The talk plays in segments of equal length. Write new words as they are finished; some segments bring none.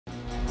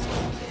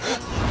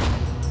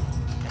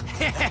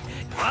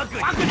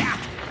花姑娘，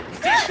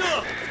站住！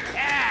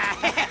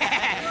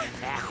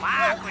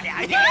花姑娘，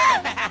这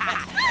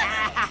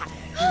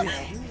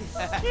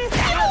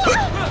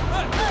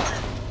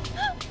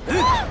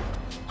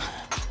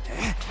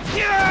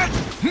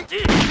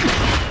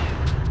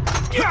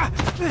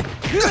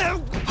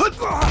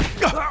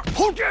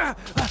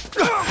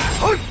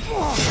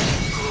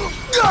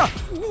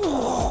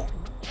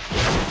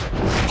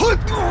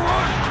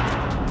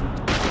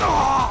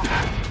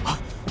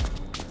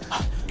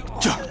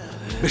儿，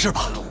没事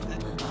吧？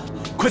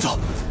快走，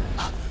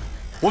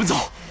我们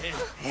走。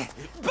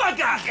八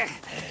嘎！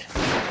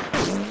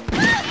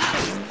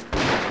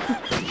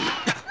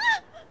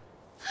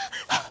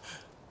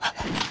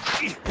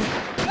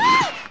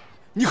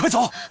你快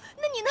走！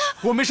那你呢？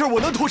我没事，我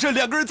能脱身。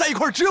两个人在一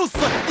块儿，只有死。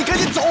你赶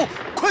紧走，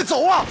快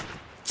走啊！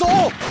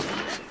走！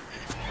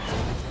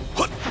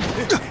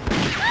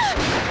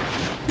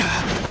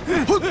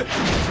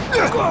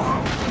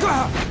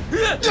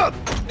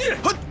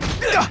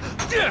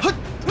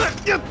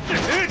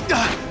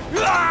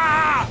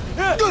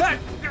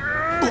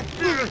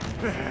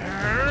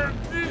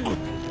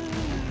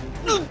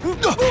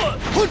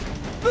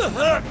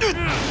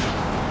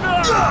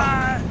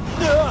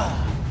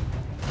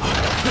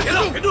别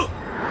动！别动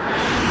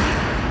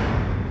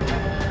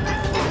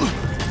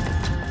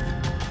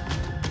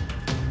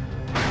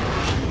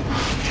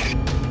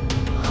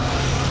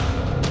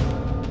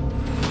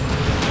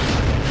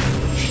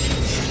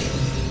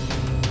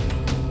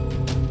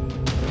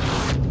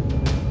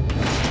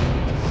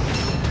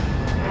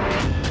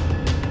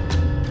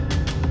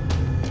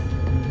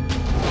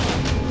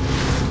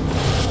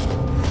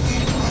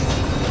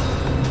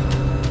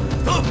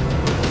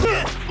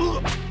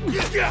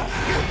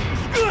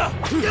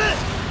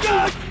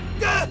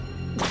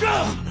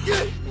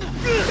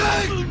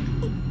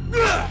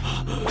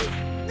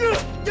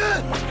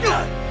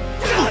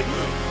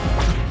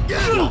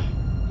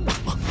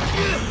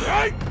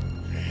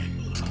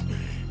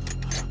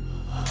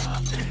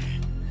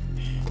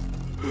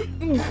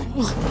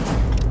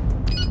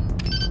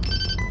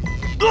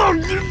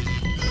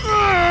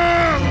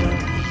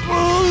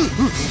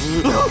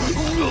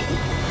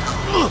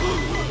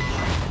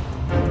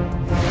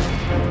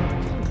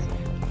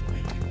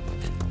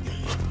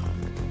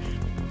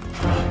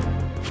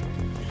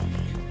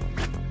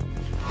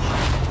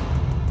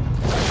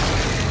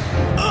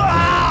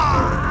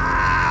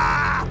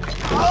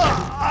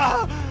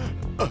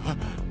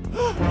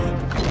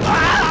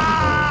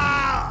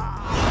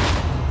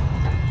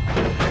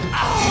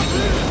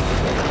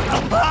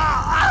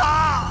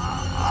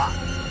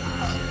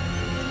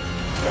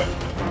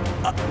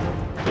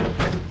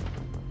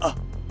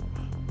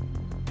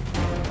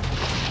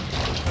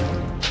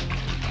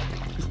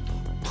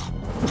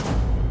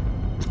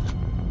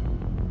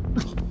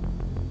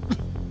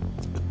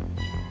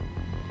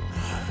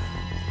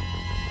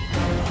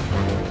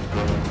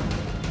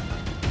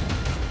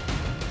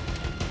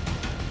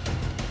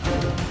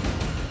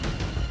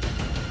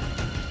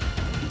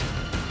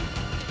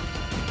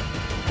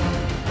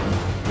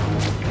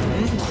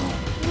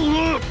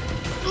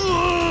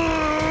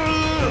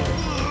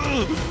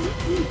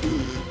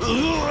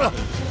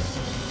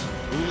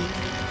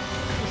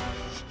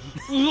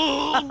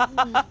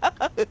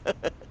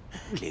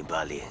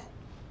！080，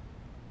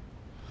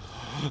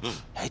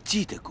还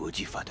记得国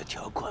际法的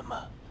条款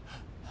吗？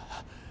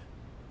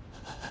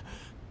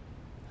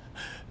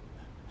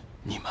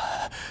你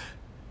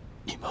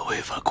们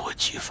违反国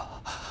际法，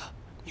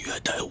虐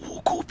待无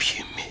辜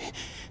平民。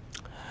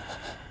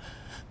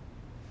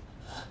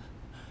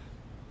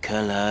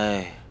看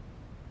来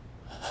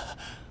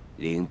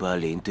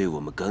080对我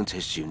们刚才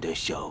使用的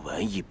小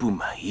玩意不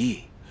满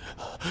意。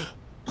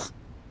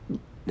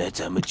那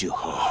咱们就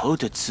好好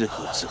的伺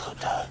候伺候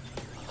他。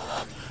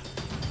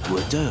我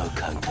倒要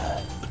看看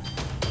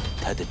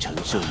他的承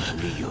受能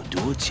力有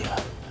多强。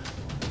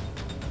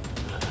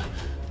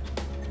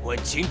我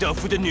清道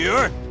夫的女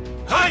儿，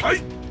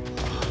嗨！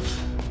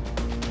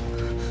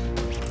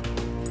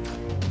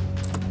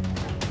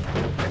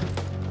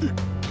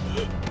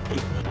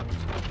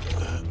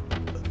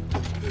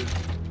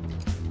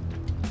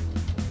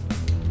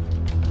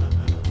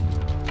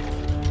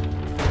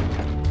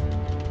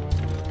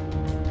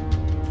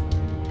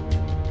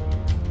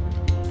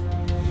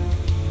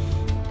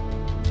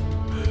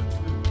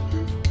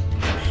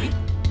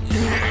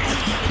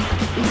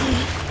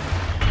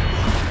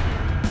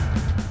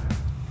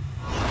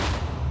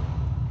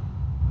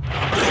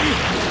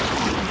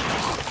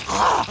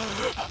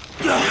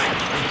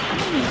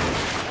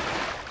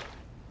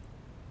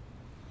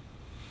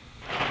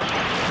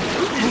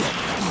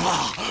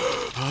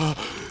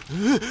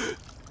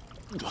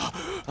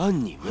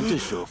按你们的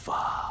说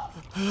法，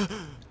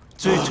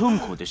最痛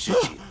苦的事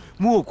情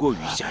莫过于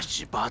下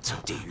18层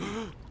地狱。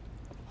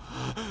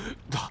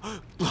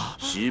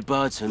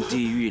18层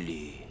地狱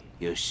里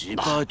有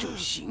18种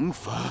刑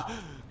罚，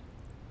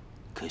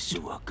可是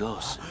我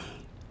告诉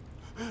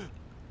你，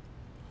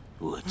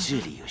我这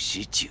里有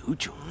19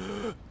种。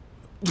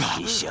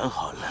你想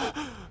好了，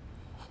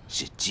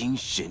是精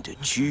神的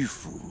屈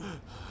服，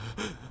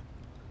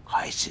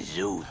还是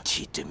肉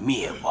体的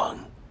灭亡？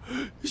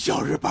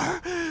小日本，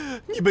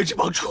你们这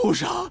帮畜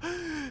生，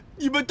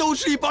你们都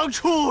是一帮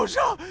畜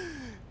生！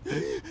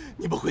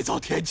你们会遭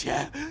天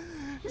谴，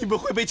你们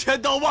会被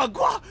千刀万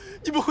剐，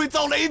你们会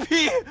遭雷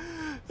劈！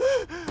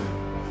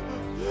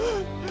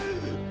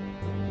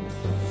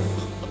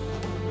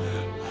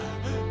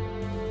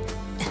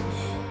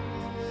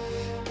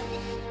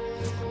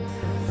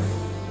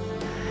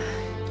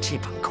这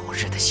帮狗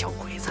日的小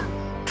鬼子，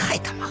太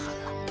他妈狠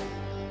了！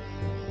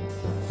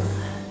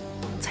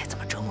再这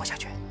么折磨下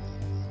去，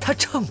他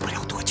撑不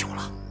了多久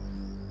了。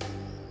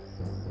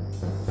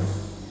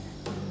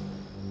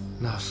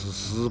那是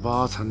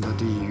18层的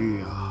地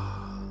狱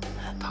啊！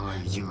他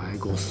已经挨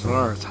过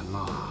12层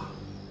了。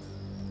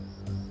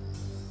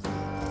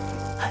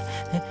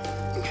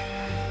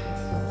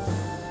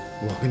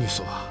我跟你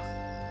说啊，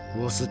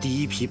我是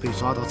第一批被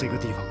抓到这个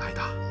地方来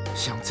的。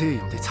像这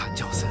样的惨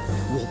叫声，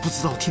我不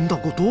知道听到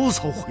过多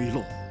少回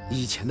了。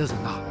以前的人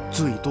啊，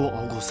最多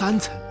熬过3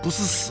层，不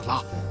是死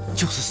了，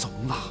就是怂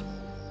了。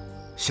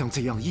像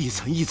这样一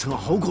层一层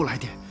熬过来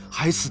的，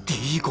还是第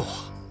一个。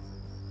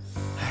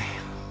哎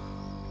呀，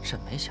真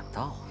没想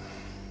到啊！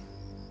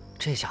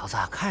这小子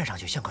看上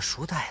去像个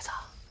书呆子，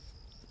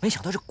没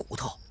想到这骨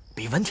头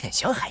比文天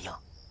祥还硬。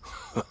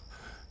哼，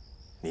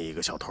你一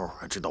个小偷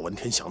还知道文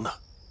天祥呢？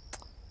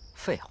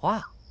废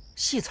话，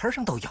戏词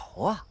上都有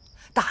啊。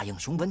大英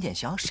雄文天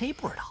祥谁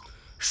不知道？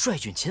率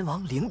军秦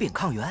王，领兵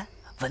抗元，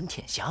文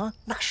天祥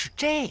那是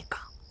这个。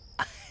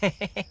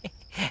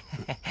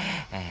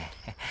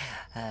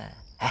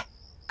哎，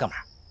哥们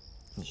儿，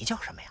你叫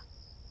什么呀？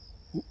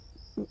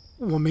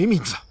我没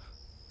名字。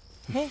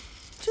哎，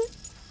这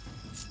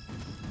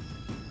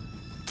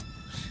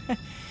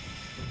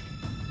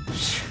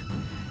是。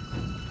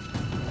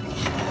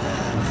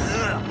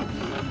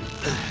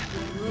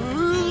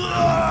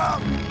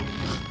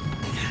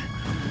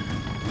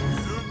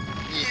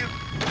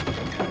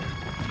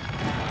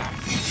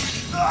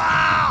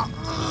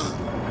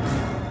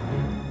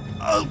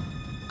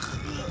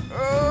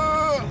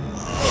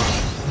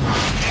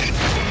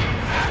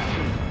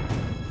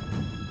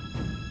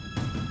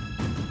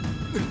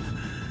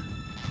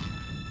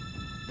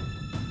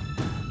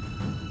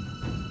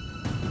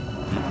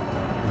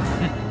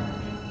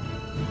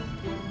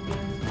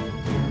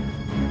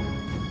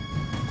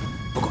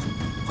不过，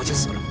好像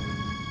死了。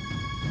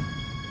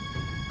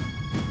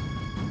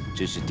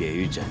这是典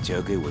狱长交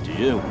给我的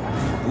任务，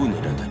不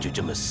能让他就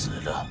这么死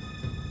了。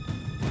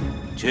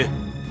去，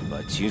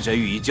把青山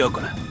御医叫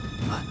过来。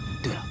啊，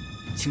对了，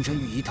青山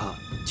御医他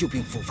旧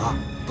病复发，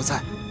不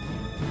在。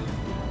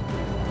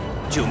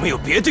就没有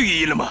别的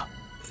御医了吗？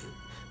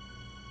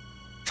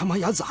长麻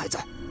雅子还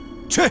在。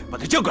去，把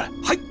他叫过来。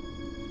嗨。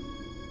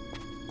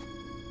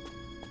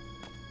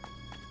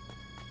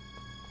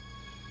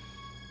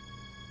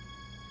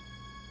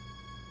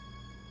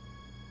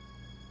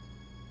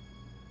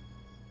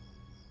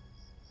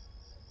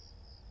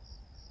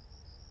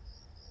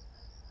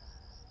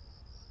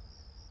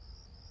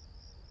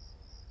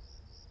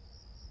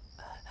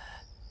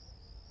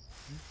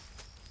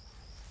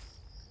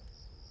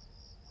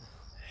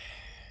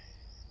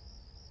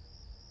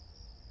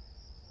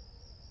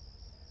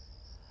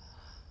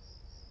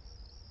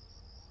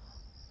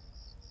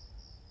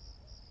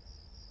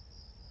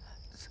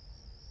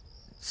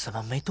怎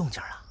么没动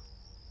静了？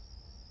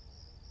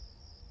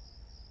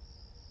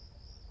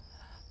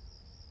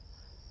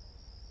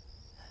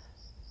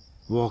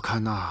我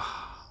看呐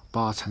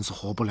，8层是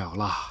活不了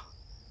了。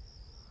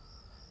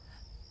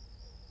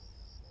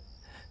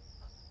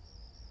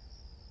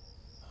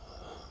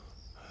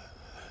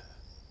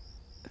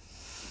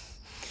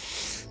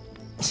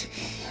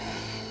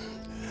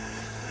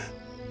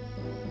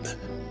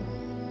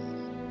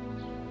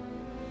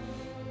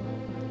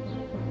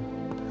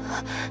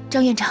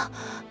张院长。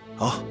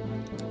哦，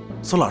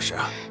孙老师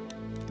啊，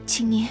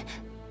请您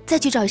再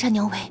去找一下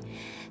娘伟。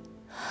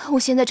我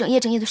现在整夜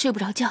的睡不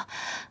着觉，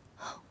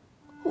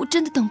我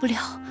真的等不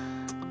了。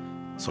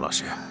孙老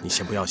师，你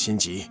先不要心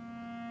急。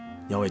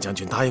杨伟将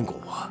军答应过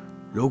我，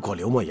如果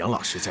刘墨阳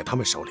老师在他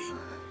们手里，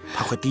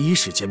他会第一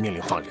时间命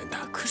令放人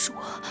的。可是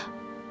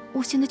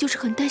我现在就是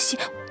很担心，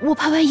我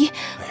怕万一……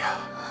哎呀，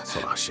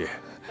孙老师，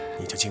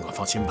你就尽管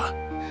放心吧。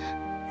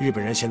日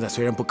本人现在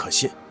虽然不可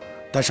信，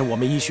但是我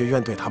们医学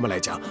院对他们来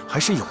讲还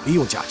是有利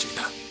用价值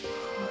的。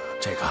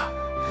这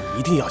个你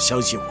一定要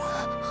相信我。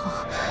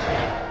好。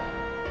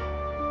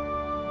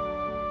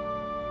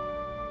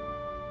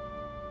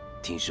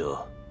听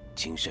说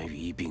青山御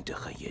医病得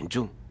很严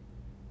重。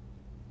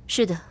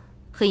是的，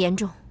很严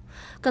重，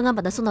刚刚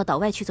把他送到岛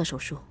外去做手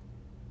术。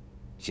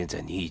现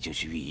在你已经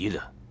是御医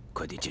了，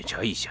快点检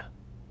查一下。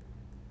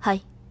嗨。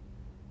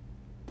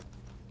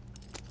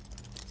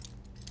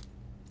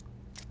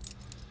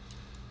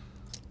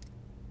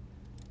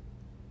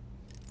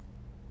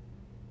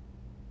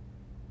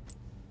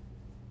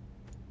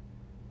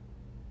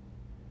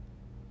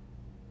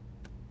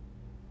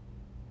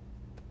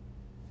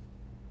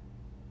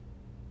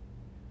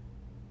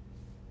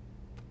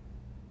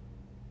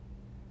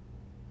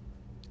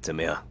怎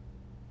么样，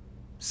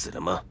死了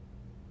吗？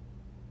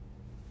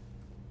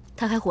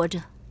他还活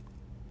着。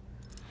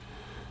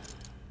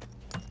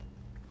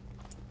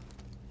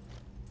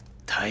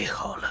太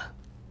好了。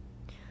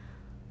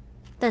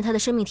但他的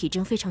生命体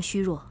征非常虚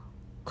弱，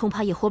恐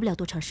怕也活不了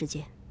多长时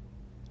间。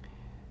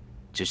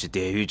这是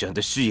典狱长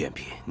的试验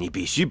品，你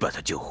必须把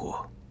他救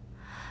活。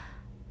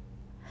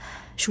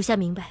属下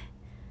明白，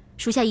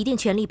属下一定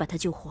全力把他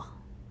救活。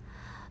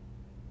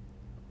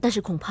但是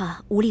恐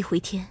怕无力回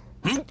天。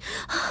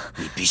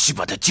你必须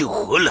把他救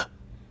活了，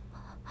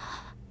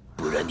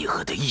不然你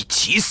和他一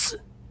起死。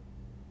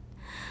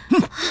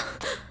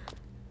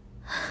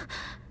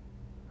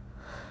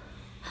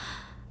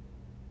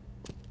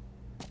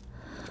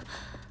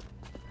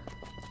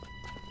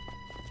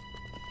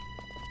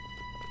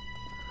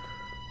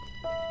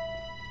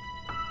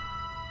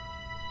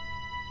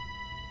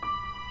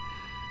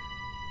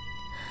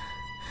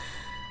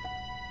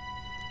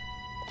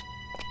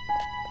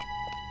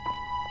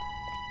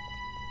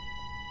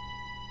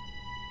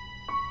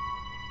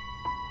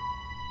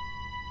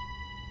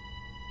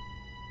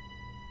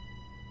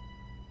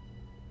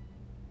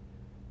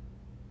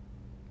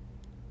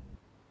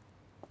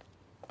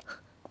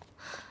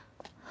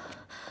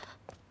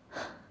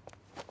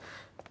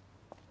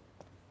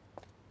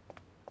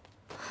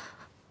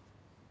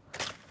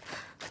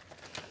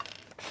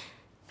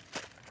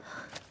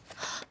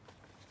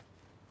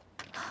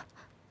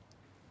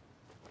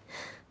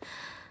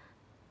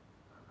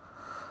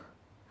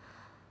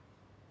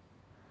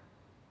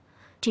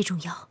这种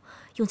药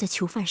用在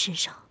囚犯身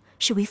上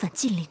是违反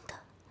禁令的，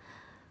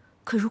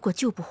可如果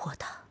救不活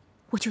他，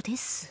我就得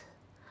死。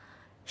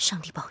上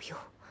帝保佑，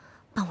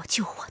帮我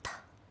救活他。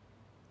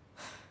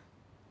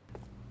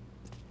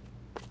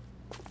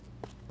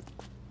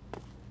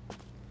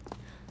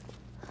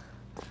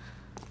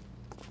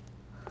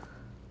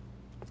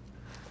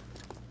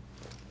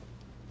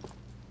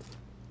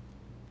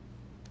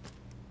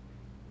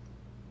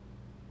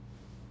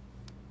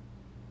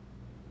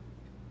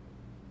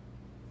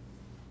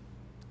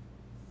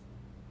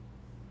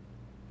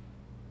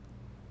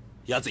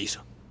鸭子医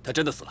生，他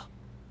真的死了。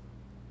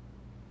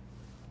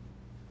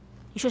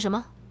你说什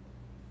么？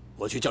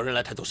我去叫人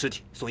来抬走尸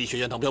体，送医学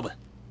院当标本。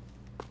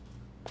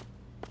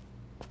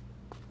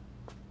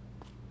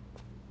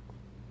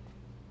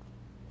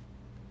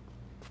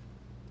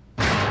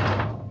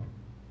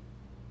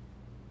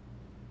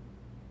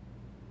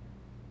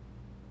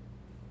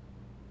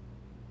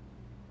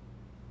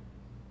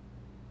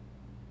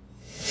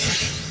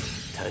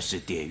他是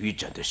典狱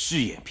长的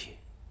试验品，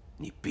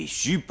你必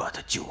须把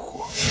他救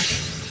活。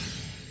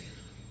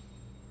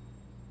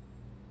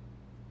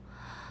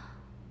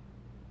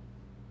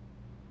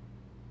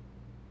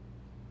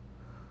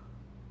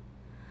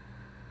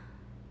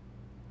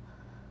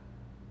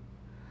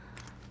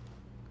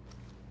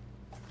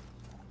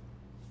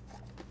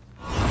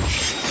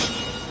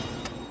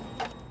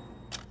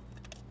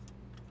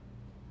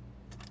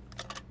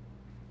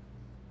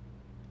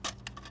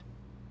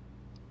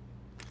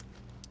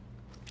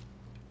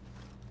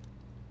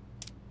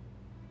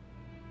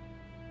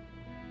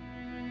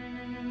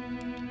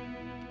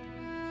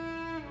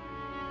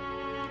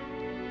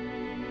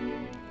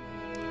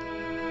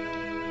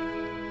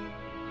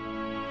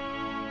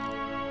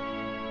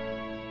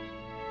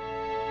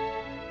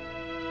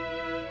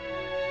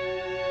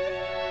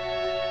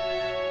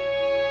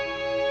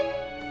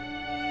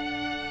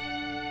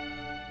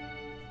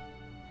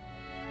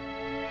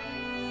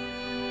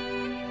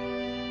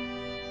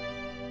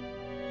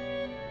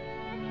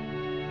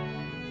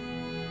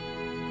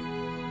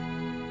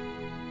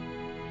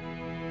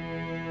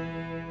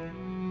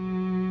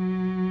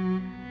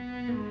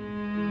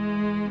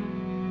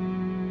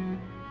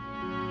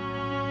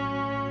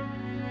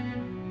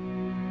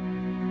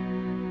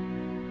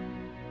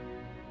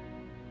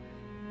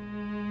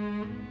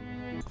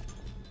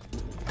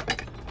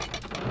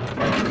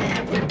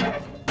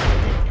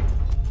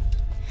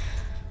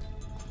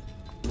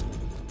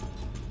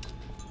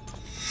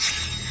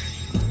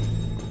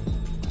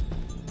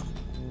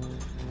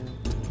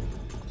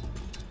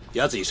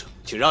鸭子医生，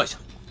请让一下。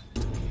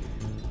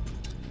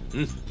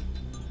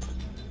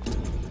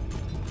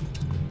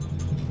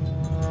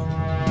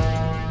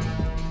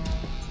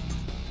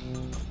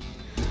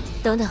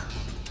等等，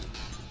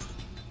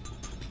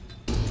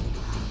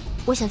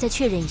我想再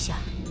确认一下。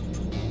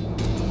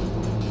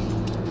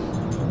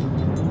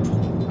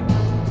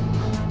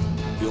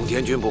永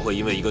田君不会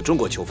因为一个中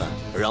国囚犯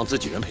而让自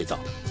己人陪葬，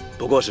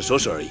不过是说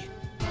说而已，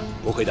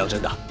不会当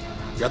真的。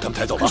让他们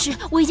抬走吧。可是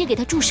我已经给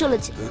他注射了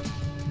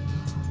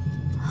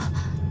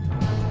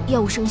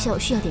药物生效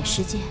需要点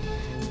时间，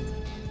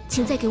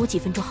请再给我几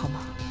分钟好吗？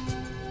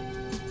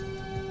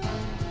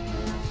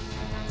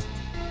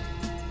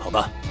好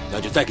吧，那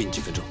就再给你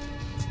几分钟。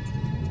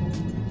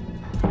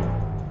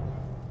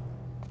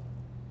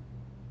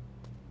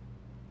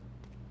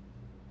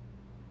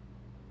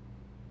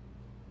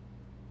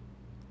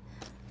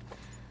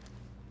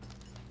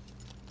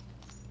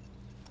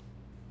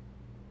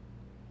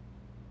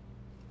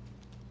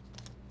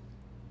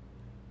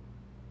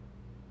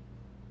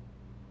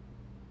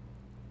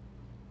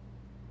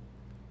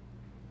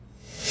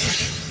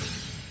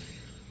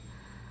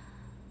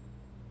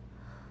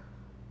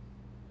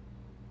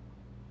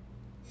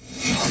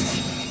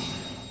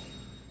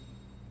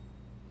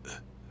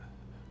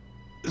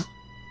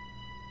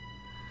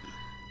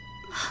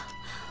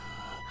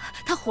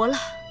他活了，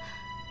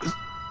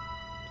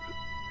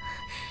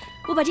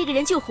我把这个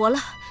人救活了，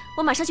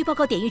我马上去报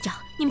告典狱长，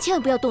你们千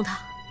万不要动他。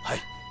嗨。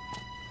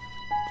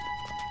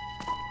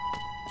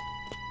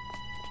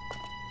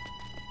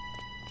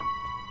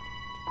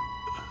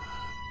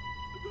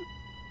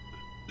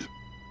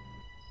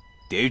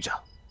典狱长，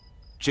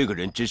这个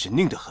人真是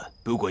拧得很，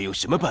不管用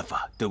什么办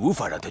法都无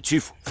法让他屈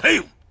服。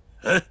废物！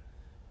嗯，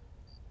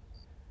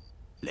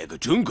连个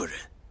中国人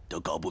都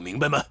搞不明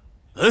白吗？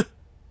嗯，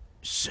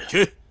是。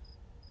去，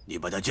你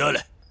把他叫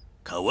来，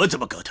看我怎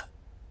么搞他。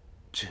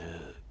这，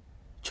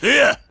去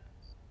呀！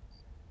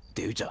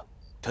典狱长，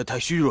他太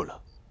虚弱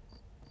了。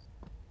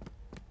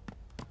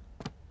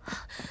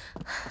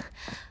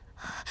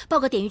报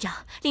告典狱长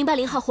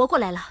，080号活过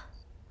来了。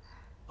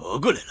活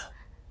过来了？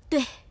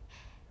对。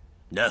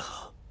那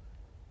好，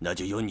那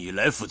就由你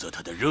来负责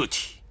他的肉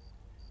体，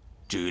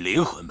至于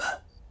灵魂嘛，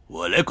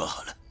我来管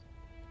好了。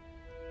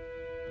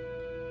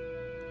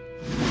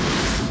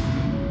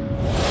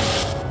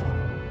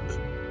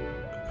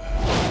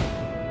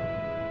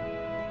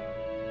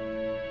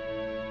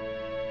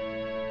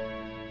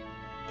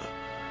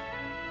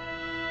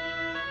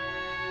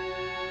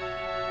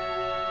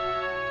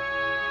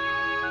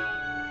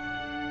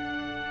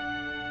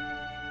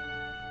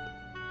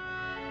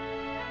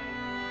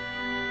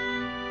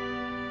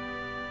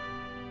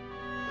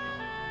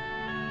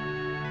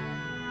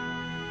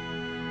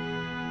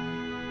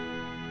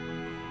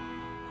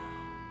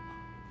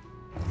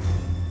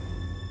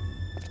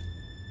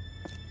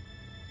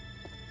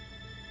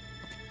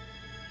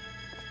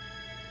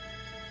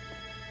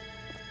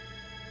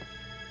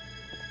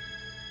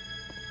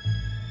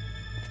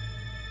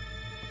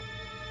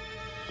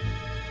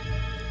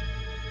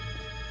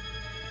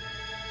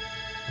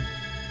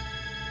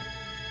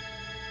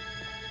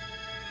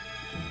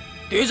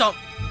典狱长，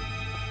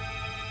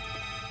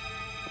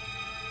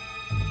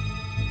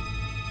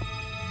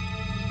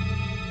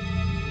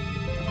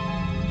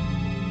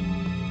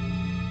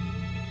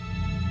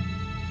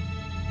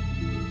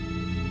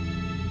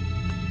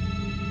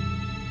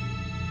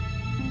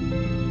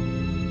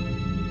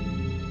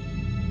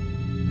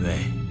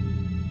喂，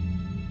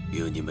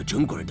用你们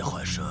中国人的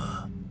话说，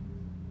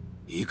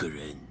一个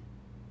人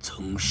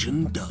从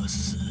生到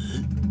死，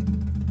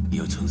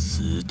又从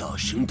死到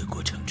生的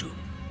过程中，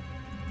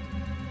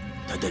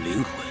他的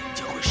灵魂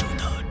将会受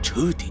到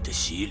彻底的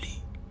洗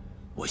礼。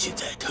我现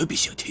在特别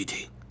想听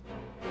听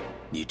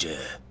你这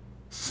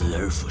死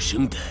而复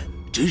生的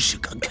真实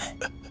感慨。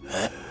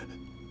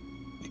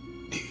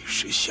你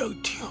是想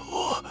听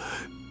我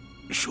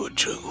说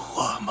真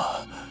话吗？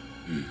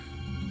嗯，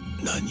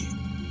那你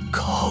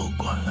靠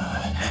过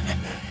来。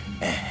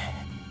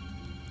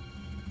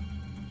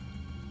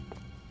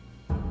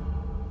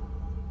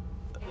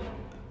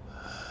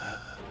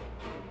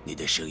你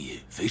的声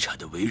音非常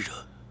的温柔。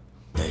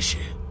但是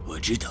我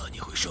知道你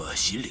会说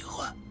心里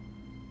话，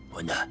我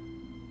呢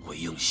会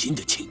用心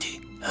的倾听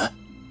啊。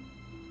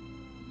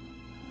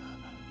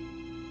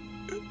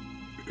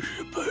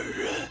日本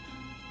人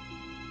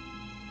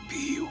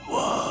比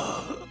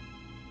我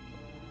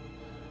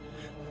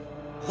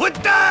混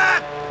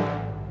蛋，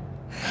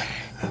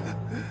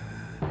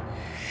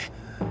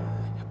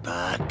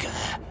八嘎，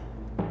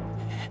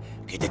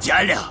给他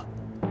加料，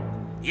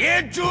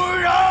野猪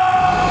肉。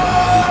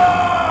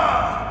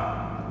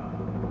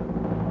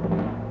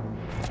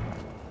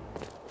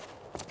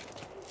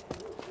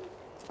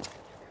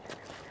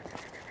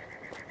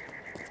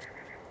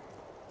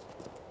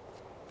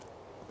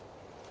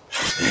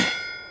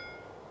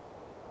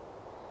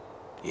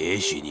也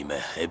许你们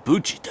还不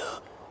知道，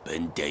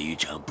本典狱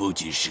长不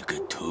仅是个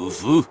屠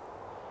夫，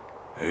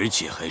而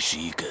且还是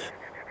一个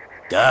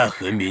大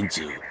和民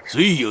族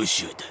最优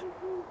秀的、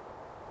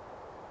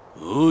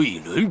无与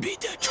伦比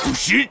的厨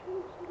师。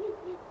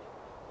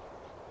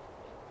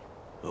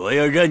我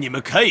要让你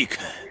们看一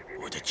看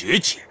我的绝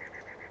技。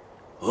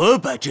我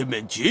把这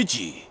门绝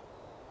技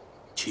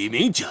取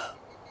名叫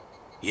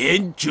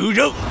腌猪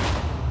肉。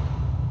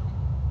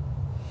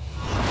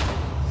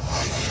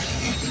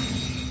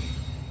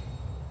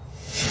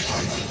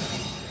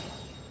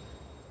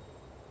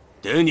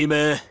等你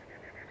们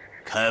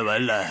看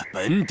完了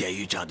本典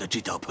狱长的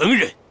这道烹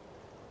饪，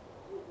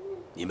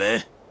你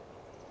们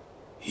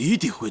一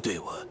定会对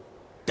我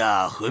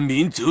大和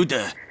民族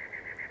的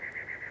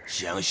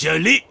想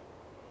象力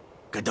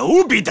感到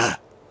无比的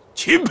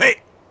钦佩。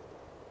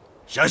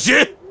上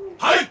学，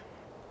嗨！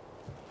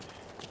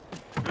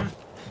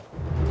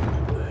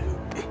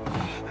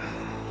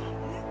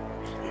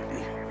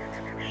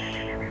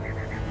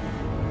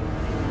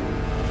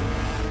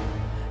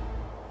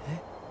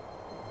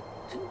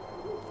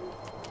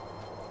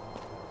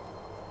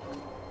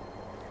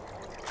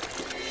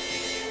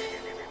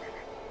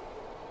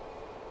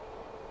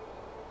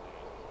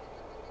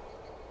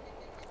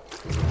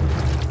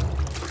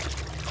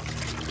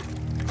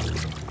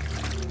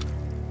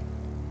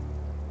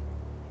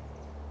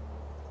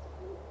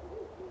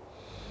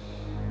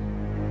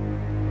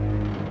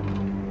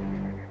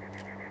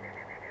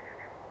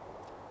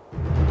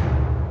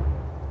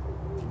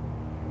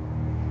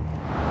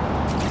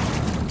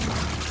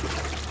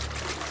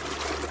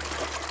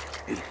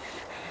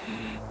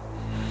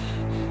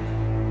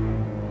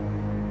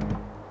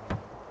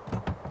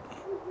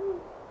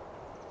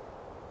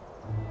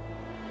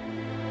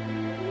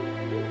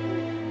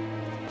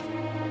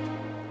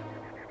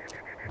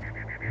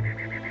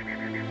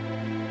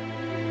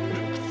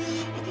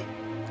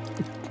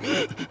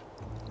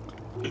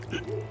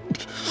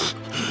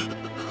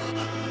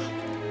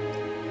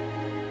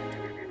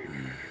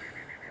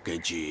根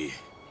据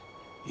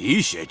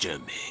医学证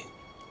明，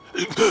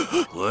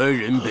活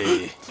人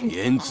被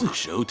腌制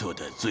熟透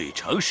的最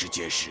长时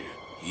间是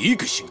1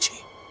个星期，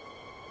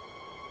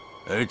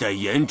而带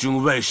严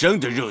重外伤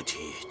的肉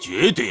体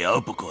绝对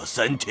熬不过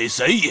3天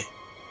3夜。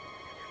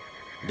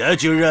那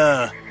就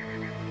让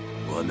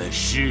我们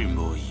拭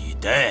目以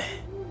待，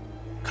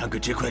看看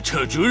这块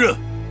臭猪肉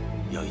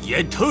要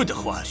腌透的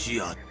话需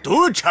要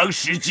多长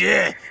时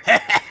间。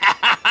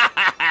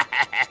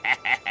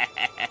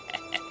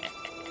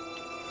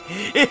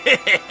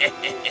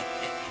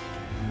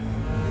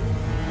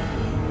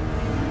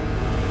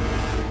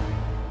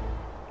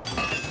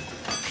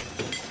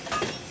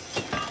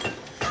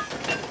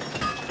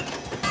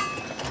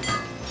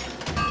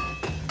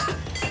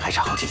还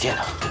差好几件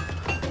呢，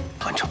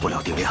完成不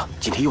了定量，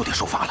今天又得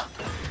受罚了。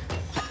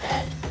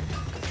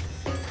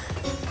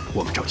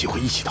我们找机会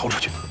一起逃出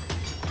去，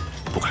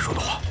不该说的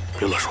话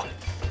别乱说。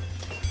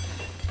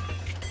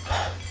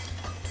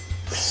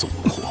怂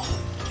货，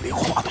连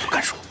话都不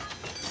敢说。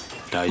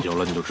待久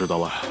了你就知道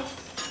了，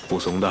不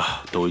怂的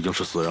都已经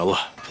是死人了。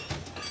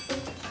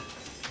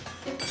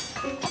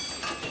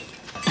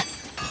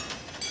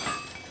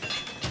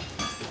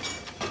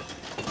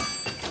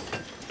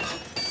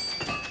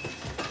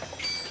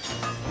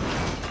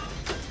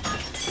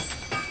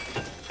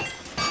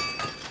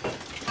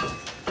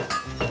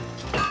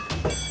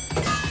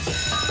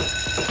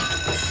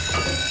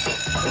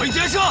回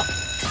监舍，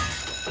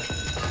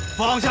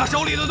放下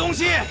手里的东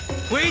西，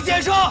回监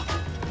舍。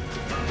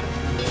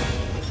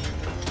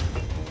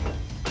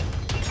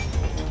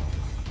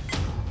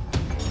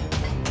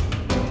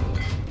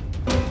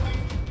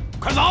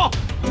快走！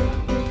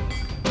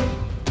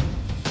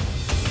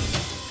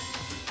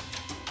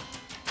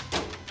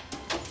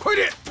快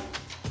点！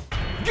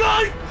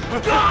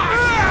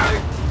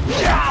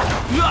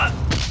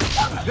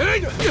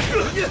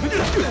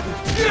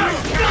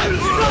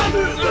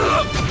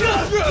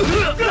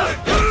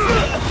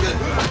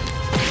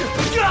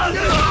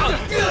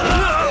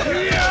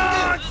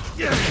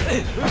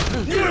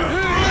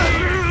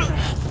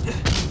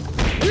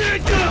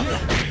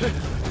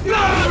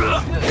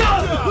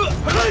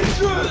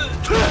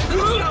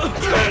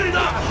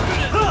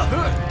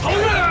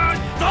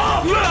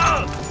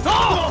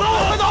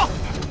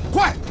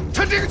快，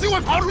趁这个机会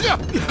跑出去！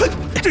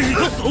这是一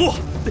条死路，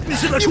你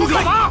现在出去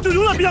就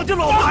永远别想见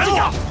到我们孩子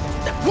了。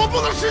我不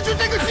能失去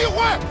这个机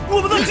会！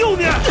我们在救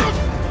你！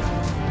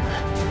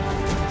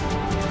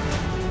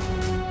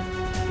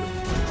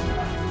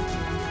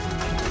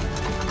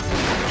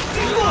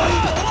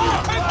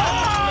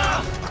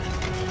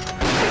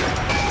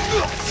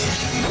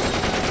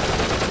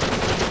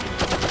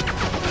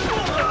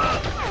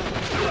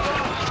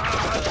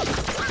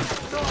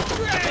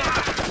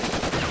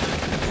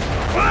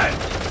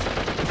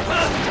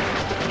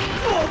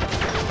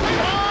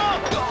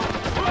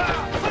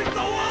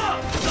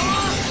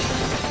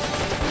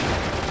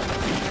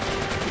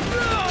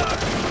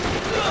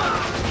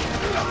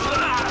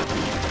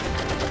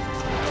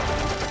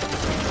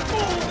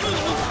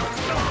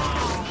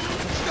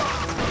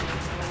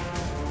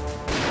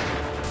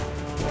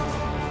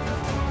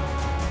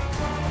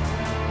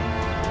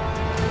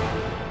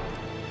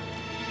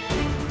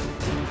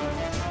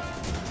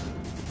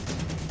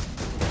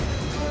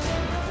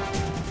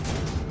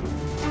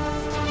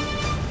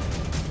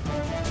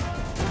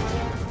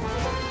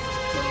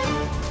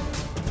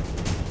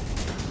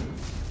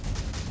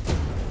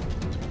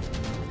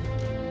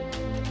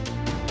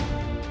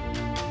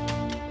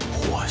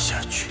活下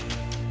去，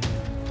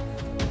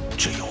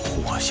只有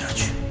活下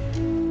去，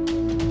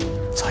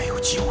才有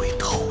机会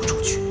逃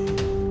出去。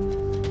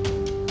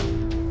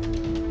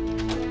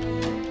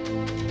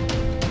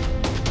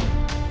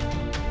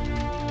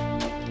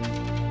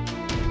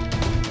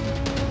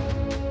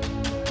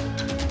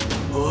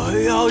我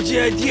要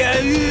见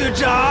典狱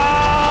长！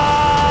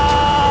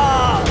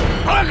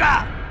快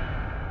看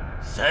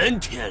，3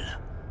天了，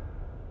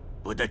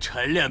不但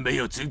产量没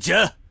有增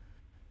加，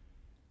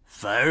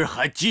反而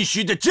还继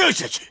续的降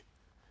下去，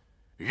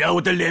让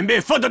我的脸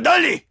面放到哪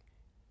里？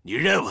你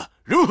让我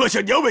如何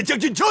向鸟尾将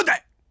军交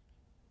代？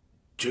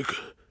这个，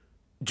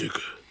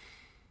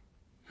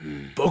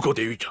报告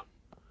典狱长，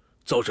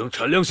造成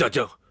产量下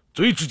降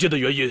最直接的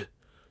原因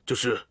就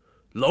是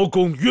劳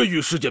工越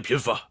狱事件频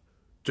发，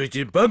最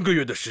近半个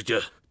月的时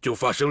间就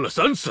发生了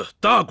3次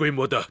大规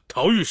模的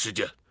逃狱事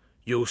件，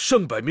有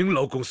上百名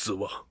劳工死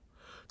亡，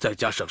再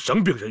加上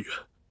伤病人员，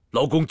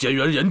劳工减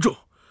员严重，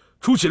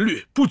出勤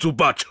率不足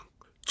80%，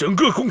整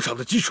个工厂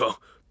的机床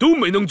都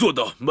没能做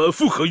到满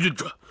负荷运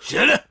转。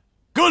行了，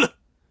够了，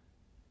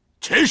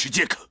全是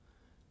借口。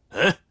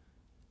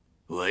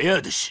我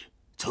要的是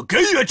从根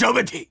源找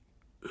问题。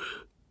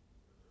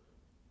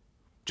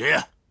这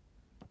样，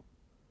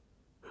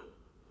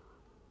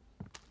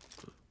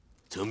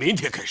从明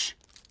天开始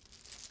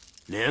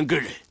，2个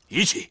人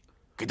一起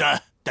给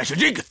他戴上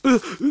这个。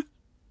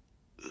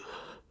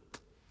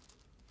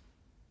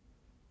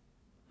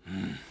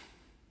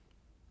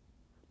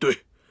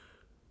对，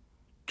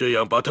这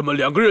样把他们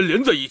2个人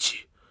连在一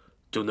起，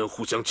就能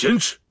互相牵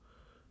制，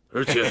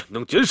而且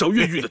能减少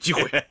越狱的机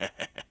会。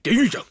典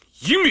狱长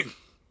英明，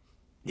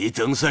你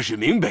总算是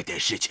明白点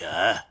事情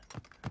啊！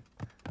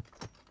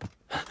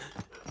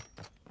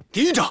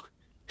典狱长，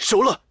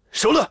熟了，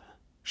熟了，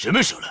什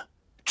么熟了？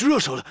猪肉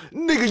熟了，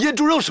那个腌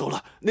猪肉熟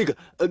了，那个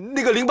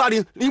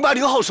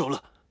080号熟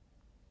了。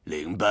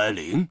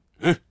080，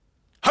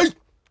嗨。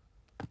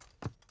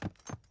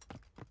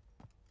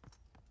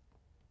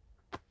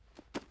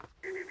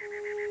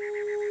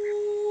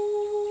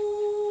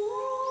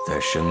在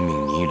生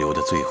命弥留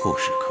的最后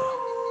时刻，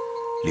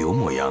刘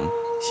墨阳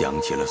想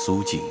起了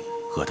苏静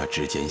和他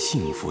之间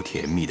幸福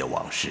甜蜜的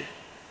往事，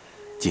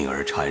进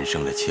而产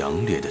生了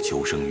强烈的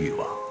求生欲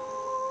望。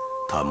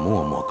他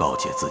默默告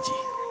诫自己，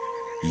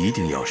一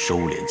定要收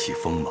敛其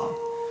锋芒，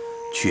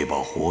确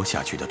保活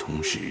下去的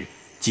同时，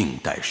静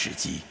待时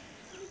机，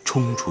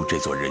冲出这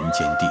座人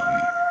间地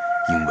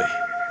狱，因为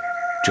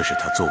这是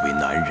他作为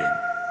男人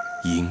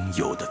应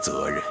有的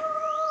责任。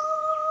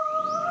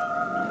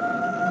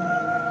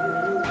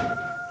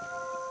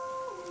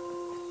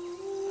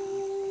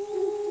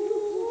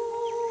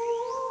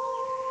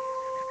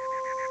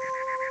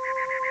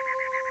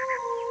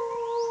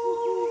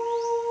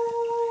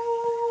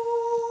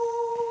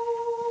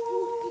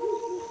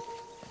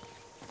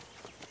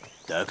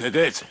打开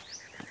盖子。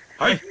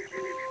嗨。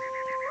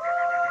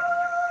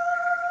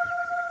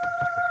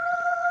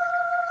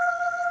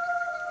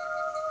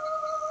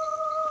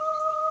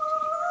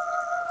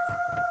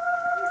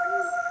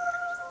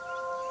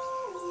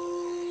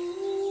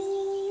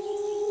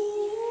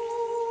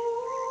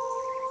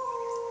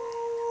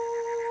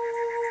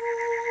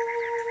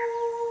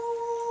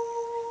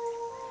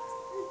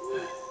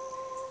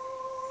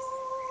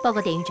报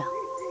告典狱长，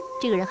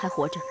这个人还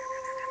活着。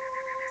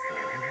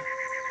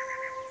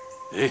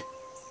哎，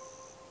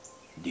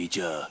你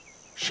叫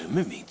什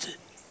么名字？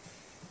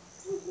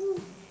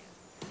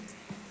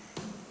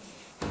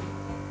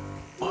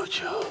我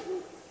叫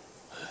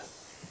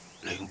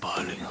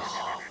080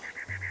号。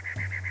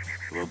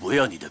我不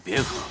要你的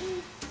编号，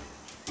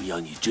我要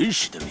你真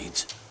实的名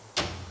字。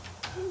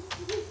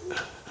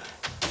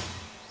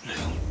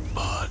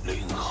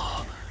080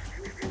号，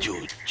就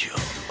叫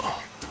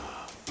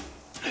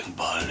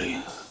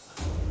080。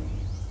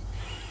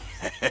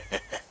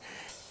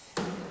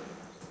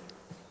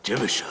这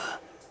么说，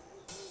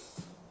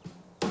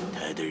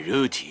他的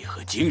肉体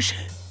和精神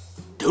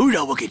都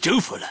让我给征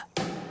服了。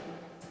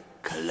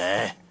看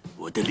来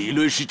我的理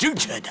论是正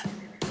确的，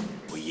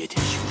我叶天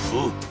修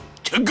夫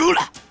成功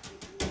了。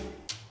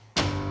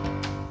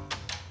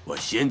我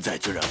现在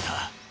就让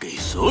他给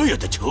所有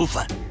的囚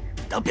犯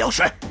当表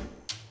率。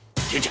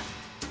听着，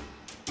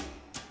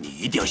你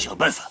一定要想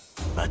办法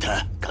把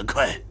他赶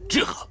快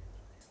治好，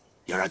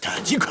要让他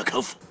尽快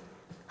康复。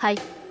嗨，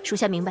属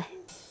下明白。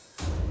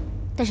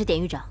但是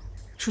典狱长，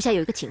属下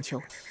有一个请求。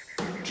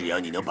只要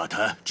你能把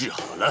他治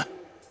好了，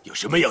有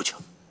什么要求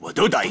我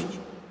都答应你。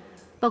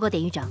报告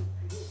典狱长，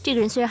这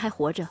个人虽然还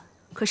活着，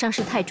可伤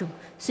势太重，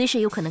随时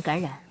有可能感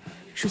染。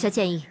属下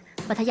建议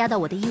把他押到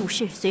我的医务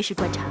室，随时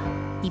观察，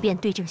以便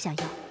对症下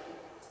药。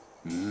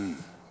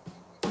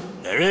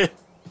来人，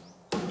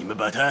你们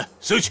把他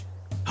送去。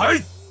嗨。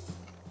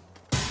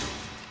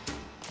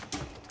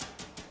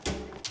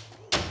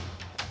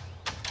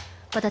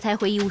把他抬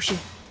回医务室。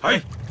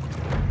嗨。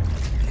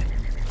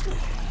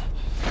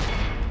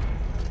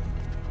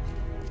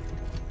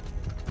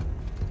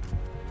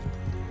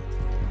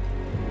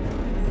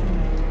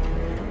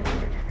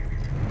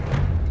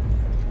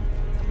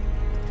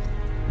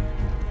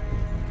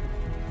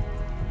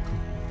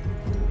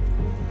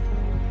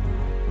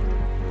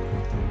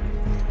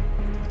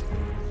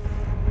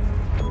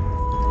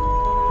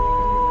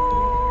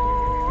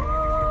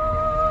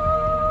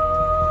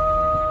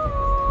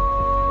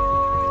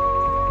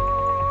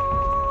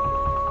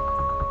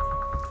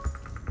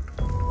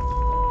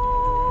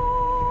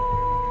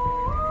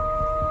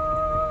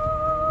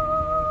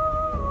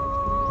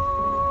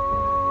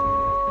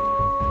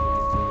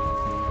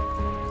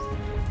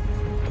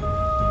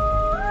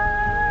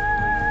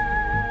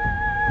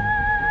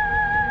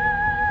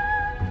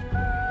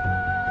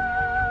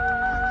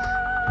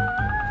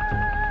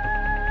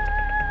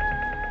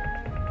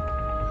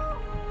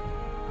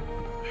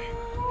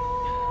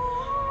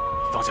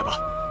放下吧，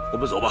我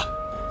们走吧。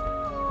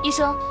医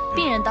生，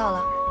病人到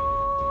了。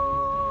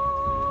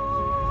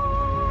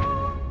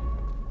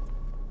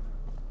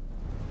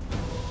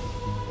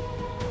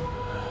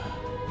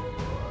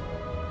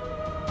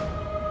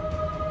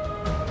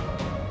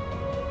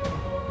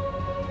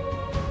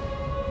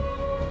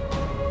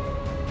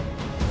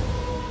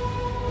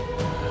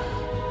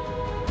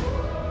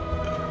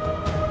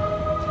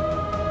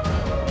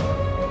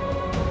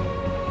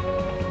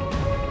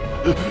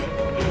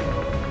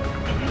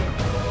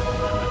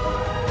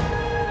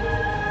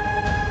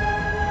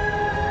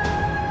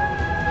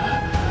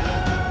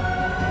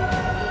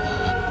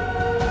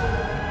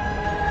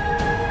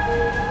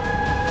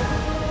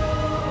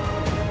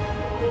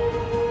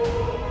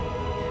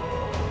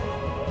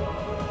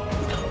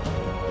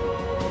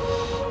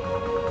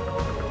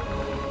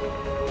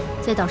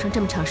在岛上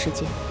这么长时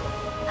间，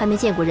还没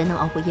见过人能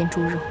熬过腌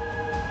猪肉，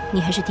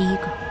你还是第一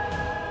个。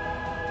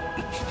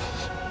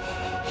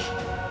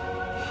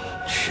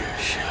谢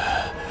谢。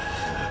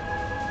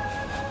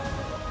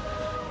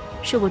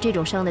受过这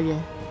种伤的人，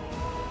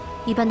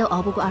一般都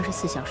熬不过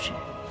24小时。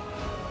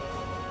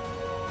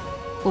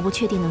我不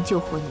确定能救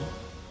活你，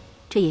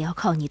这也要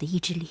靠你的意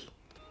志力。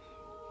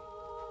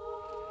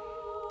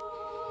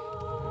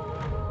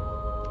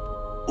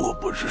我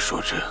不是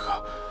说这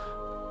个。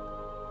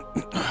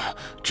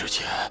之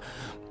前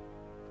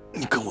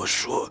你跟我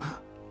说，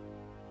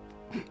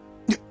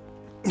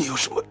你有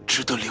什么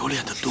值得留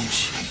恋的东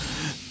西，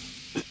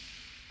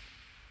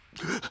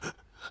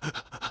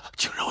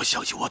请让我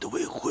想起我的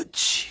未婚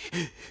妻。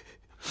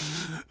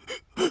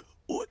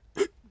我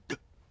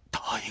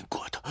答应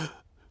过她，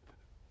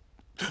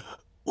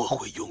我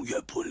会永远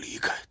不离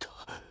开她，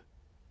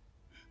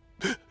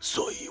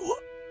所以我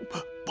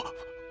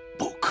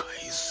不可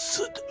以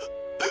死的。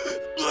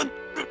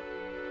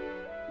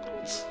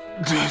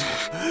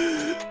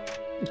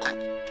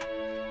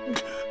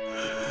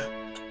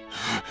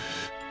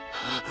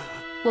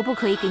我不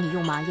可以给你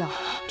用麻药，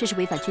这是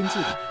违反军纪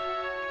的，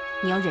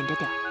你要忍着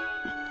点儿。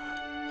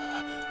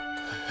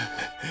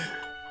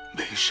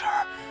没事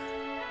儿，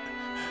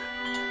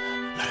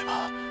来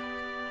吧，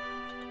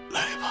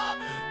来吧。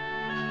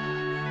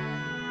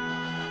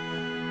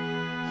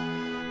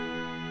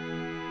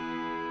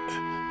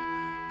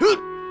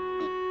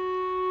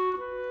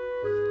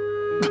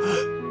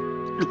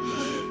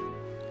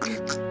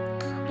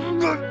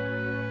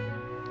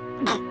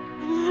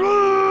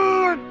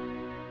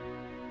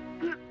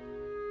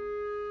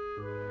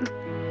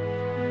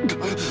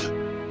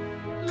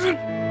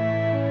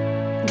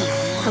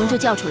疼就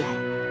叫出来。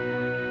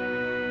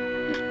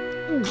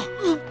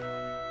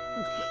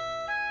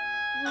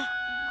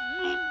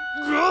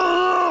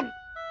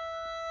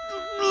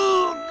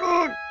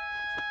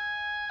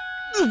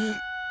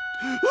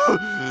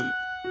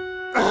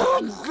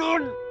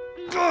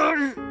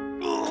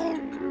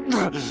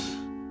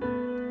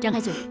张开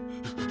嘴，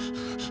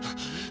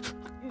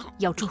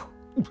咬住。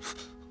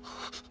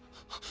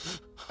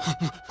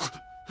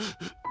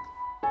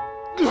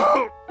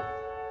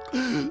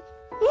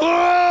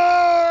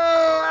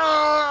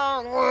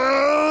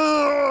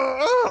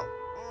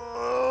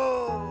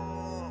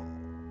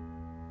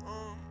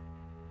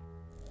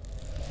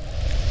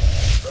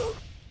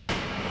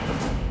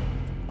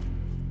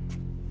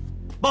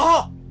报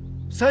号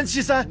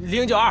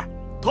373-092，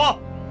拖，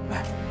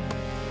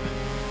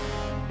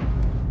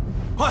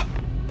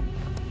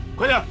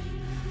快点！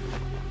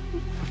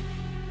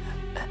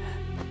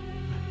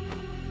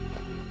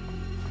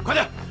快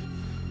点！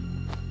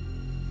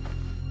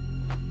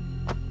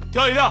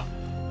跳一跳，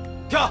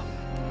跳！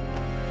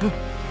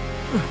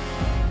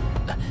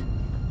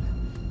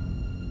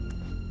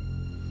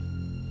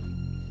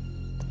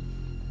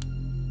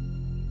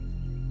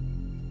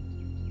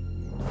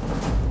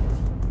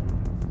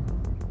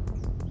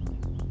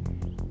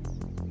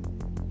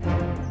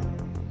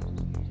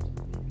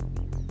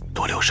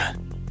多留神。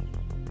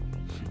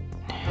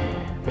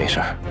没事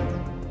儿，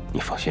你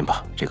放心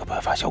吧，这个办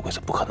法小鬼子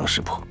不可能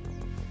识破。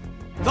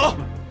走，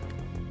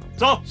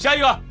走，下一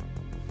个，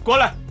过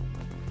来。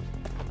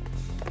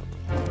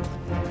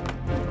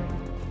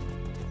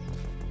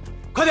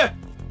快点，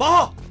报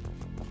号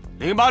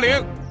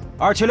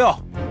080-276，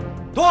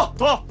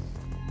拖，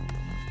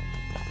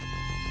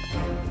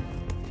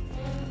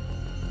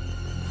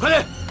快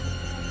点，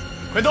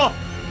快动！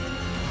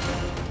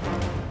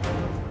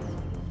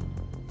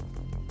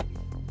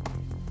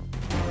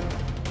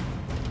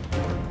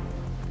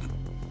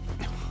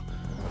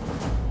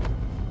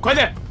快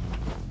点！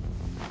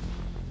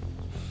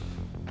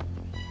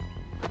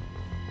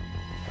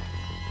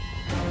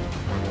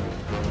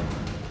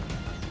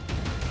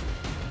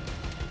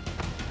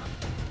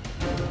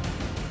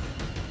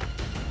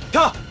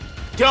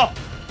跳！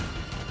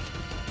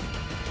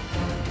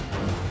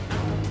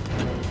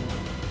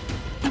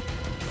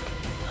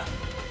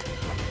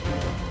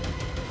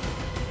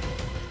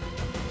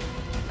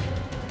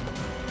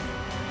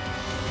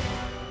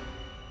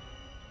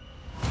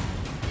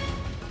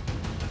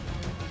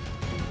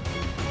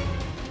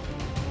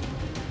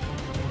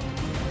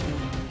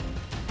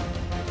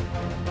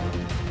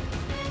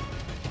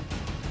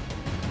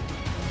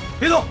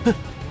别动！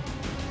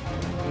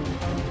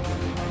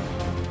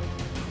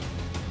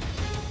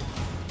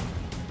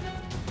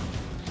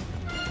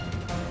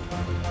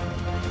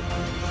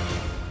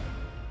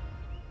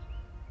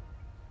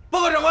报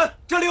告长官，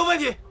这里有问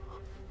题。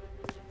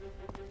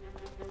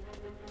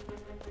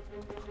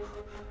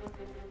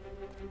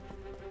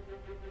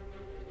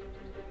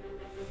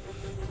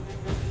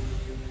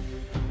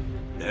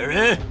来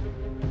人，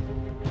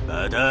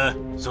把他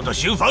送到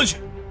刑房去。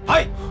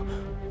哎，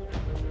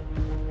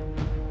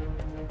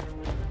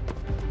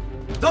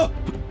走，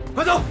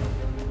快走！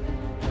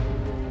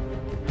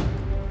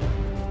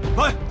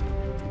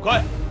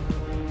快，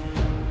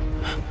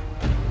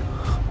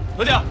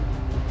脱掉！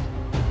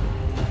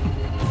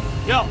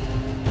跳！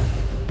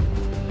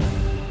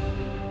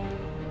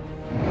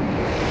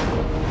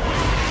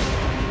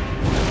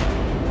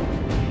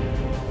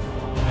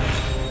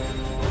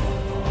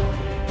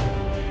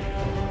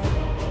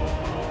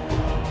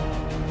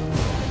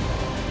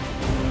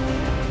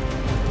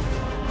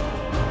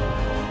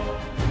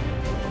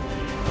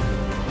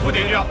部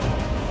电影。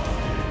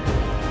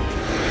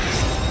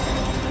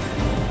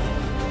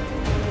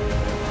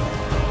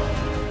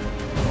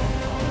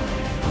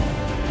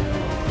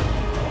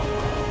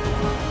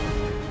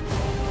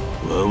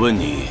我问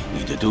你，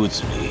你的肚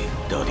子里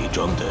到底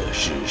装的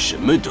是什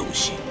么东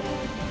西？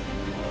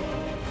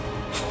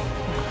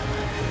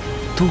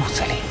肚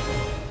子里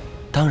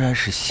当然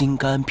是心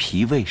肝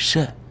脾胃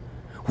肾、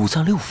五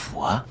脏六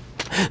腑啊。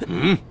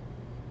嗯，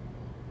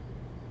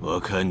我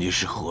看你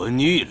是活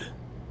腻了。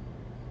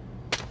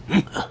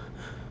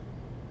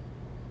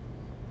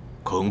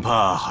恐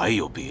怕还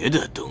有别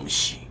的东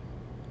西。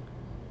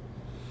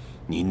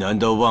你难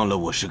道忘了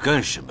我是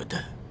干什么的？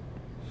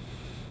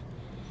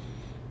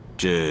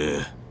这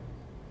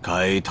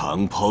开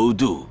膛剖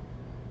肚，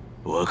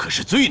我可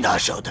是最拿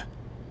手的。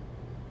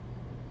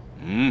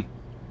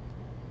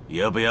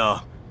要不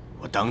要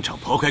我当场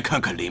剖开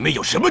看看里面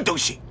有什么东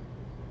西？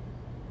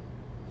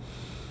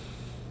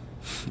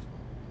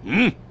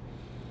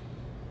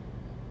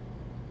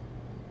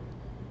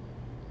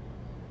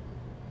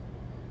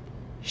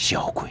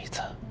小鬼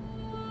子，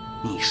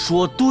你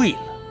说对了，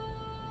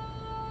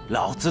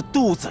老子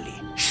肚子里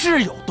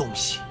是有东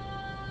西，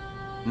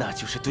那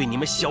就是对你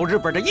们小日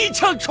本的一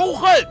腔仇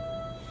恨。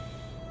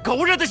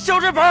狗日的小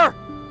日本，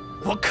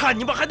我看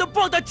你们还能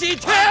蹦跶几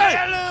天！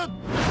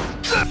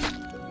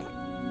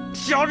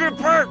小日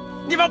本，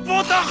你们不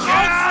得好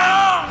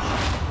死！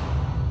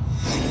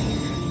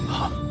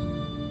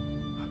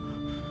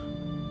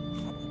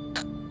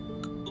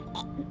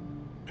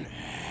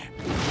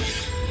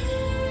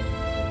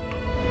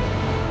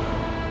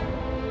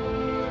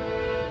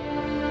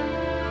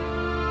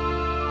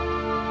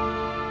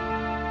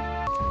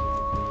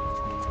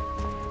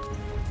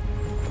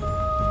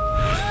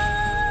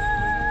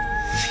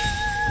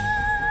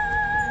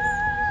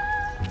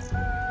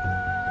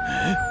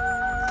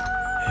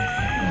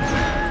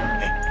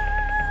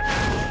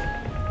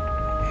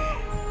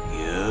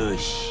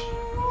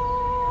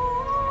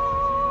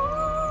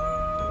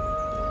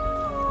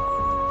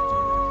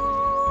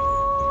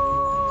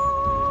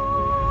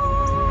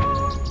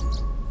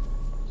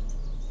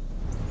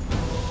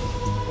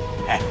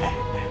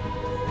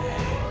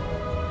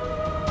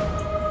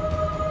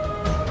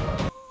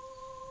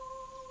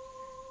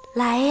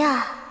来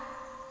呀，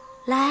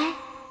来！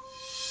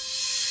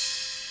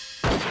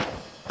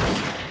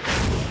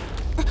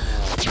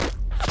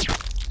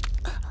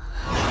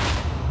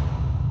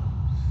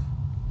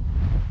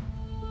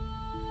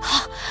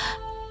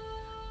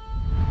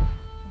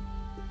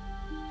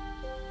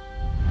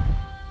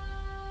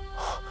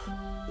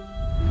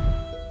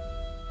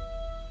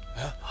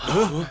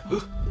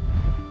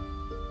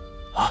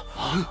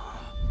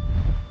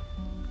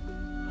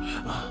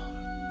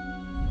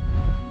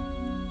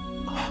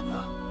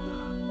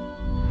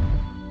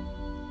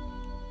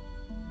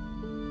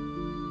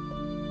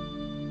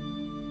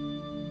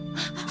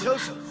枪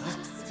声，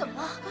怎么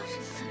了？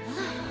怎么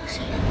了？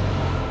谁？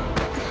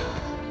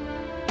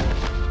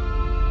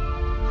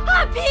阿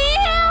平，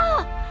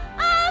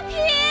阿平！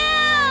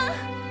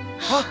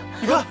啊！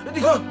你看，你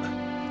看！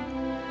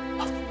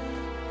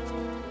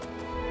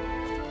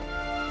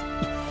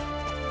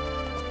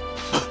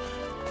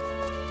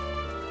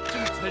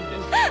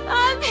阿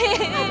平，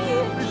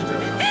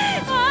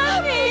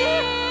阿平！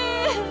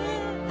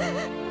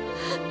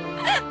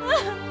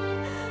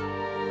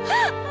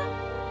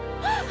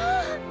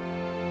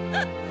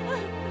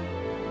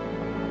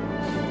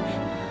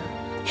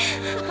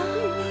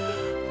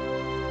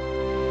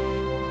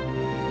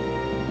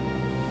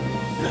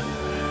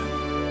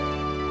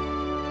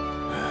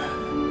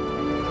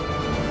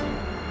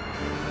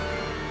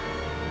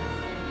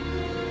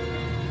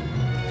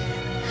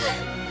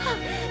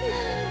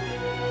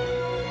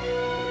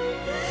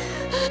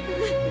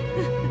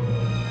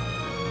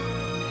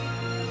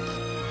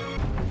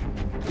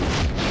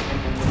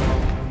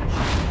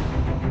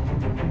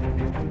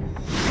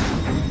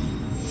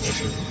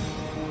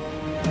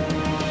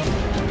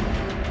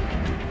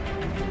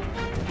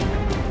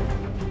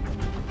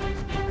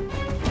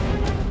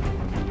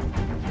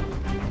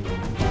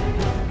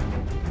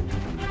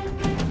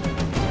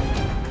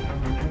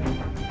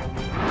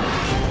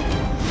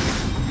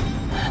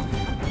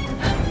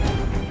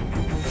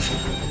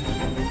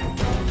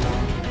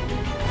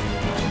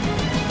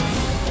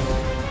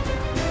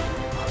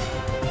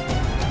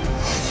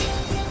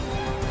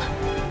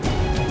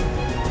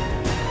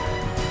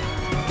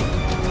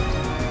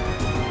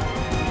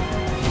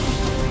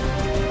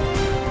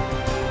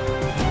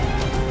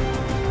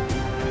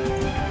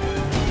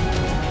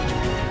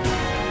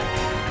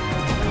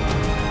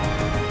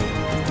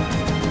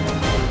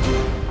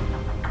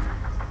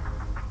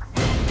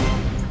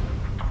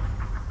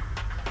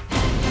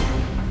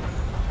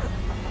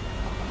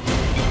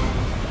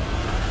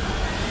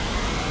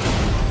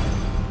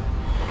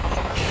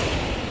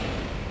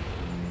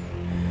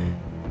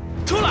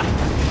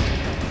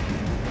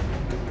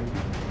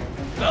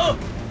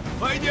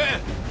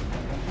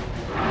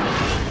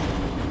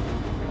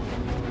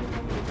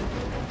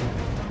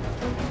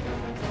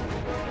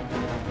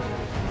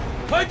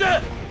快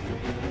点！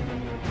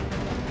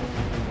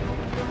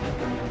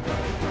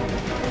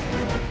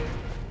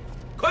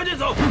快点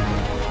走！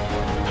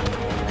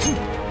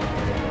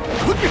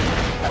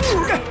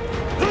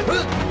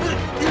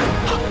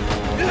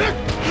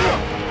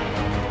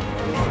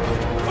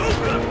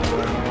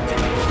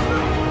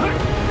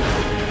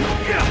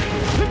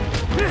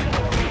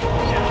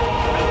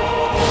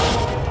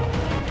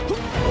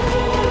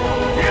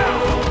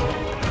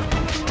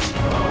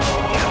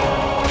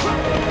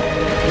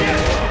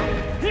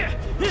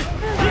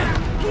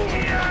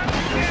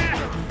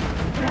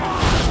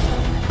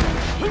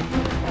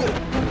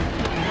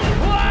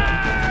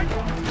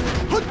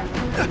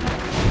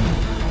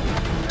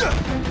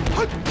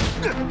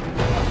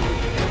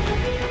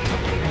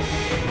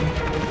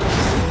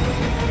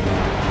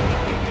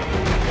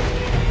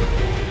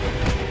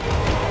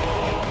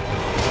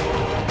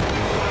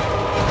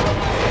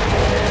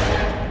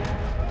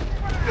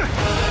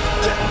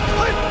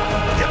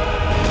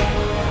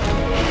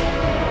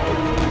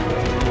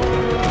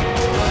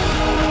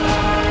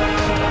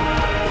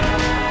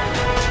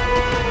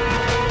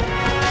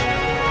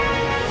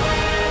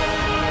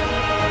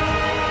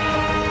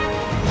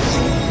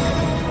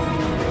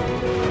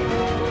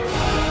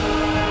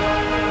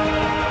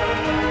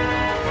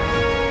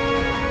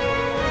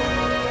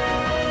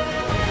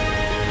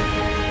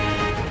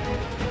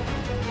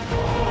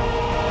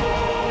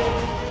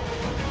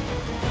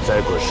再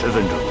过10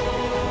分钟，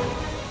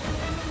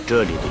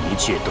这里的一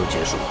切都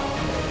结束了。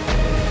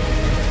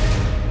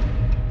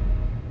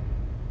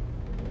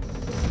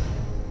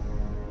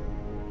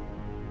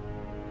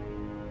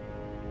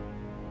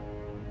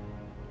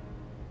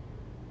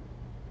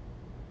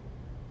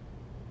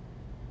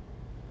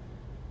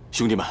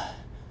兄弟们，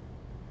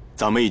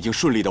咱们已经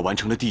顺利地完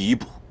成了第1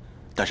步，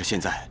但是现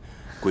在，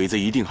鬼子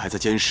一定还在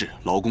监视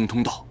劳工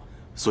通道，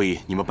所以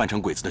你们扮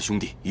成鬼子的兄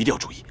弟一定要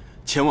注意，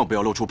千万不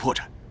要露出破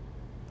绽。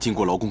经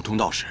过劳工通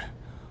道时，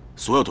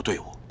所有的队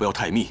伍不要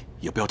太密，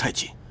也不要太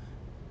紧，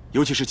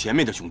尤其是前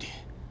面的兄弟，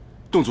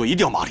动作一定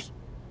要麻利。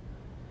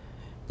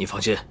你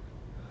放心，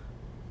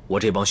我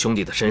这帮兄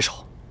弟的身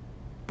手，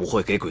不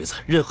会给鬼子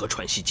任何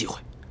喘息机会。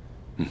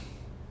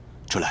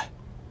春来，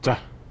在。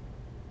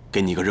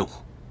给你一个任务，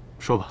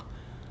说吧。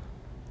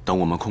等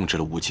我们控制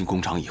了武清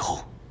工厂以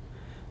后，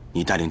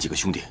你带领几个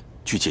兄弟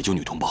去解救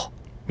女同胞。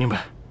明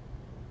白。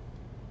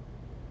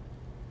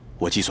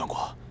我计算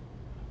过。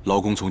劳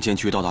工从监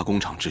区到达工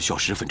厂只需要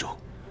10分钟，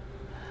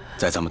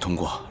在咱们通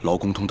过劳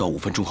工通道5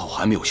分钟后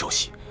还没有消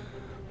息，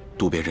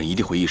渡边人一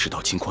定会意识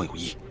到情况有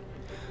异，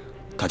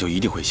他就一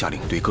定会下令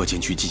对各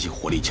监区进行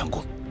火力强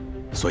攻，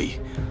所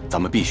以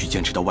咱们必须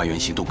坚持到外援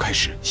行动开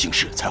始，形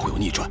势才会有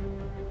逆转。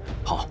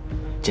好，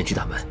监区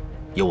大门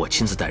由我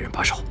亲自带人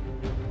把守。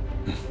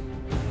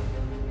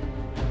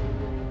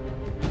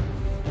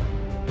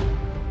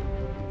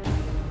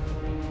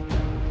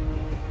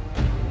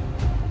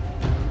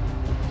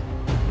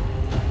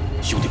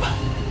兄弟们，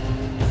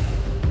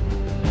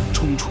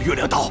冲出月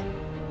亮岛！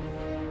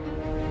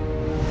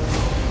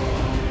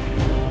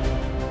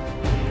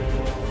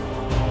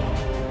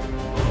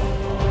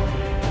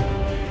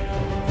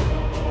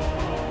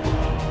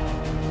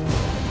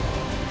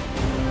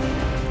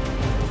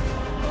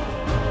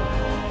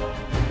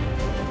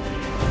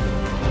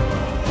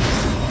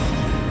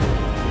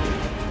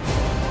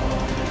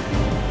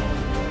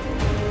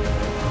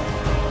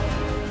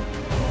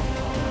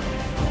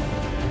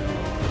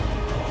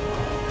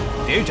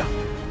连长，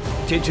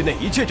监区内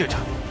一切正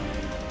常。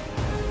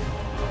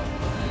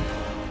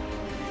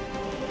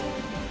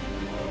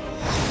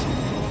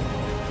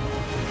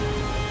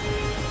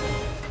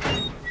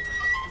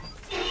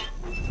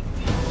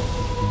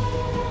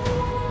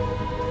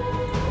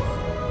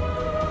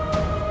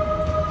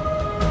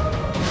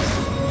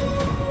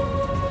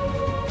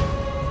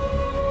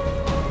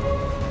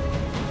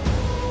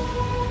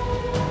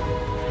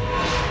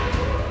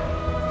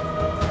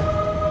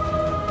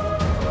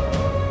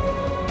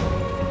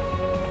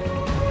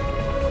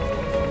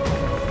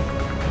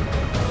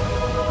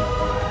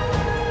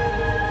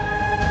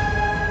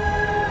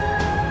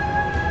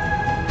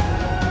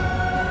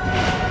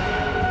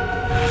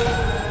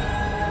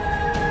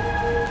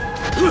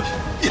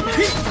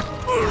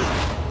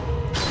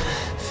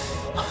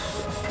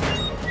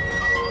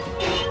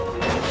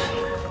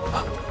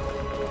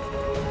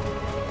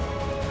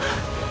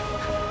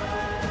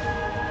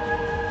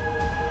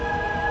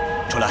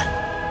春来，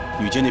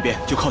女监那边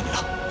就靠你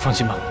了。放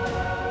心吧，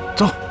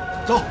走，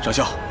走。上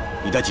校，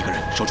你带几个人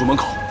守住门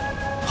口。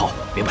好，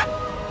明白。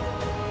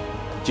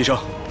金生，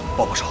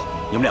抱抱手，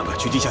你们2个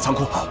去地下仓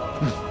库。好。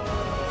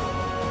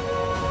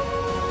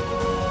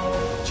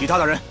其他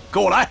的人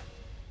跟我来。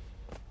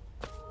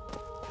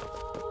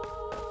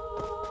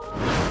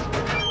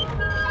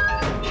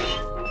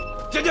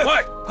进去，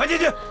快进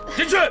去，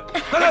进去，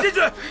快进去，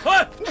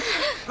快，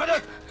快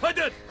点，快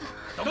点，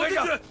都跟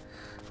上，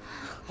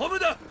后面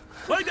的，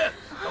快一点，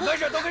都跟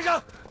上，都跟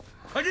上，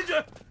快进去，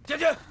进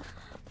去。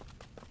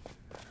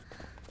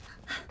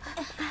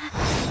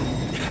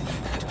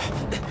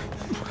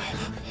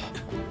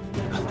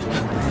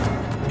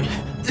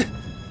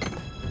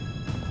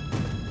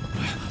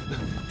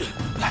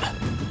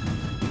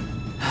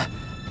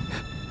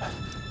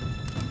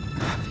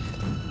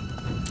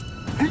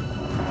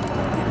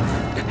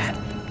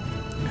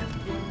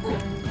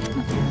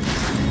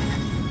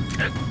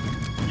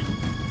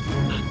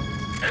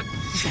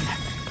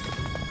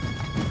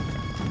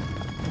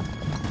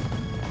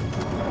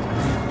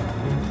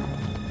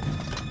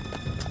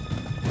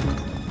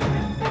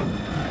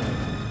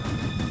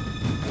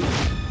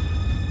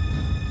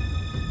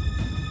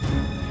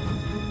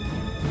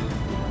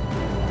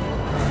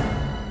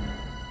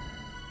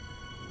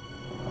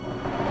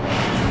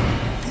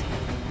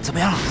怎么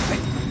样了？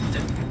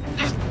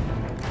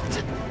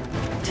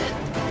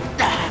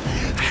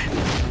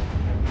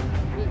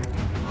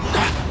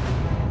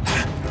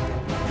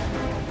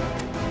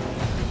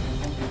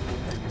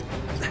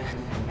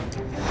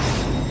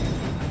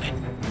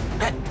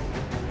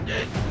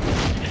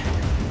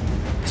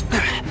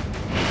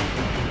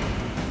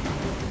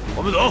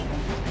我们走，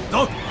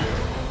走。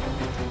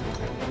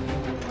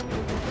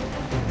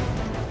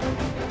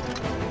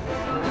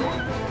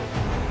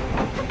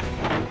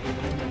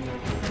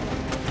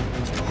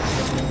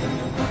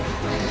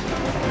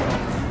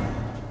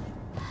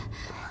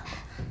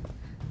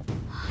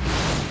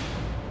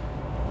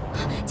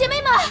姐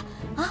妹们，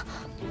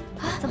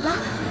怎么了？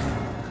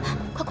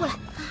快过来，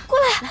过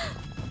来！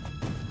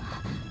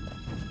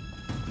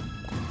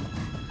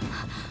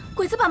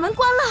鬼子把门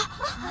关了，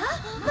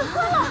门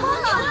关了，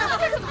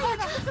这怎么办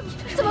呢？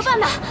怎么办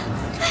呢？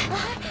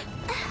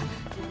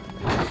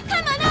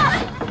开门呐！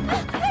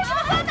为什么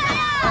关门呀？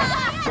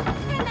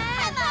开门！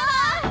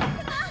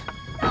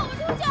让我们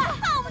出去！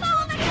放我们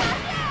出去！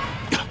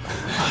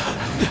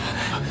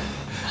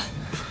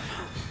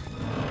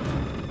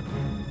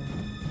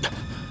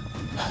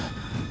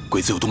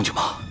鬼子有动静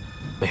吗？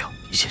没有，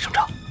一切正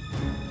常。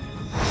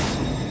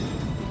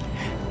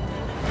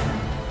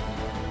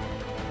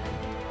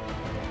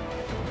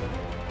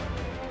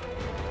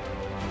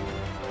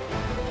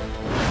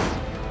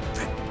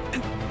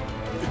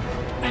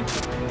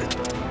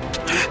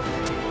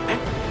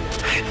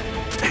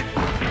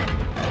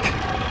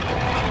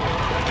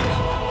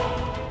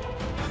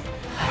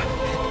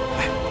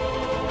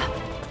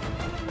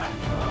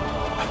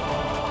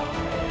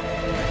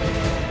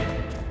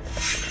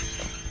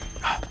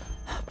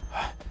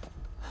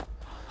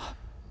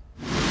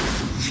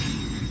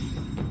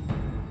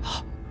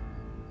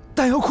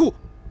弹药库，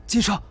机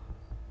上。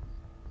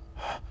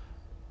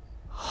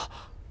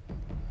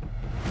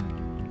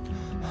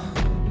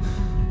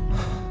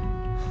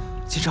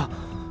机长，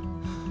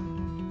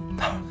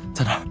哪儿？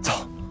在哪儿？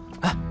走。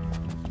哎，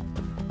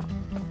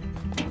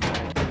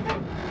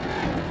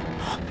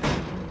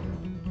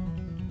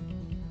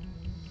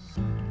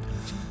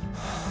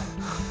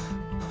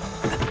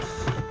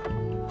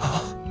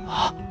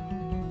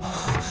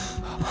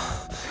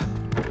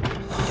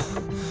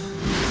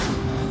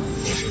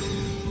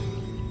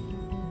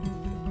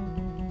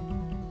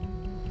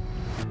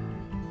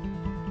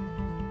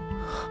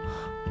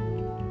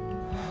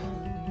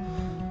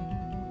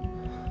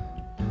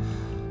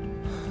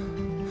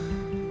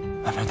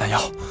外面弹药，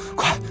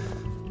快！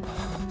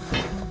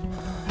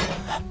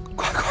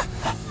快快！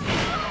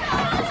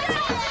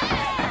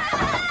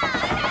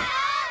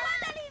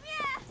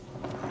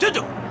站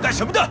住！干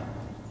什么的？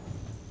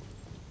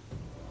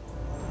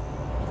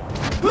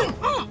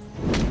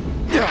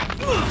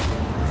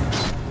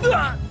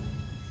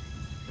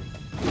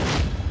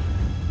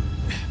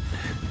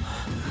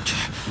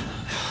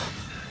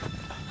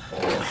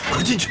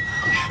快进去！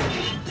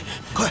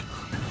快！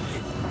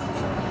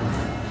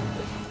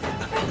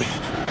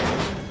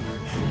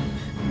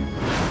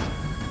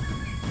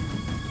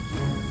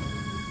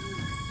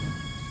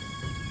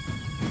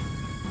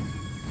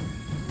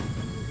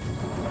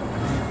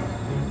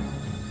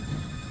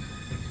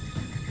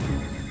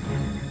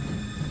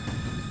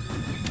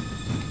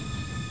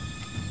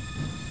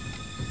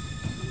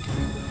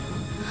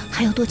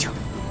还有多久？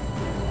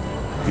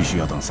必须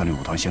要等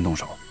365团先动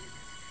手，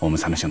我们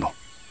才能行动。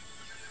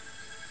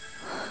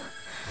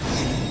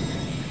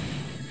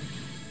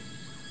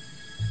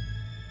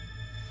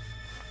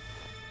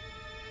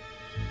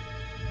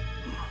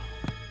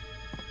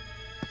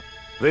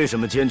为什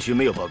么监区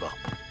没有报告？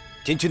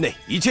监区内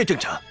一切正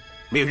常，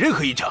没有任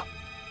何异常。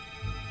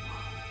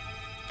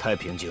太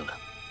平静了，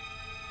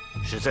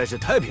实在是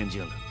太平静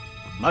了。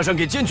马上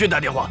给监区打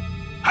电话。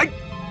嗨！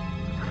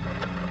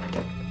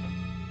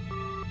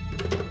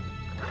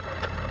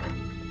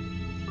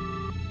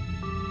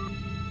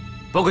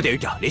报告典狱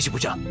长，联系不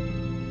上。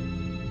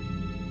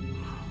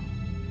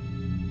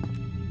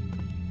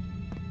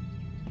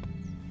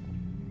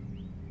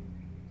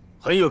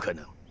很有可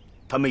能，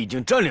他们已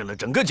经占领了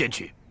整个监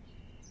区。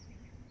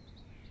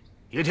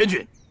叶天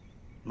俊，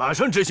马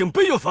上执行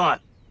备用方案。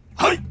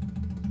嗨！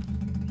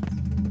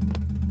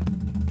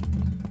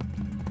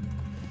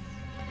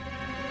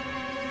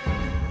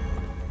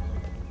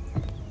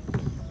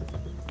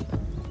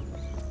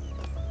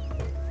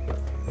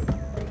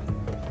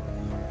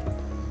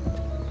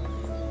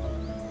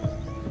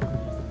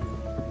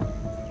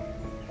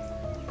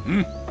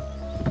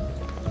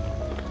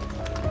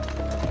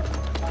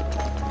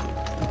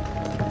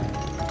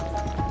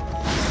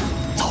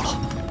糟了，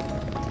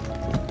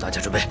大家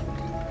准备。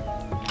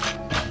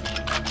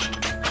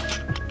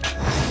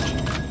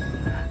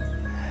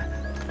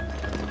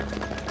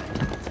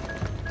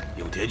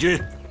永田君，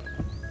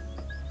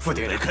副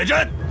대리开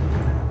战！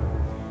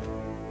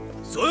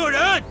所有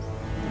人，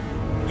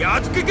压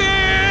住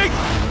给！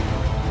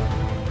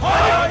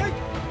嗨！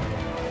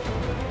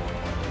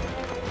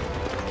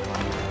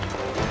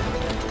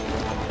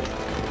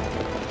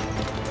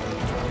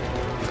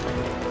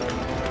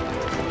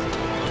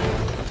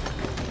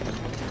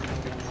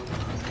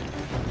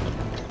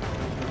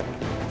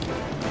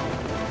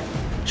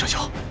上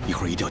校，一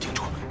会儿一定要顶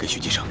住，给徐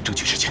继生争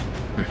取时间。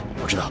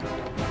我知道。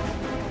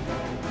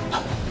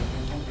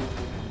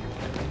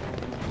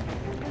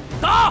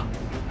打！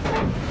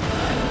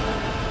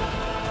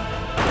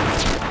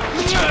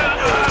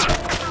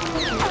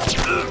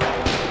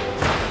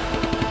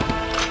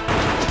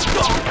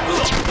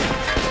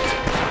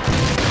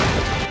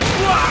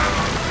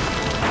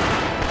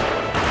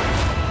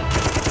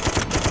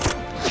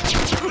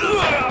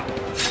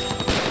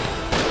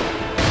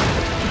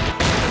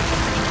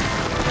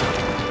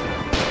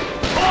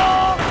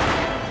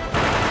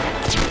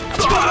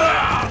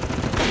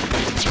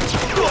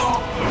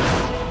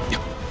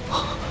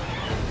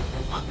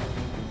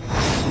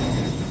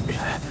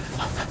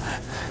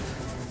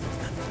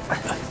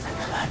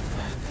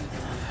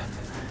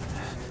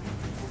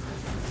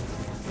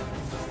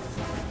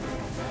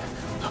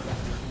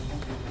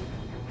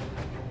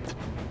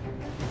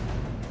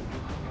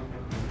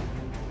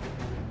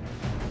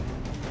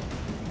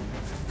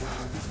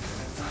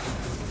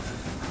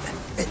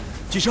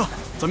继生，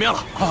怎么样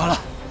了？快好了，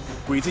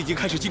鬼子已经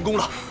开始进攻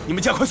了，你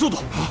们加快速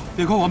度。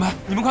别怪我们，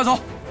你们快走。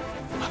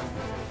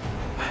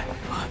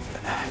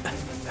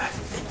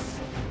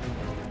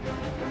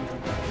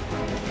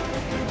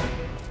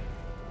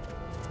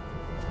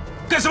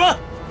干什么？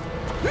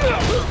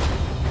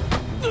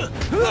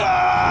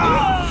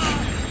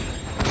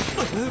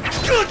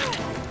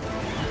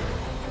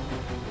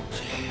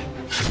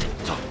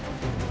走。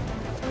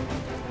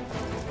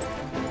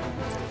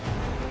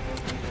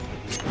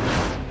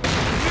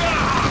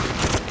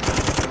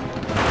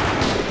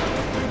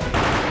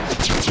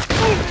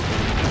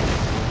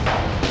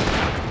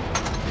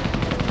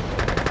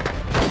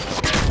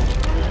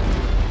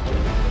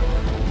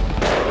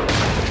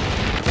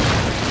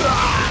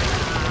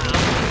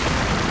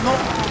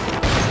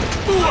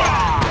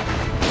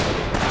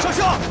上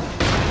校，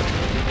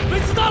没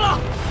子弹了，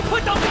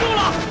快挡不住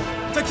了！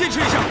再坚持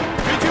一下，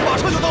援军马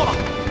上就到了。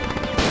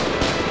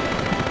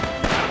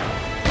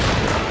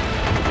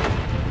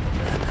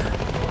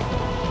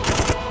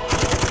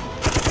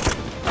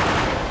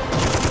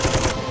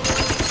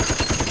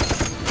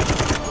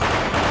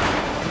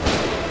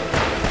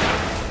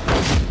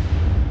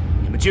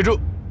你们记住，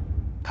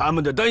他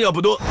们的弹药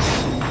不多，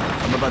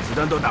他们把子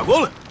弹都打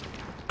光了。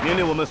命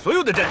令我们所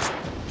有的战士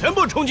全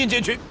部冲进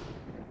监区，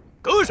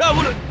格杀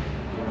勿论。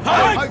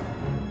嗨！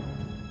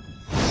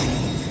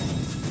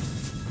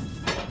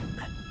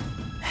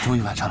终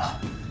于完成了。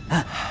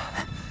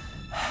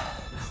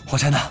火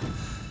柴呢？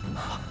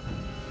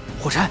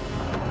火柴。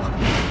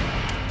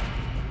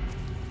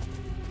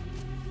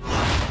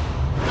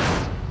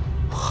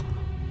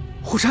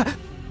火柴，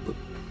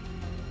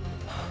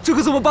这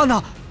可怎么办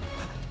呢？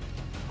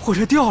火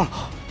柴掉了。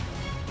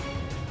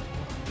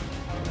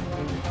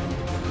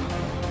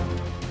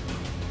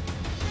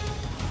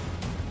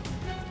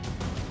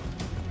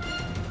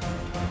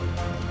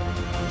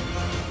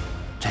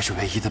这是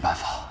唯一的办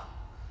法，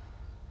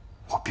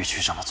我必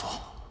须这么做。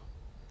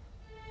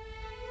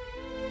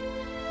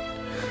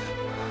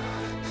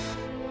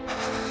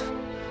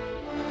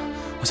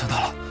我想到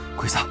了，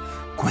鬼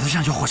子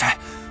上有火柴，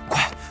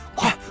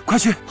快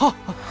去！好。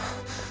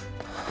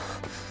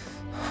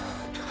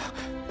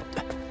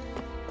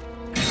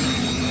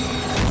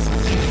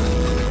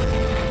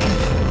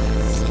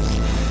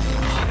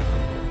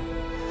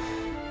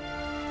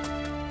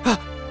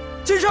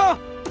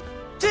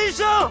金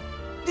生，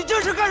你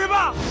这是干什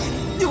么？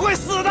你会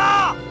死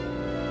的！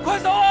快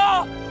走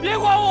啊！别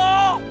管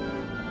我！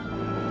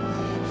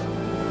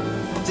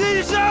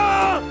金生，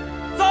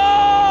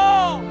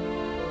走！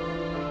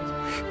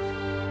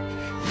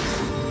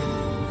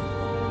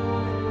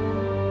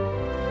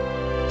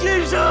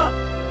金生，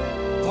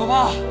走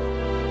吧。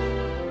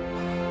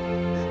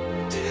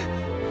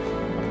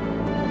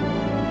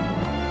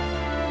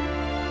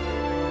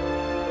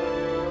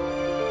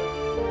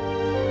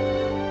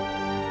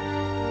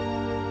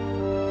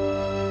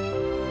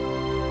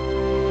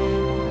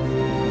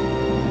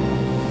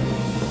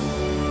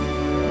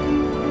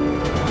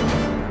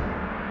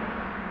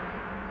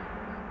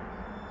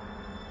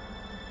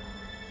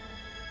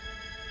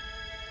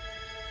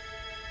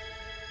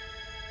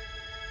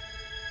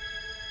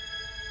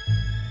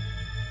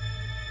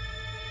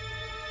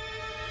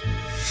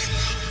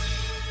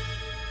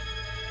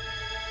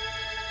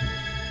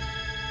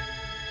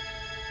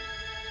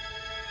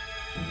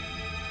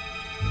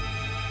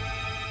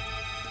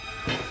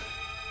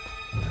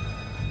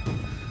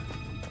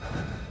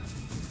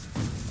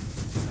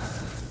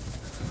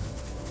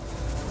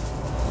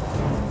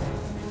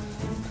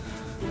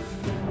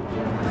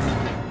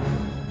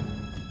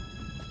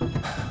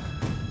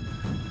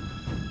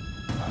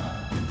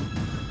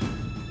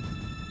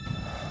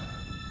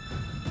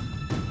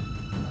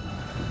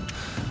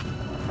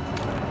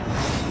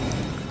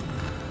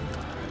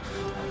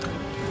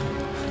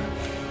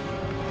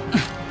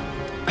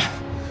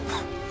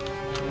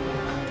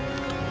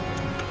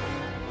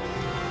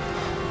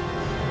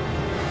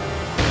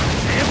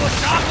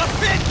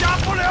片甲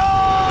不留。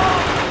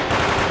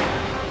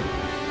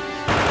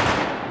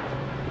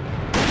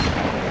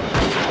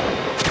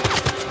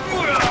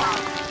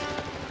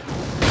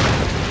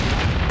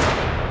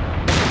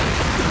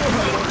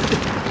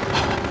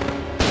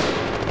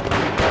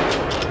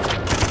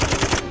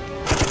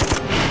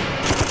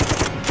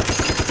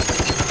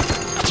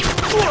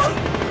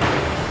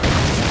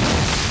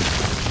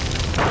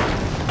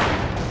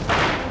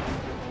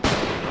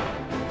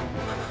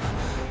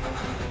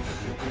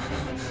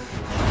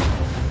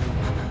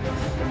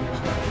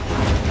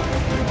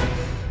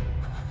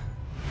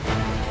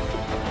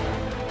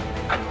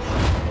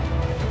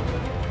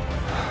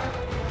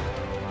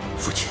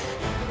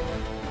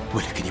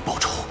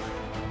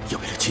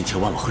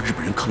 万和日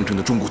本人抗争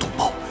的中国同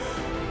胞，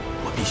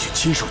我必须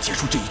亲手结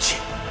束这一切。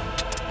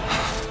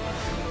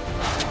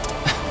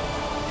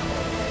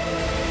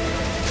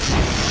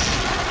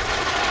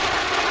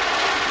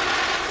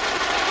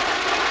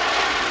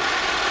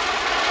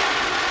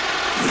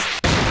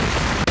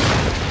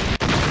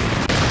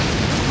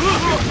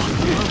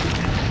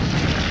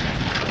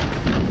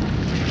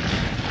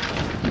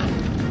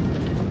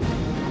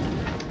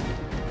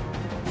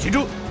集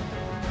中，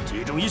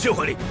集中一切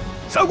火力，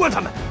杀光他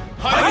们！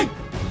嗨！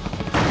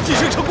 晋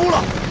升成功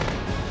了！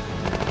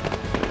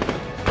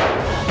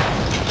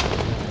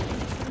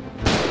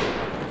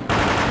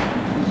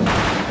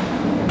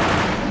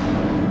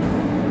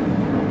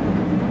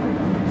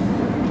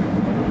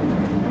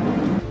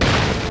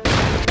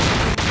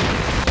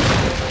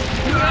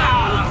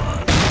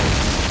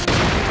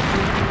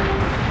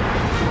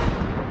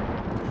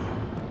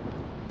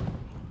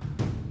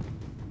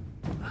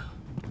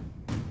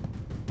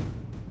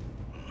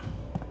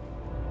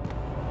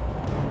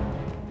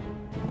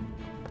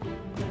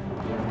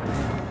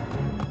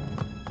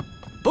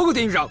报告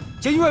典狱长，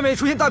监狱外面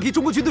出现大批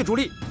中国军队主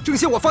力，正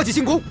向我发起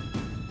进攻。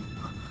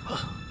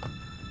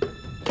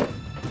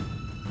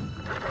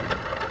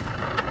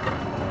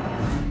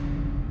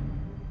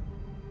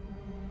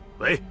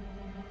喂，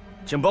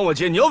请帮我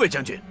接鸟尾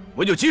将军，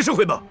我有急事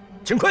汇报，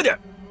请快点。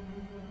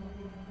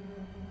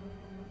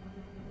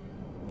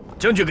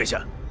将军阁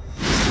下，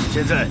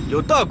现在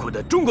有大股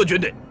的中国军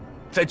队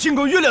在进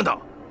攻月亮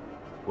岛，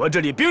我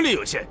这里兵力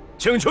有限，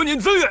请求您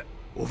增援。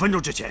 5分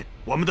钟之前，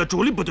我们的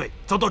主力部队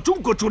遭到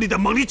中国主力的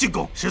猛烈进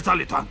攻，13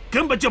旅团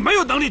根本就没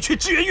有能力去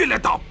支援月亮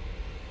岛。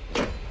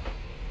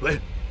喂，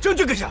将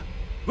军阁下，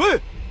喂，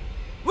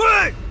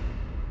喂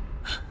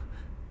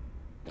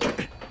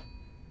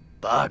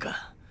，8个，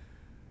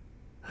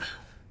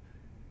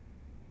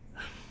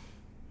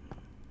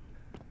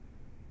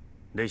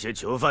那些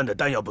囚犯的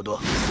弹药不多，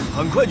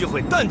很快就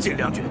会弹尽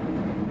粮绝。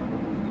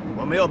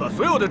我们要把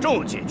所有的重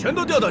武器全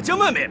都调到江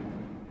外面，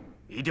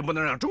一定不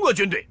能让中国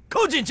军队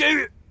靠近监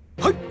狱。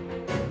 嘿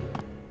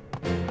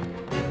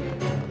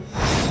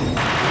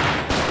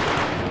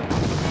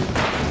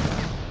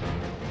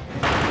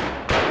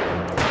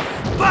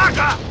，8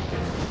个，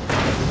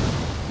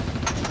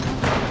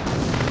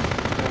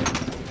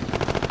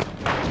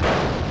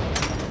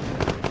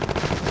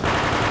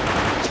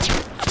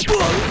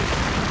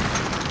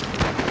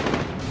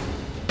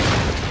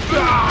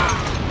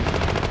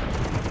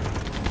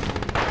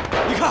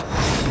你看，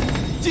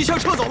机枪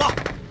撤走了，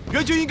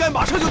援军应该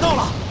马上就到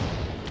了。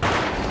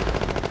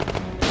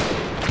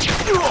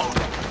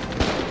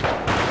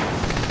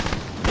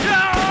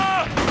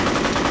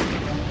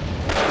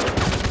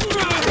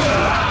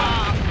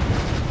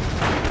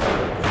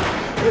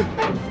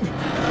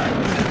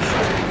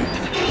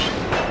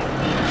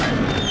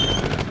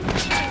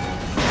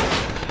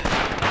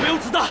 没有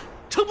子弹，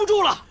撑不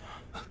住了。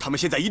他们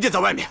现在一定在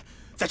外面，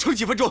再撑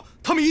几分钟，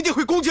他们一定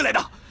会攻进来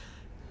的。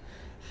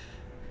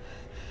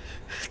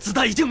子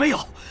弹已经没有，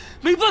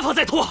没办法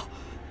再拖。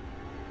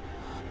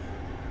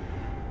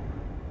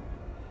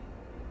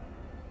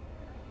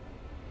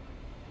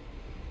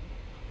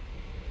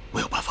 我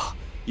有办法，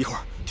一会儿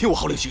听我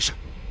号令行事。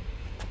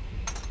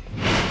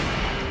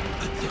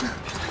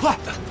快，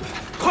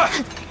快，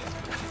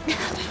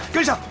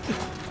跟上！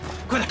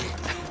快点，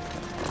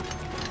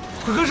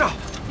快跟上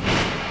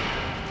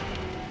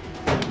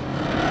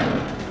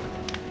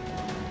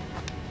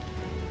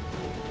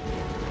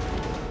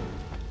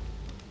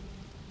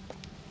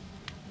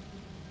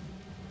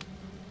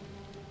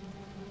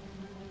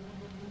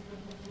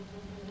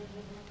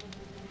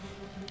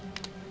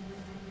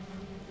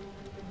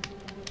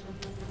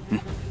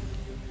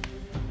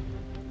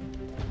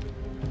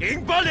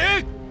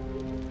！080，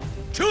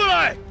出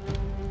来！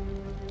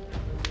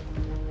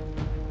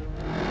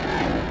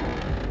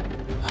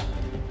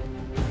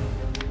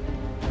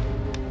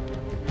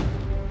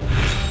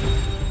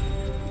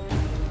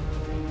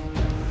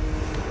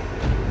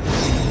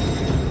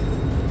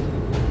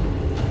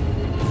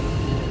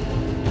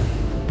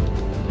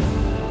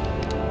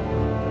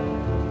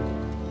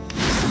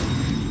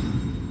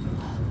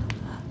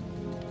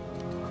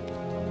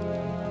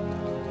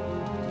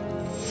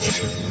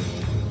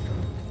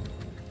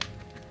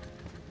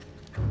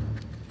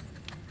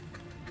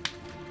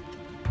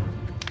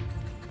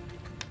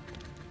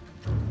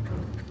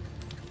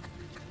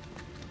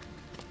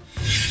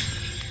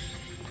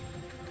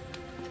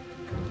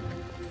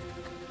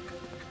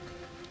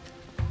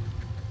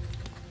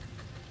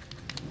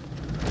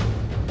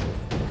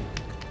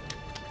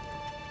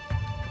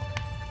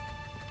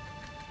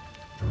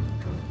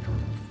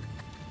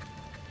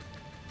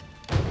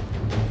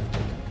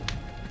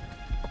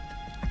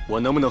我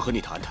能不能和你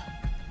谈谈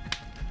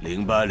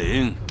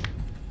？080，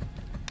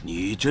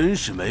你真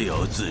是没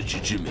有自知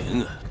之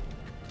明啊！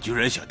居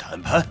然想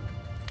谈判？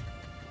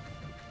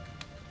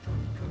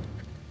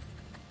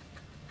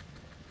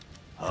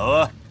好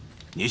啊，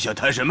你想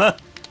谈什么？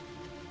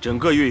整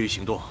个越狱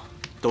行动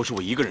都是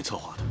我一个人策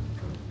划的，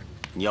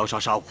你要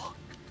杀我，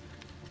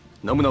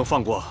能不能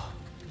放过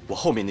我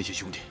后面那些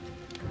兄弟？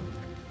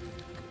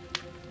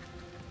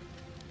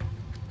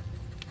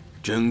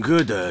整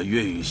个的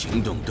越狱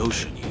行动都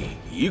是你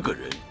一个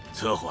人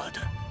策划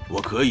的，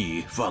我可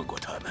以放过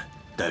他们，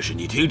但是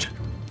你听着，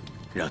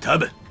让他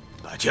们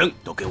把枪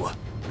都给我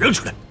扔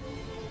出来。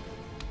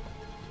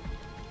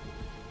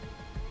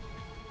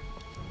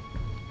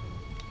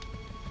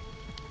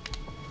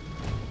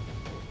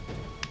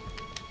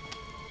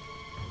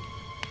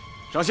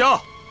上校，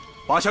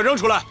把枪扔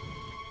出来！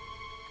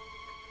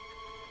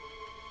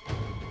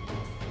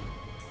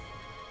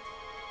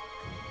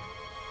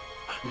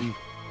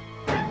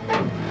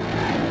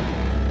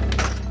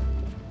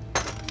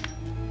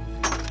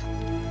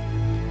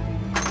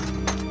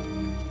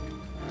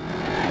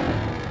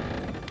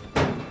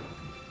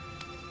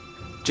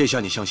这下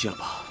你相信了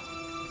吧？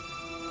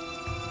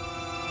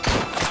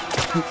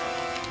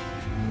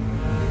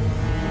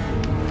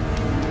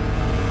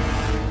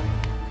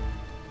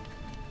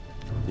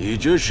你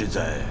这是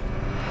在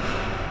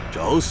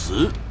找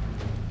死！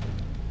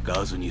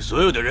告诉你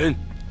所有的人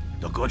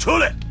都给我出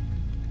来！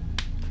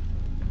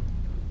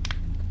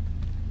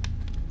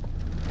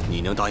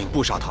你能答应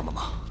不杀他们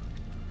吗？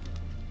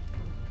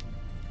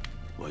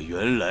我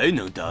原来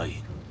能答应，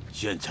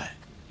现在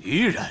依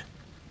然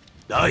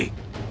答应。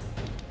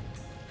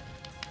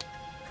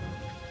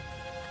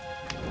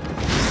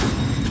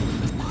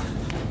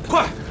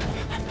快，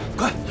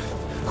快，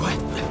快，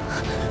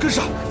跟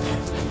上！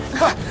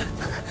快！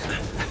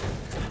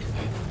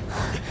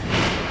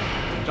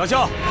上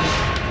校，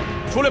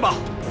出来吧！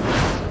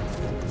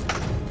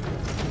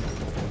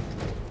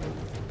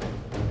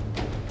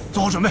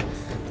做好准备。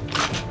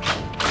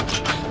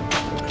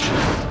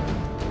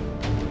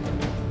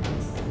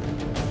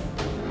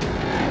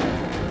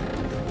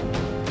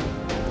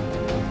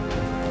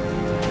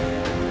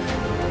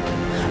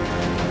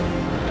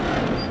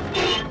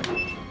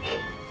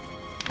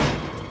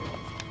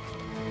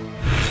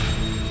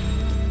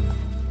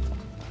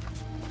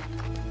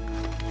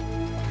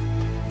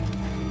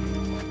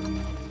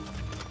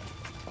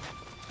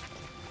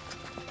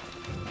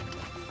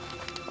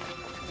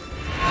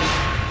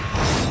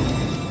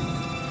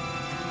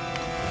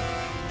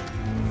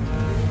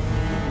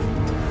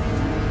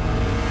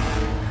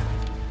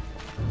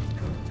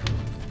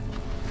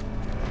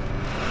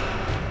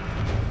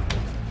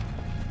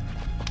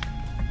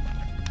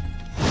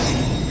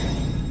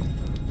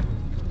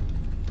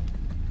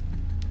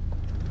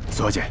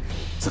左小姐，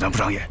子弹不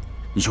长眼，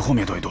你去后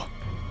面躲一躲。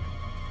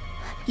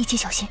一切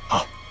小心。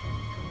好。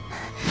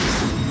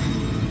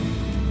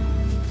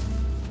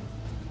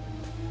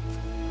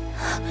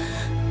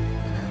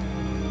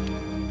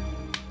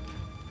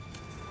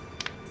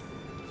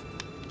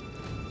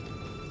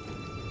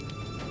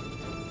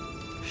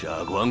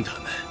杀光他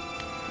们，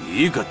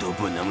一个都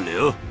不能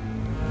留。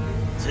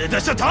子弹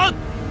上膛！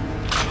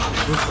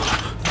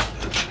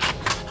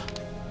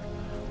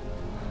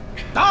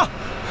打！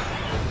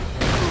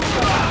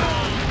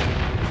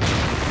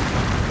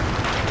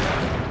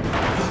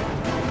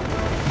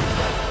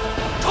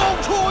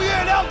冲出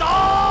月亮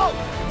岛！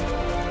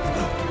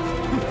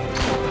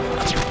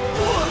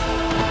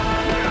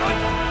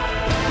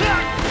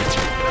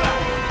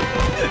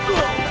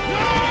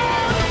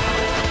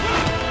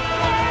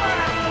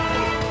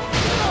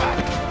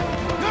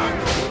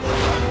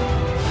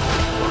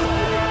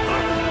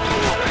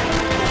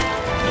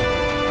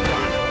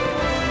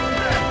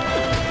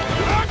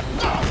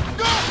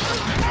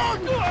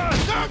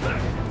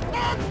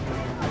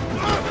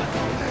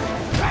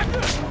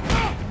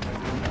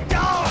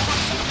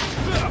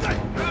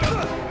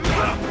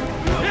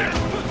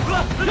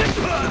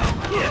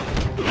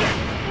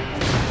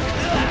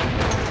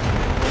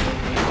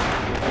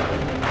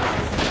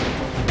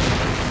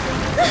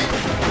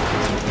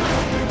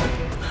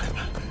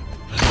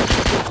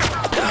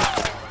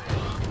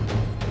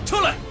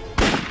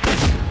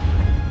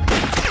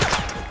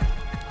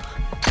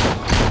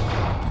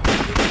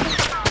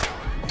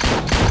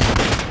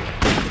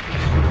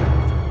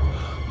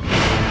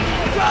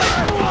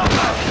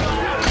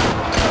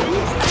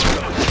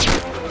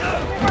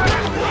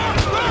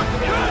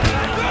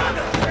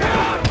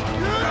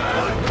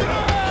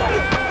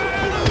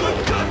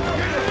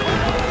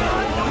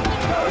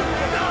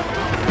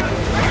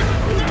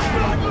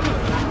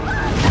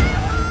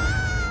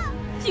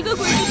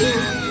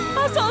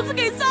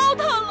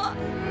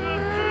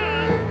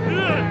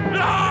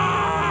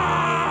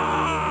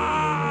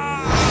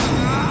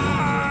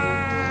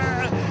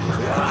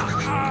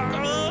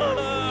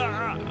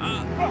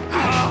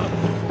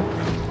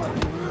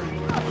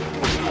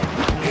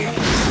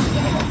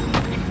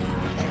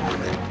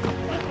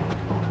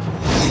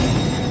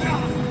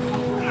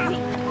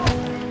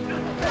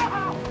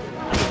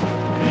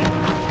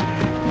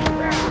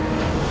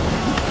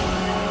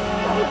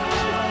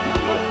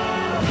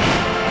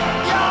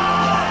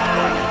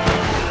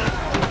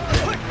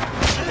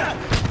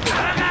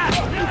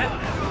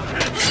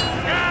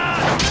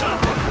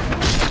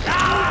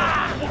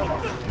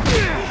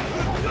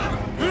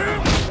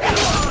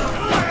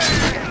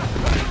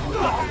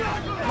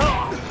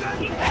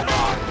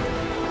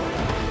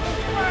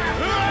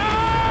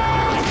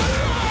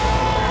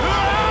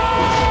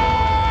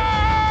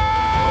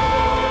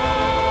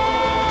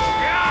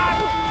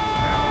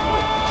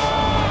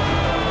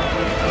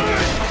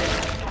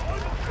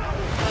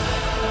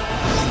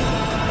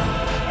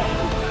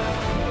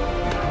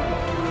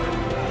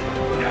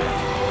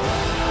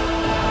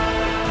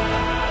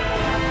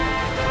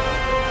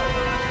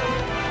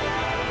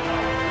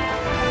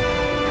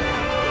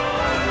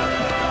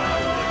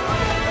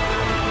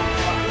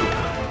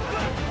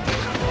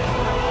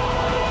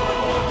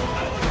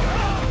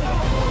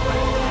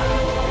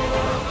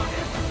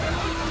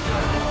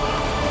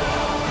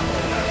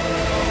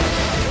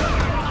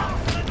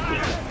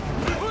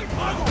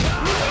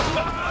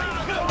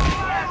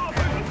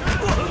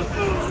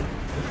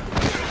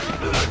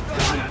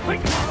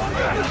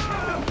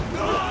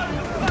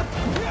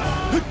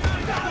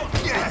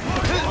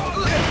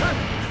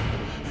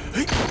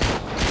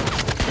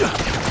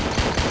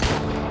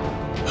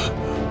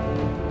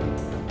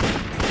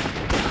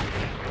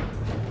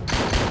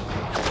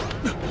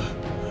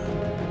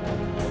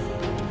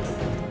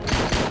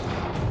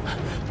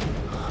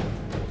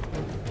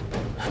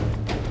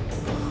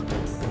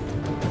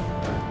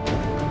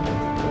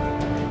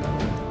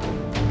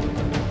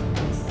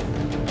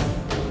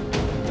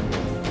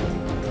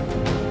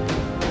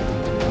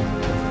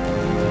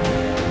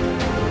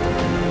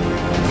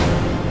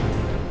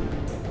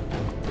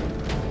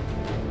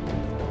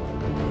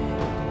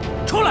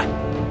出来！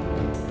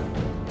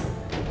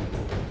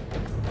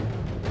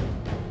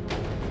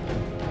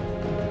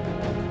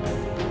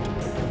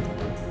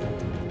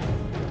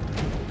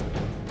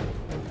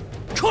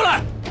出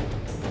来！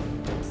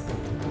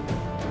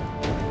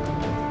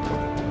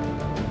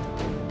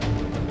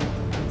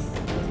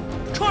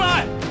出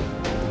来！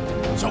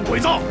小鬼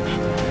子，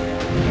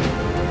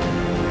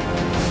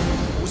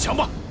投降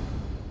吧！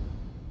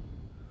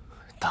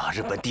大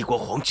日本帝国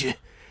皇军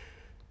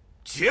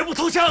绝不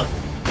投降！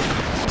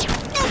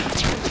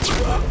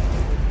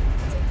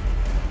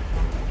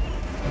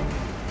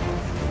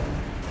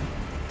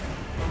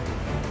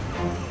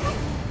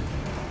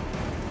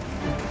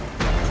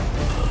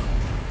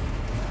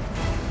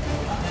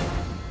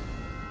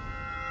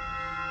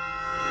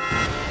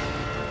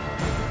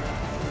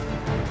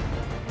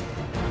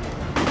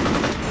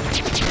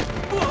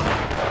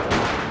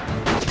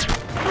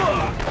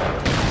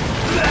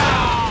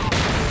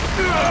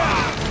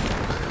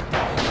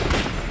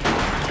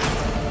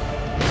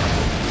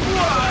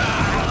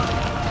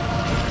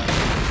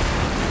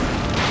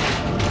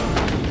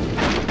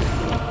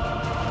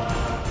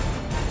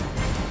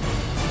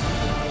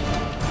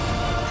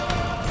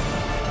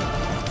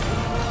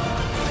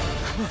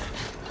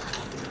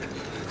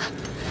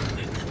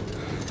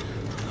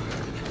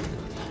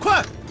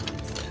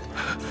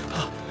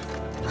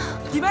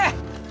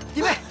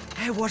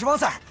我是王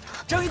Sir，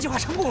 张营计划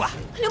成功了。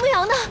刘牧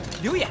阳呢？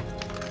刘爷，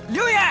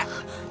刘爷！啊，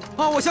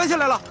我想起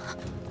来了，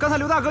刚才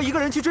刘大哥一个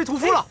人去追屠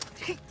夫了，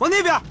往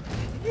那边。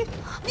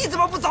你怎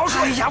么不早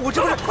说？哎呀，我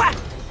这不是快！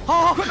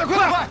好，快点，快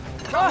点，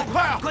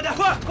快啊！快点，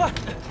快！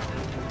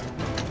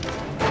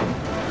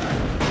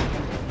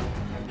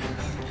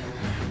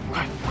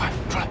快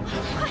出来！快！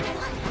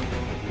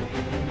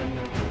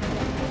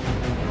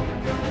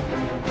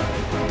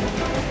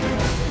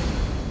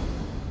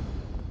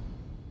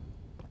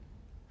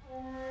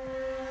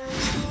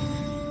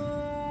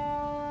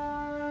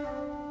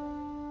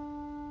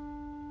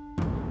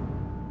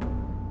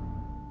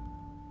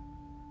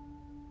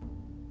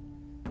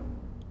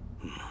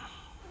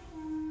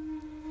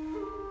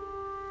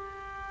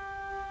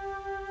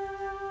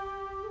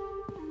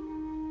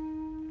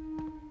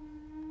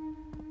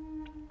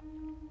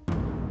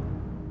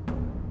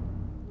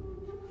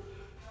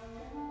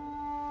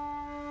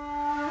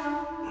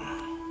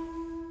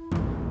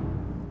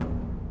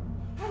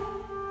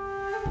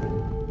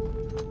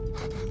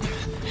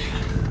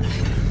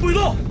不许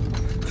动！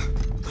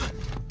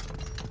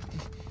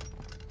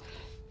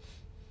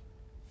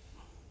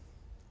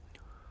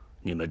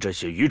你们这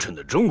些愚蠢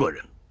的中国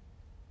人，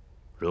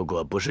如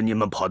果不是你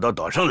们跑到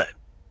岛上来，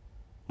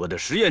我的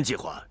实验计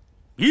划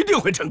一定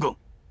会成功。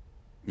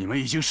你们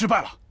已经失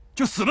败了，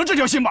就死了这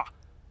条心吧。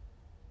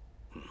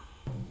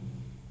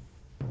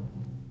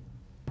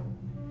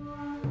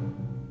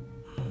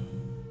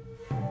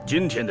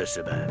今天的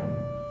失败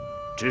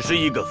只是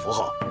一个符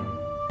号。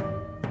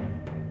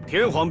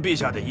天皇陛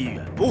下的意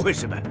愿不会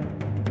失败，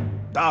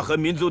大和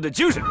民族的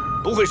精神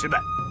不会失败，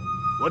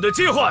我的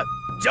计划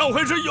将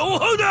会是永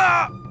恒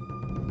的。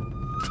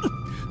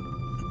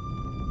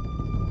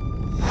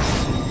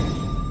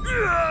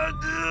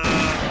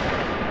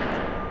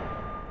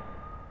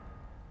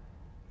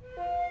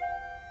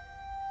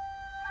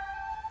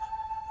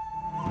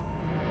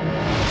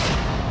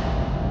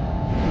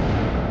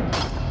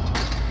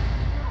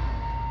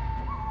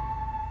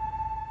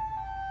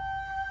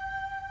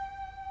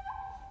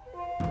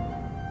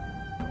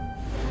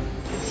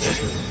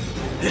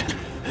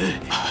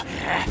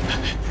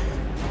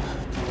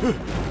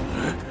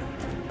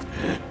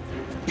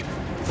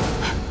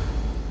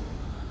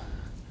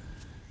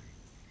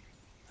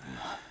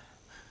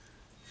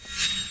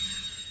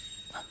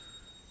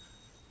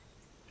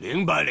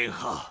080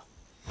号，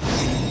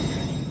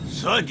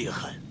算你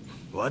狠！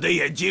我的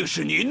眼睛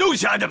是你弄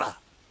瞎的吧？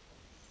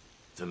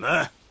怎么？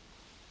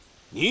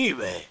你以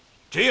为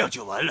这样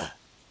就完了？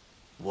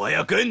我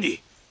要跟你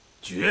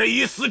决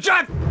一死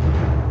战！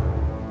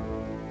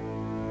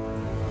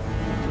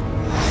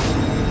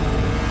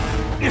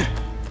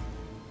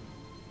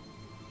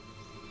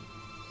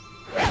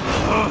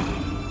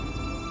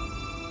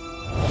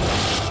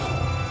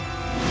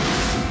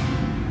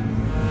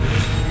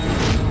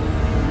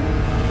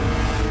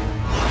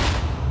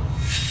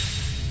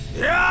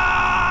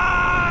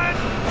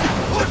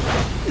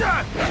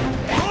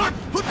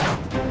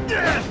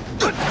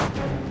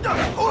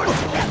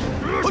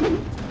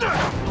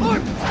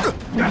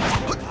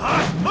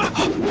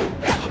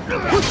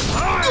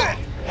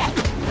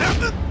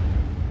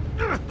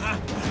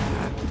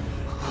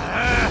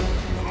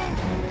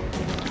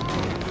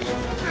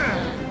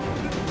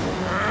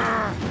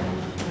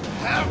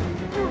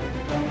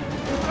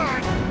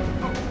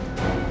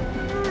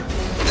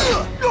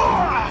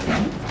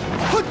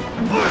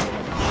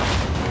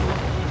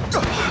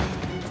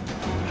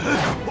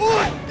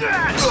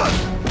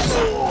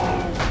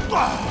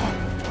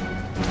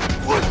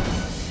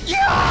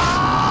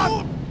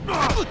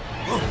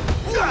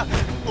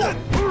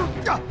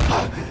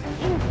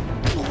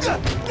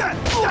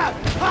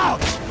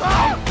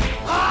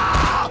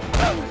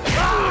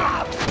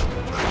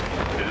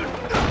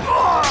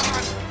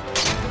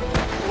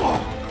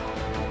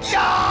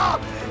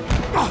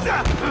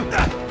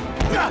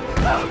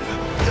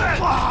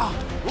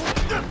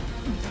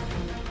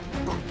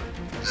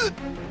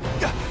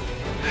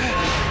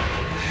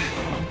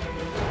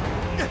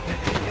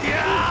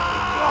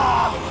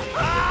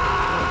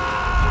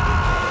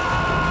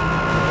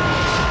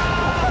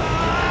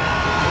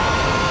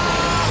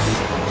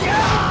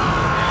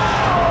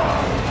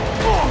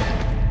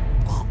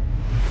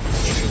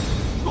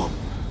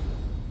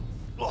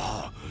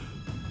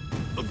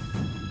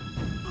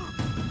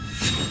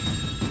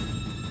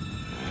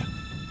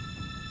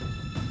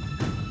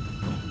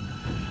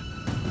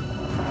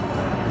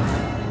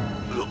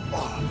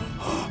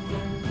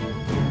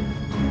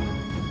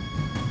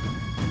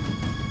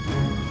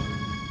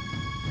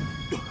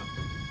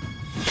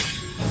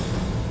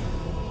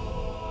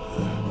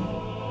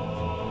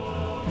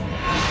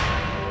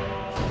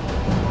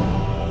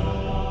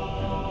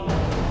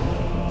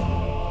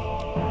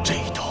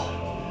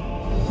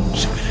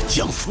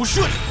福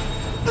顺。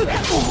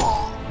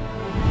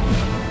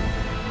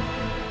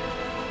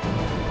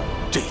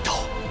这一刀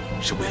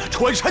是为了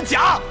穿山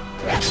甲。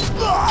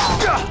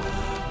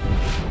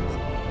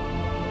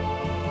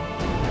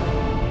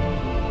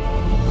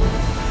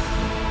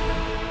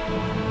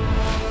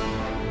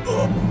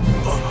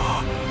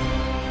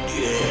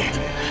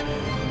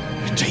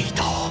这一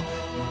刀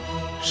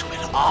是为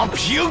了阿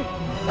平。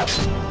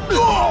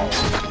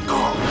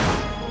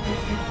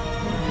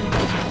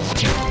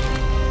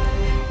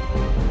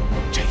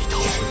这一刀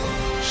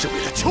是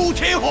为了邱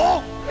天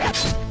红。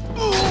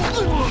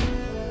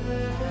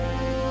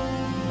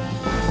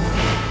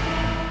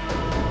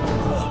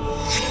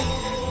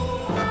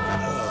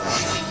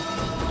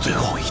最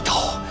后一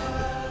刀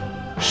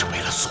是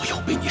为了所有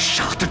被你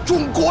杀的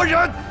中国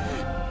人。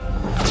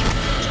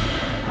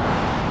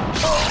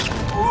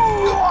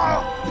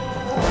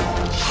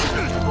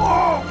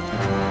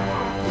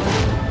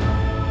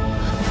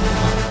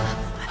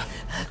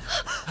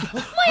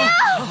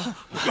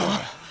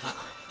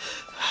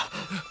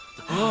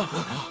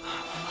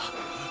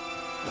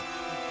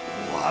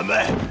我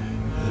们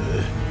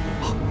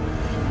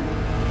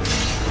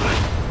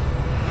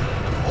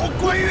不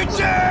归于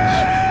这。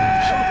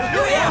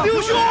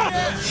刘兄，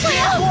别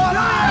过来！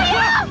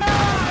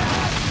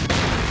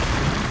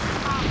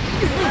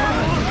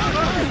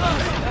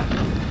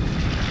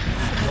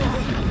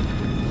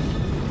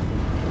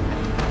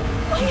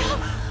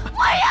我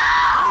要！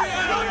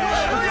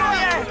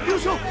刘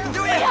兄，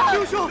刘爷，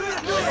刘兄，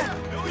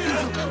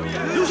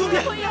刘兄弟，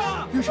我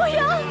要！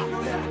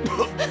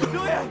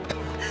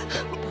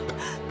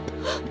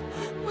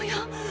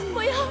我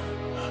要！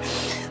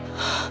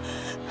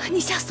你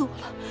吓死我了！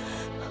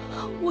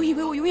我以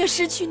为我永远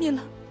失去你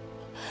了。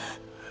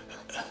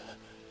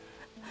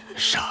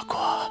傻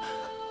瓜，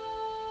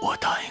我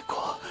答应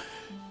过，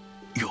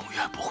永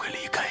远不会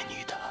离开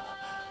你的。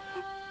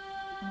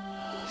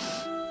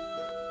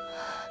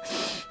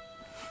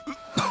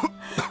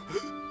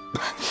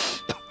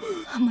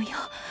梦瑶，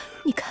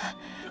你看，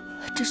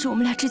这是我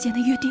们俩之间的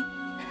约定，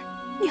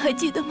你还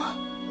记得吗？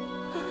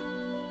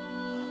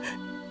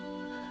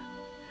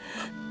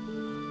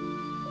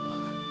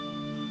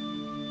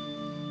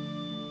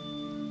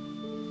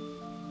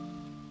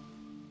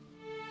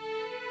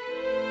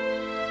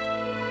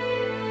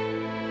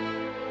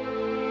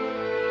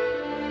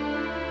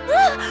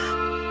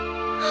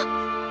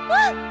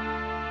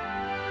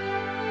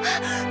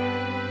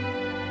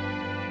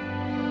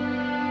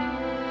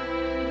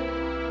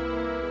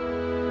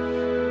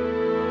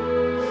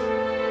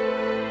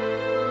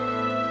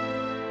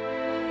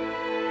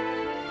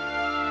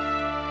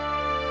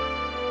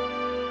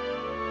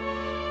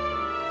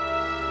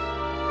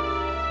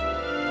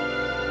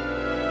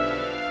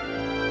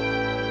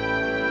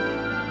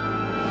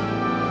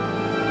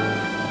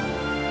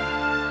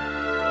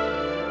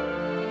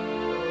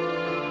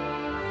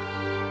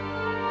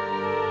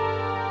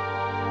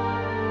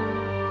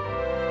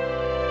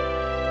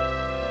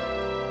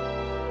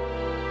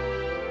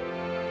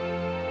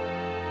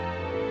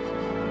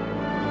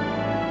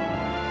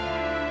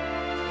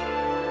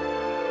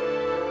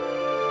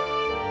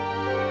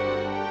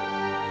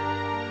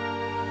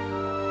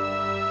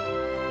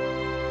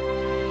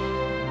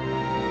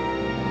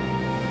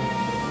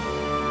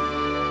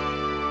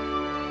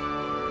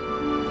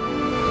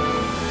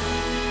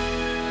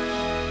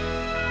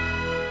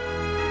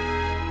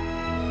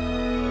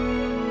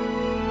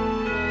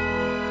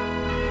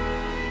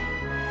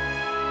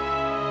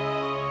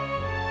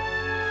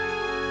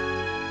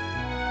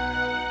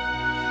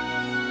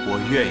我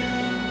愿意。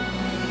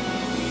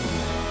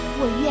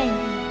我愿意。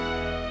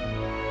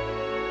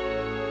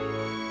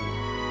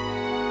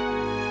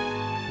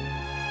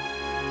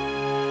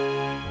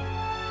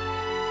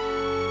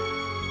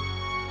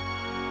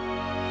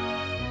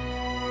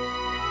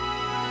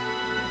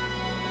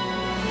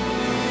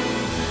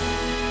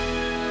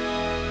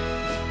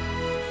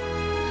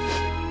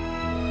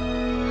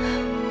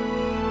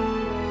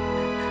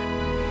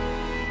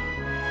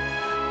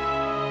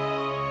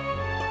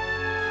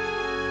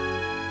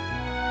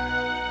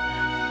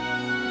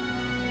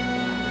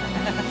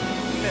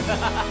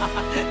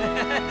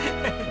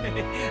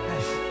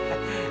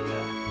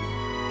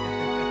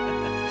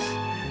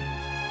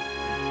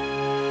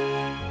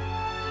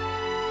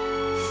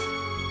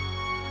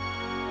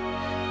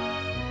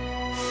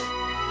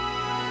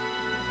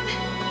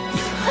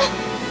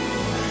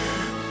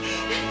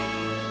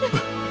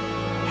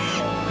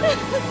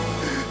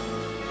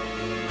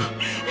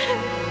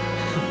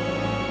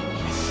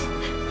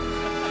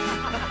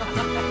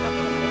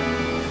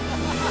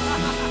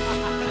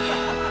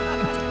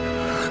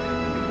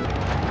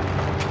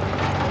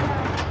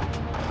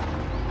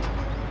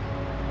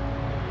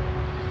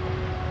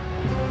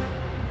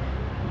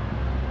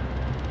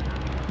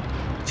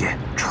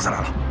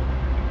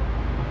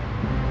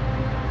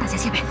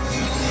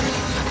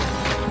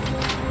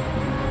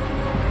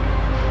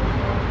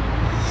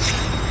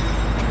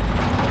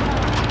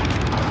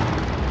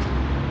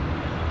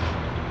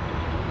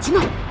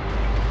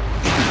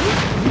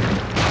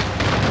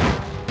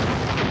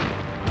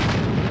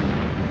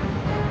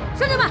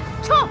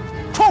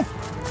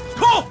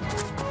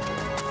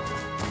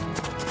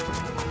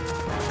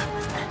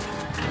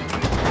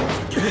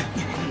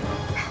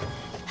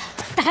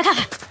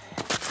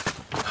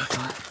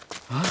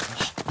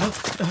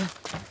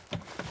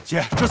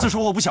姐，这次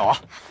收获不小啊！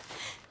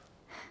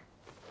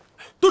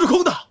都是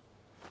空的，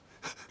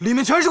里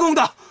面全是空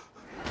的。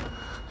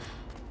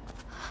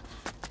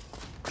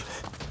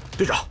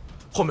队长，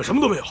后面什么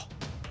都没有。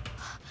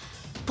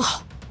不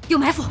好，有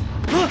埋伏！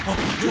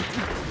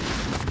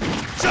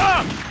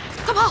杀！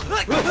快跑！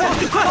快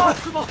跑！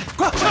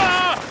快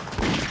杀！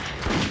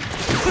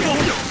快走！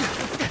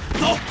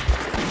走！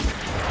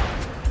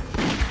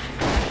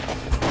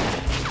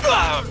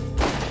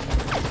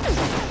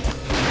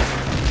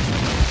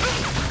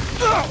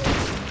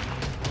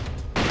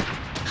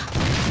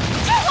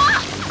救我！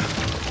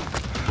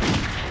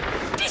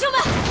弟兄们，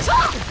撤！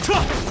撤！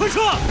快撤！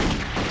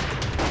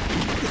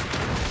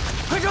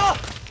快撤！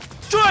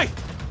追！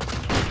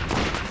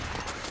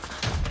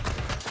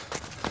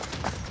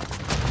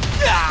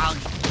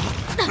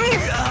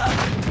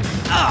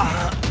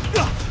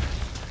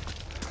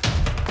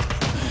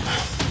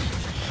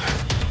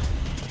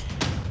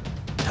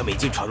他们已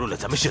经闯入了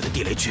咱们设的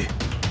地雷区，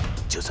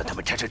就算他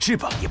们插上翅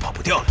膀也跑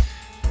不掉了。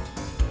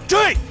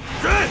追！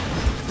追！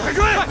再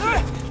追！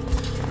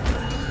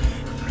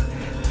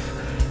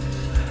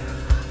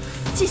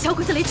进小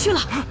鬼子雷区了，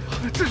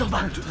这怎么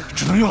办？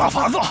只能用老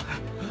法子了。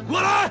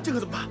过来！这可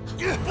怎么办？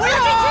不要进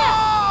去！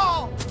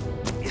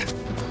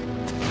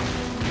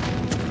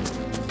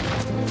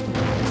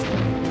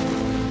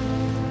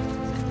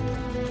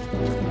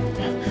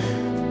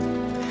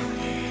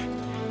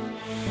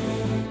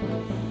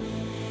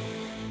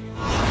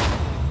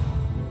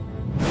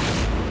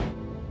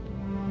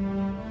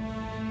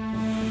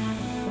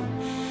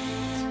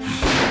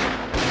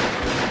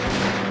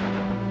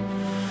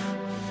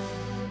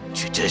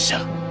去镇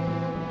上，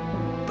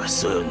把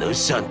所有能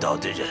上岛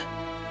的人，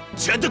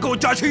全都给我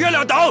抓去月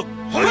亮岛！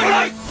回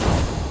来！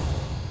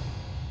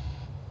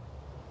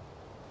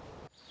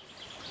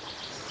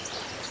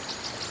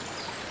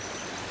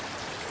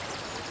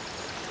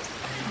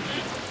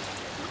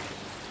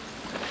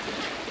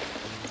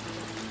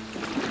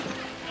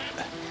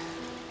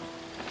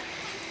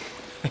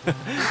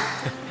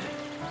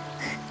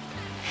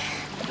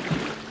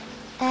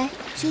哎，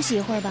休息一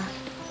会儿吧。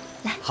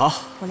来，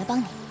好，我来帮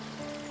你。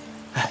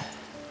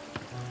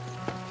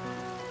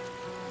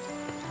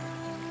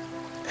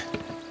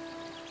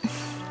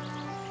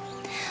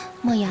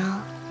莫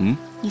阳，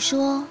你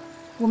说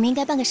我们应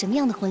该办个什么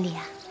样的婚礼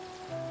啊？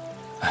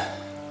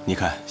你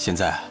看现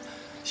在，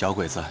小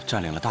鬼子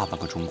占领了大半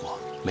个中国，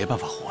没办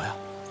法活呀。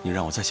你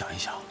让我再想一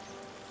想。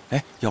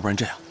哎，要不然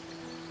这样，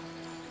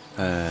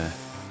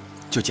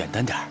就简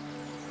单点儿，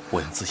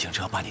我用自行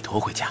车把你驮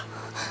回家。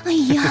哎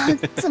呀，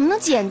怎么能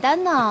简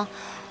单呢？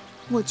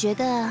我觉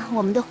得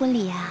我们的婚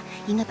礼啊，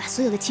应该把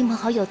所有的亲朋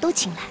好友都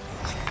请来，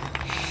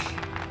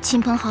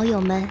亲朋好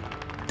友们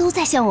都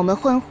在向我们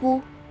欢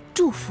呼、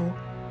祝福。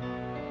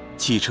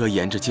汽车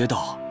沿着街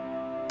道，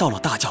到了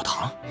大教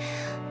堂。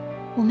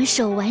我们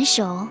手挽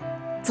手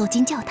走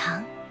进教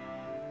堂，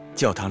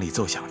教堂里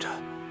奏响着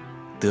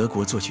德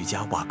国作曲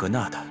家瓦格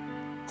纳的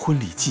婚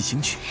礼进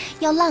行曲。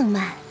要浪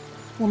漫，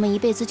我们一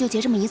辈子就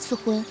结这么一次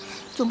婚，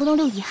总不能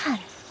留遗憾。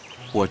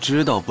我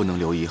知道不能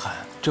留遗憾，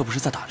这不是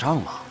在打仗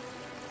吗？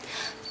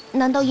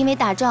难道因为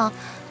打仗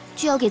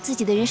就要给自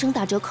己的人生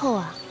打折扣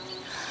啊？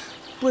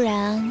不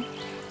然，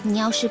你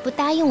要是不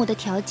答应我的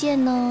条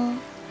件呢，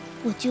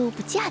我就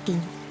不嫁给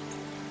你。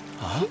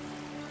啊，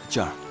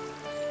静儿，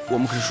我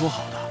们可是说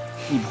好的，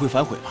你不会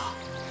反悔吧？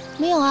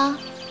没有啊，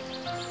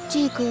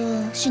这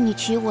个是你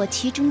娶我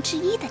其中之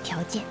一的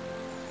条件。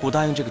不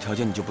答应这个条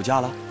件，你就不嫁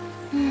了？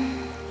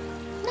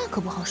那可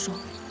不好说。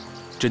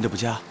真的不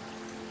嫁？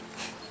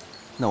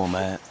那我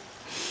们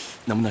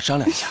能不能商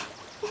量一下？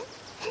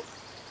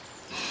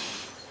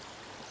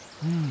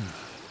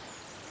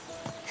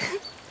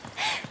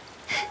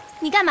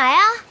你干嘛呀？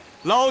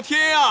老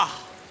天呀，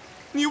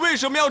你为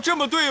什么要这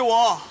么对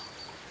我？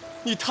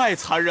你太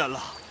残忍了！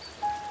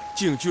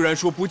静居然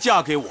说不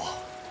嫁给我，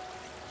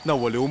那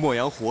我刘墨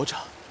阳活着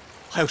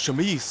还有什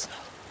么意思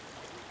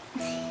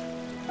呢？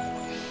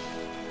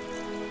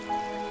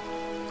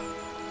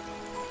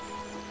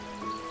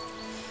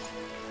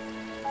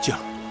静儿，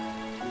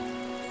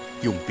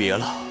永别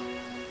了。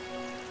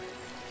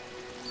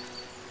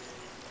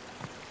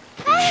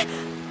哎，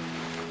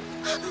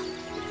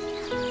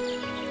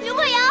刘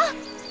墨阳，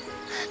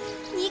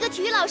你一个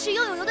体育老师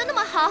游泳游得那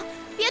么好，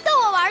别逗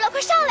我玩了，快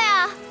上来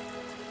啊！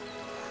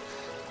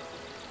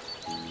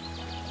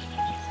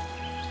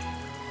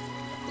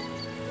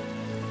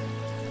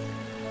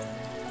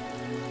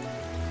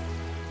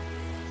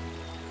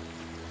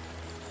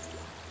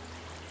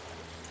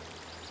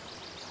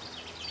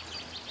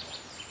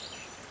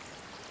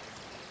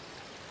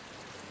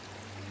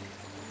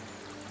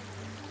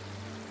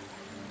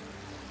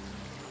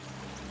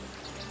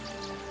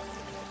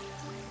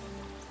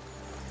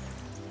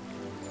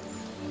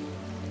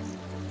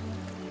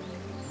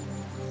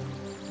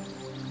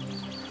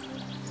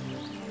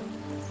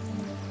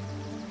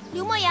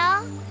刘墨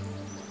阳，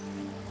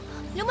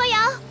刘墨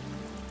阳，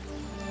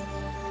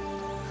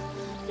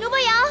刘墨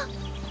阳，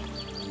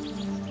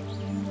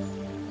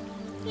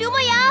刘墨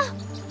阳，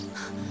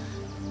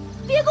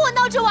别跟我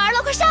闹着玩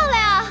了，快上来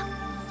啊！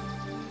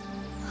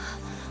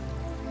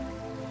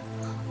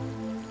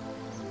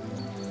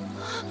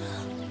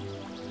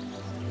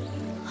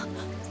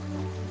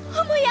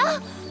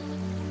阳，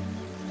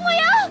莫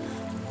阳，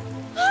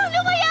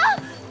刘莫阳！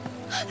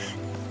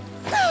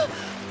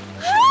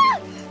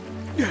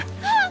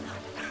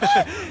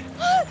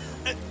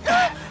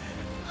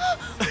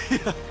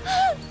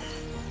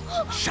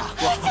傻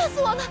瓜！吓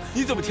死我了！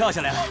你怎么跳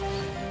下来了？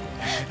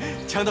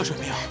呛到水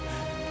没有？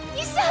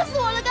你吓死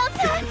我了！刚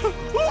才。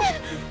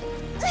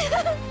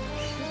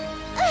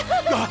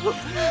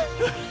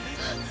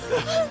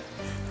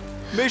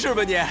没事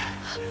吧你？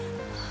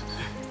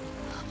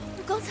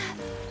我刚才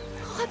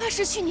好害怕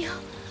失去你啊！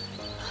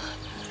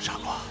傻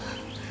瓜，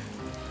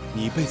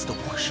你一辈子都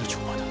不会失去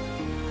我的。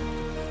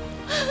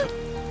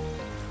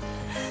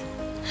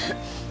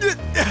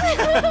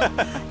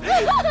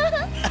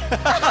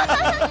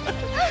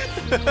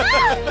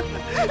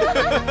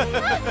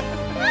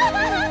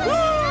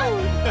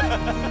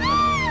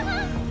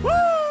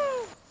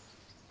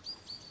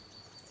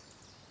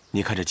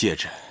你看这戒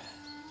指，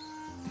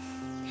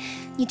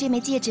你这枚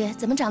戒指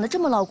怎么长得这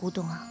么老古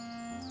董啊？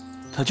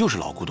它就是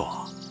老古董，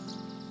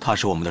它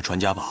是我们的传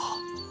家宝。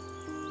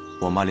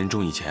我妈临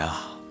终以前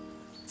啊，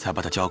才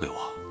把它交给我。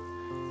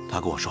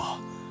她跟我说，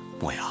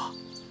莫阳，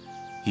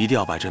一定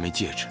要把这枚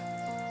戒指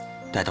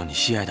戴到你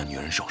心爱的女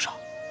人手上。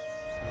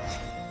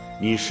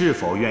你是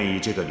否愿意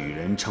这个女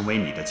人成为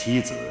你的妻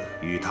子，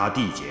与她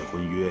缔结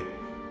婚约？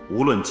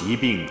无论疾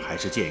病还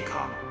是健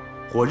康，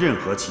或任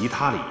何其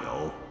他理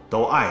由，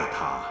都爱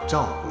她、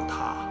照顾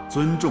她、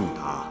尊重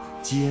她、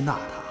接纳她，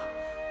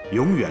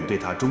永远对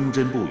她忠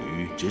贞不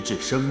渝，直至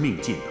生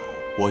命尽头。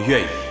我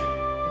愿意。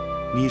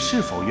你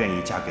是否愿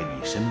意嫁给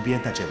你身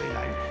边的这位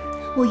男人？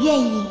我愿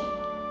意。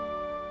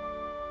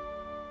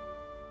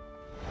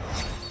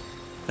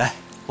来，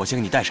我先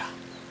给你戴上。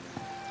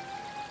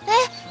哎，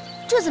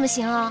这怎么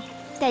行啊？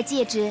戴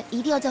戒指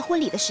一定要在婚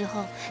礼的时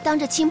候，当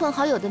着亲朋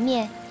好友的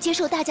面，接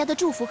受大家的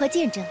祝福和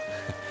见证。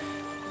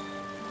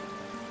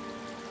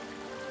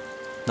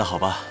那好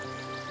吧，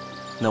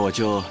那我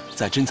就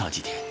再珍藏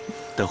几天，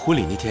等婚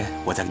礼那天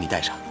我再给你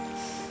戴上。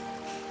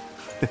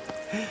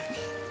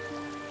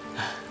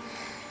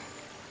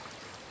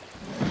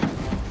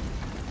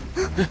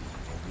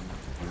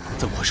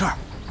怎么回事？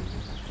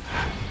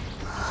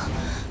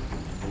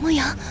莫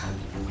阳，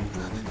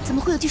怎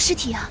么会有具尸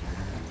体啊？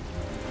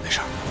没事。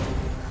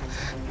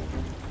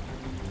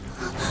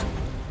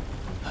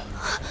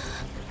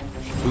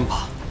不用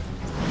怕，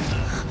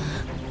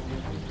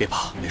别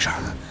怕，没事儿，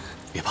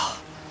别怕。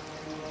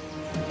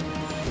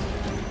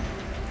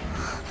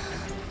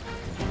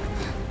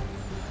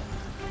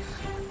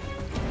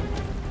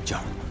静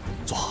儿，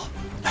坐好，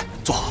来，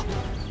坐好。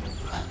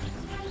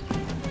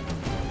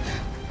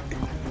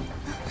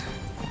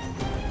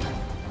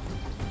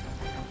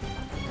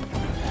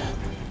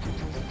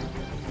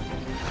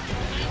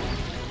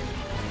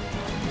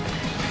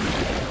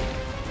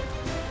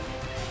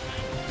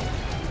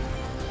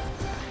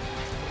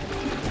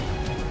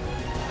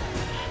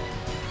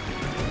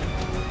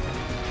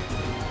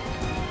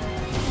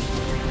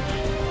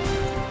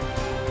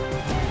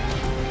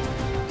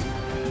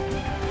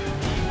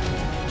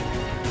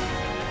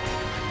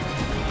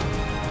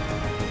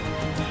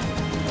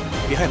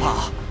别害怕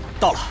啊，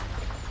到了，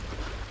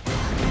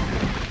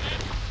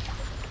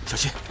小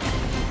心，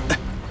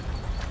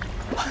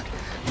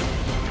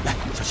来，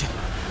小心，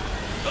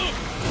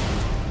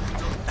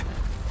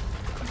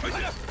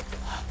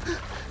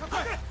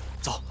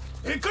走，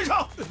跟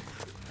上，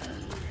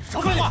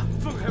少废话，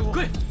放开我，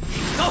跪，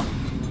走，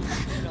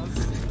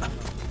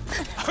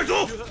快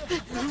走，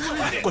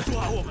快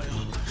抓我们呀！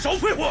少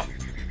废话，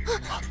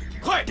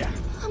快点，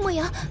莫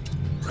阳，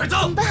快走，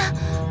怎么办？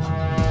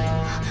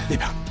那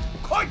边。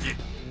快点，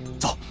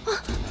走！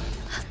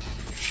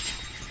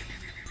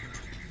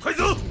快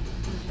走！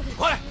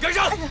快跟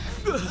上！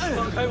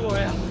放开我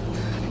呀！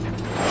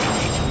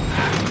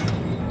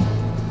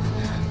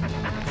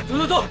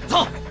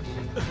走，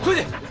快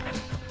点！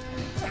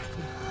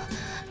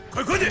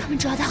快点！他们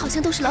抓的好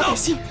像都是老百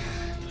姓。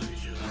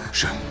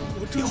是，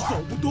一会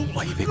儿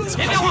万一被鬼子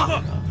别电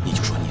话，你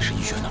就说你是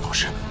医学院的老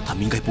师，他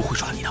们应该不会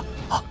抓你的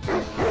啊。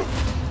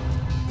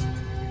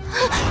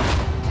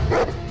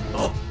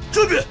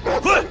这边，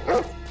快！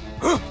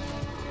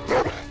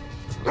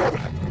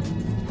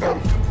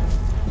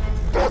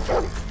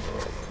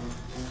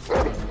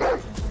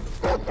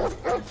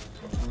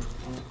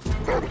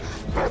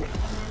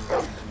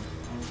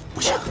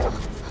不行，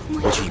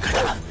我去引开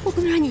他们。我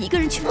不能让你一个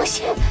人去冒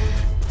险。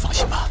放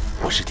心吧，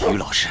我是体育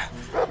老师，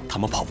他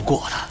们跑不过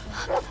我的。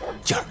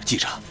静儿，记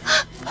着，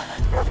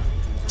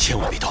千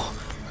万别动，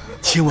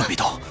千万别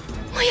动。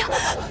莫阳。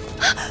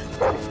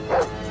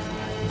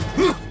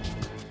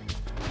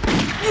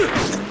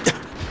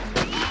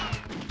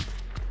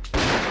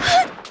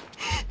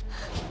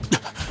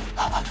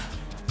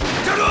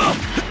站住！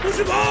不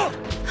许跑！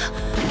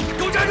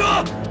给我站住！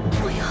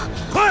莫阳，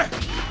快！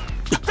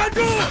站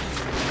住！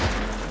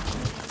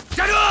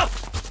站住！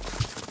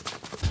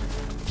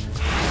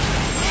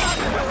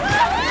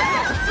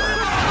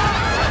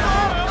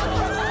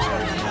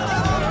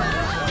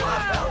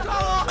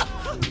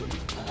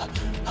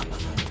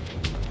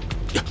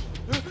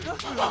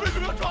为什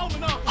么要抓我们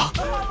呢？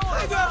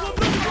快点，我们都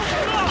不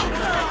能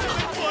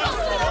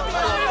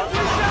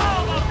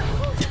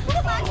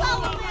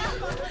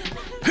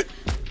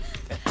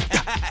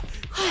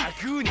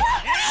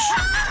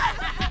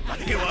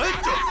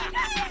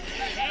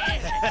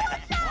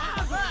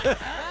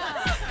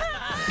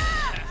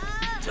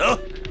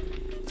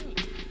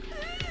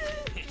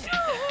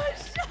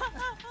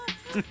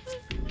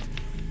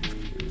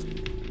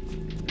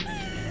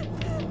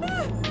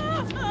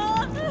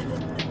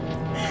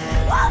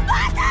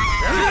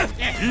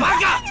八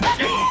个！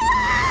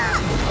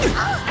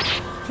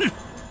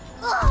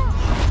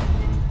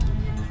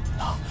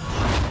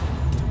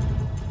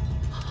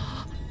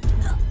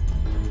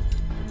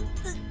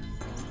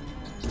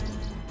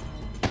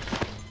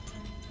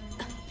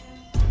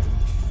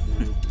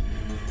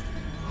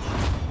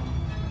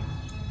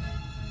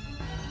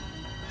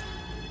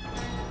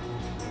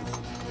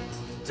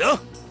走，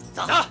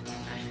走。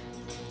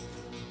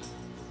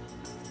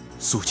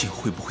肃静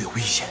会不会有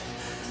危险？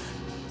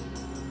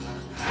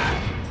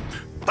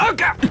八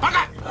个，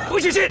不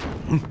许进！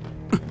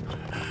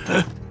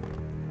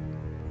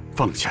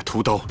放下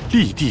屠刀，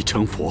立地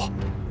成佛。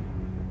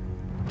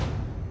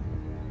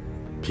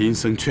贫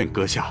僧劝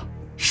阁下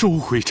收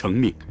回成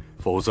命，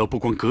否则不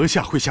光阁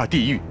下会下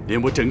地狱，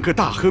连我整个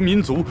大和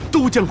民族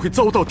都将会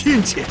遭到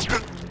天谴。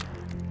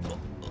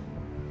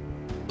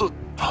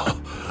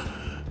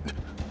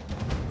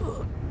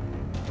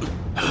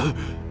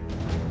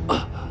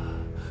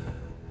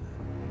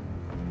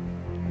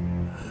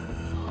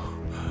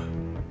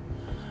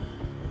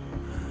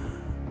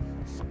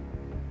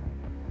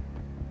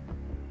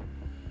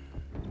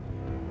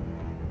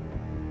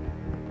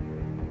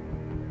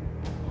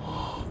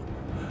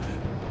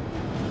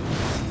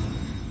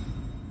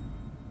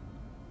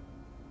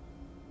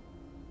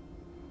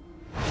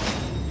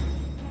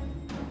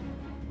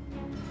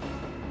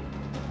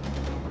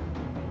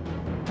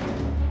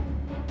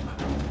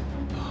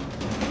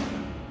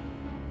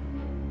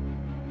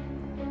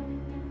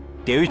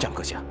典狱长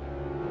阁下，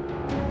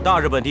大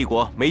日本帝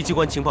国梅机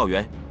关情报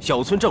员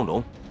小村正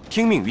隆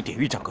听命于典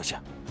狱长阁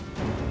下。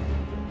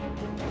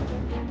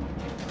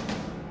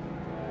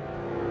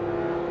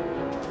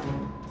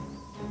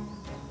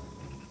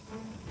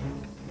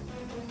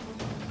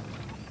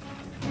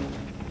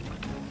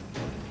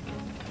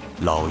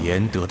老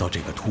严得到这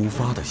个突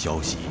发的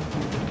消息，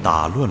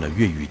打乱了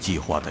越狱计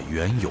划的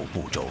原有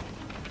步骤，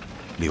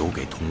留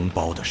给同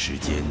胞的时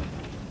间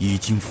已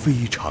经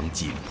非常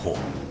紧迫。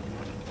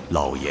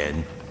老严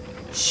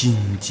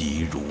心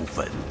急如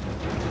焚。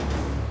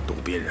东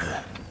边人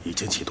已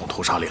经启动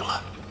屠杀令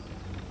了，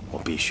我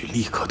必须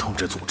立刻通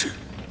知组织，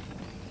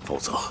否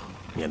则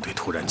面对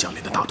突然降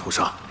临的大屠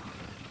杀，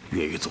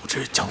越狱组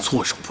织将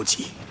措手不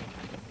及。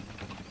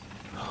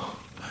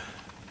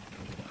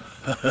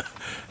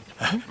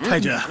太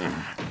君，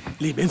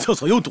里面厕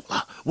所又堵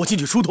了，我进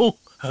去疏通。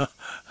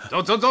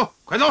走走走，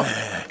快走！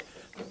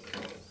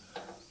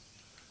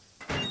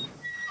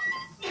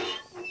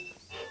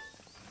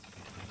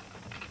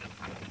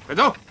快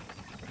走！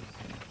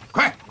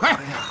快快！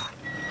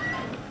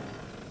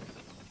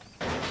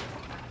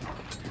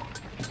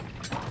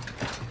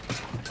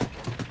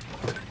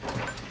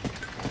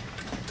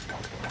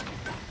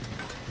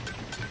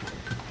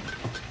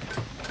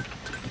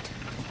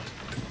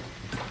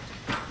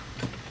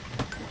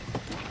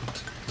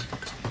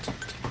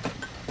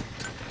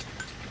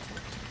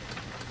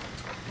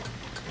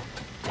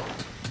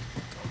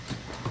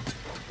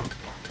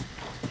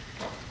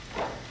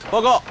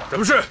报告，什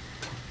么事？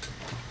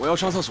我要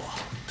上厕所。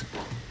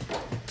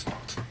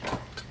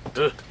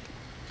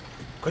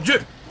快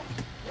去！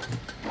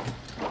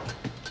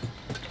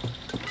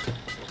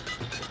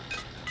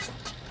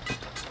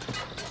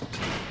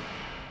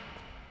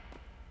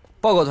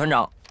报告团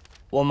长，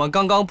我们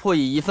刚刚破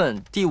译一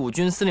份第5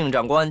军司令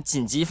长官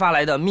紧急发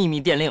来的秘密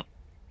电令。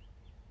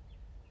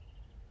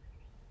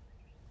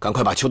赶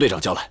快把邱队长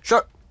叫来。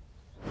是。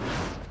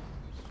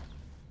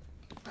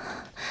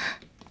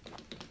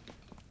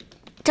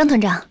张团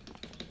长，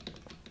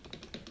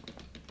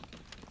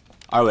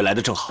二位来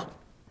的正好。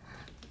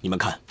你们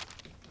看，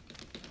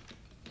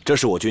这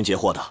是我军截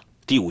获的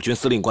第5军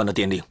司令官的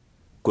电令，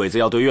鬼子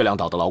要对月亮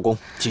岛的劳工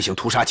进行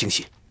屠杀清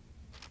洗。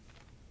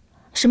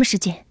什么时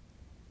间？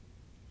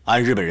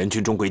按日本人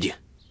军中规定，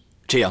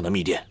这样的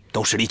密电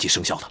都是立即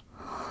生效的。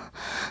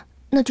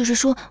那就是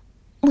说，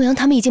牧羊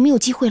他们已经没有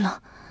机会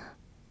了。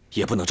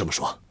也不能这么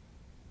说，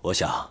我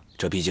想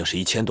这毕竟是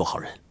1000多号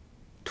人，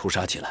屠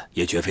杀起来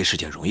也绝非是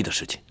件容易的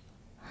事情。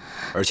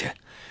而且，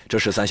这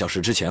是3小时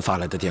之前发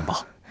来的电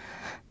报，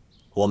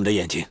我们的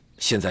眼睛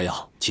现在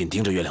要紧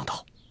盯着月亮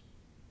岛。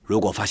如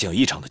果发现有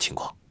异常的情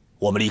况，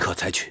我们立刻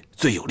采取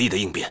最有力的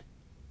应变。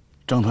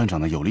张团长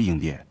的有力应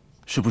变，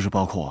是不是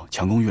包括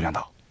强攻月亮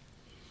岛？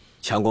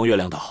强攻月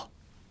亮岛，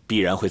必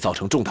然会造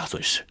成重大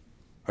损失，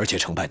而且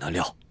成败难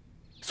料，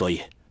所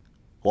以，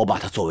我把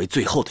它作为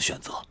最后的选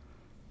择。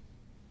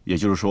也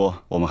就是说，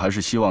我们还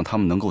是希望他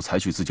们能够采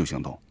取自救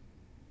行动。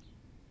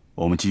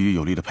我们给予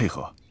有力的配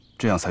合，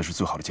这样才是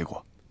最好的结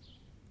果。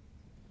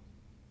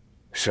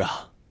是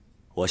啊，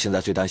我现在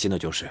最担心的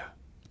就是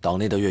岛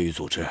内的越狱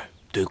组织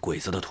对鬼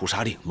子的屠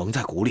杀令蒙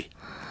在鼓里。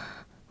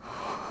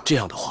这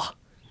样的话，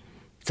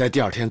在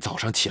第2天早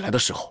上起来的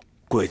时候，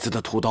鬼子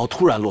的屠刀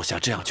突然落下，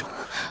这样就……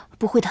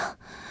不会的，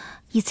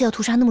一次要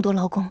屠杀那么多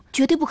劳工，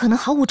绝对不可能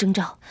毫无征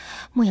兆。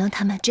牧羊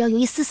他们只要有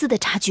一丝丝的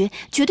察觉，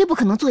绝对不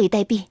可能坐以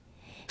待毙。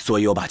所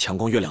以我把强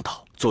攻月亮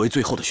岛作为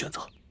最后的选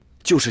择，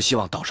就是希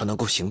望岛上能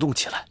够行动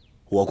起来。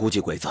我估计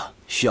鬼子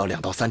需要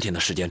2到3天的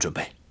时间准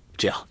备，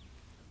这样，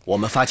我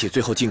们发起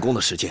最后进攻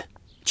的时间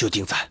就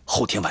定在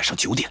后天晚上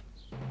9点。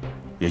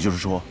也就是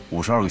说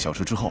，52个小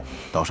时之后，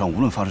岛上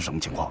无论发生什么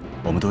情况，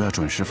我们都要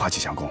准时发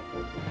起强攻。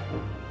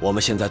我们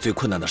现在最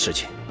困难的事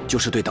情就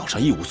是对岛上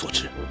一无所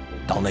知，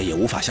岛内也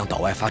无法向岛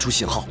外发出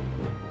信号。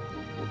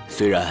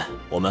虽然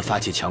我们发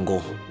起强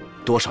攻，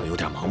多少有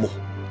点盲目，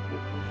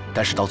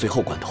但是到最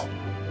后关头，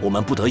我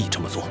们不得已这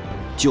么做。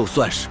就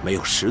算是没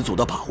有十足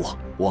的把握，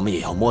我们也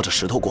要摸着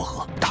石头过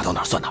河，打到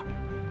哪儿算哪儿。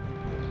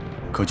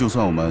可就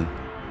算我们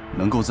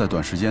能够在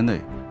短时间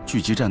内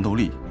聚集战斗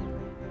力，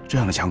这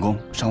样的强攻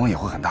伤亡也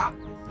会很大。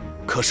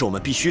可是我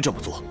们必须这么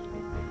做，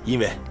因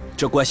为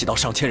这关系到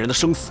上千人的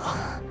生死啊！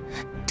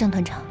张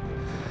团长，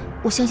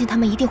我相信他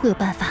们一定会有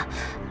办法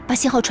把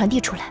信号传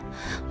递出来。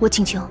我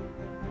请求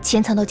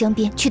潜藏到江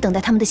边去等待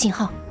他们的信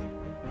号。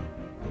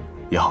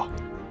也好，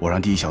我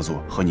让第一小组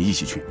和你一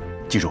起去。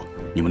记住，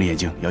你们的眼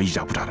睛要一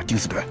眨不眨地盯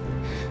死对。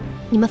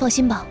你们放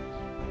心吧，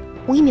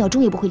我1秒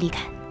钟也不会离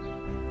开。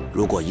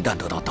如果一旦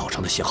得到岛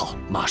上的信号，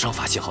马上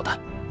发信号弹。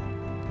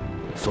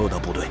所有的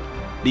部队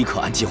立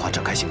刻按计划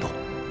展开行动。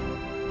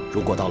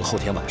如果到了后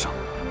天晚上，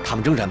他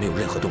们仍然没有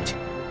任何动静，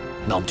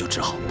那我们就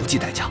只好不计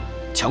代价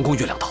强攻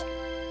月亮岛。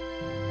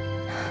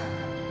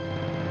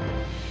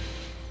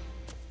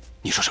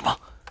你说什么？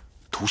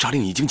屠杀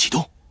令已经启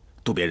动？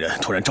渡边人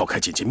突然召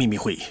开紧急秘密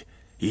会议，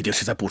一定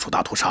是在部署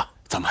大屠杀。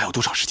咱们还有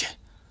多少时间？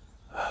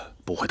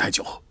不会太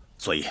久，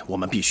所以我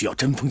们必须要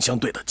针锋相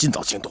对的尽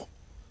早行动。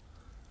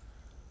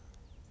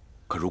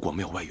可如果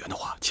没有外援的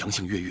话，强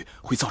行越狱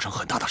会造成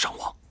很大的伤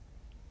亡。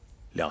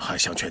两汉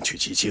相权取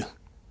其轻，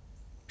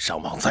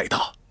伤亡再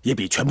大也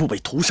比全部被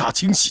屠杀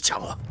清洗强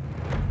啊！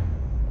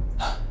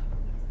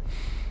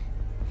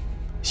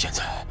现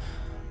在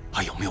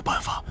还有没有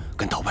办法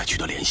跟岛外取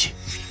得联系？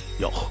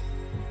有。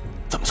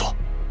怎么做？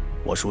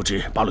我熟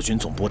知八路军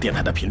总部电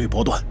台的频率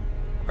波段，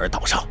而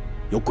岛上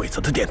有鬼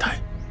子的电台。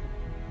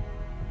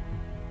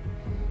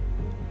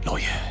老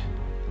爷，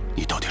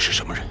你到底是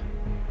什么人？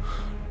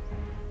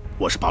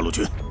我是八路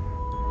军。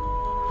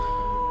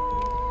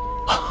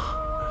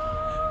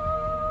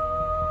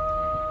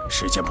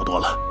时间不多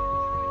了，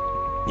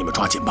你们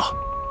抓紧吧，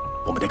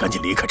我们得赶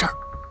紧离开这儿。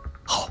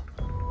好。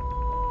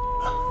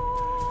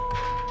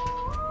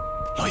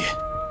老爷，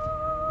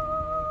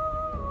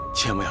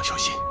千万要小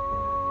心。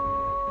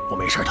我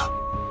没事的，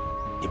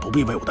你不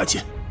必为我担心。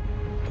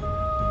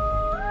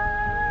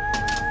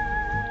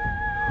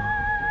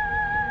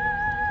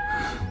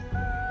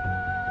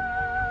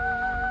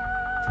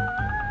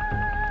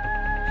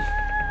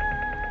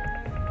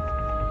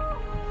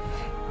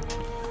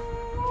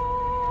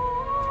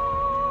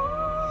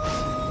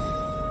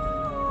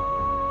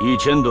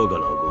1000多个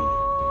劳工，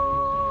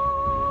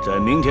在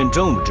明天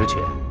正午之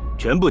前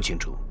全部清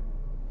除。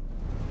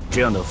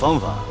这样的方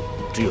法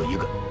只有一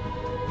个。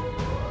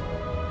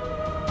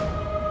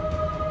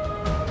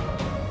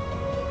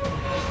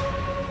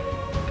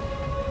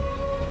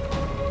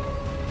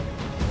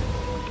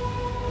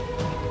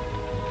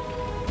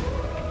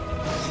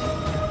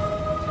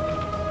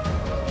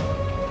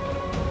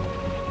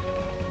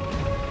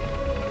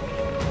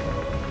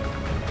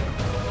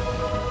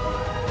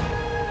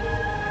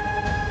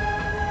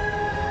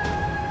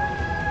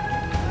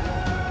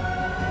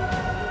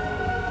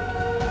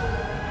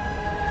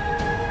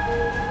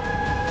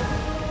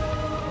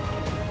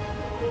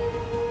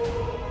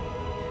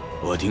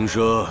我听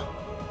说，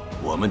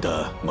我们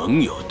的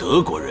盟友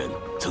德国人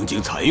曾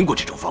经采用过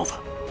这种方法。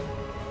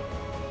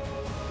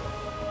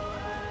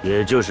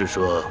也就是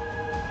说，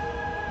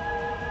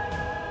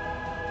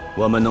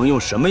我们能用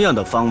什么样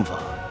的方法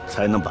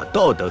才能把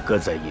道德搁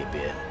在一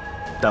边？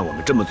但我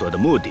们这么做的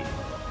目的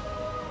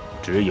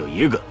只有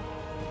一个，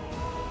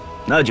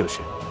那就是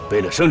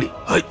为了胜利。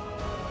哎，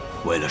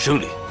为了胜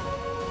利，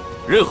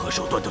任何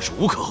手段都是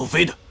无可厚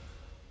非的。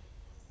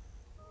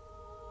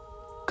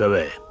各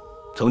位。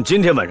从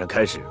今天晚上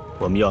开始，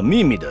我们要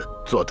秘密地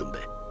做准备。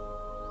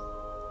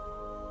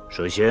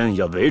首先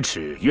要维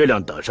持月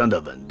亮岛上的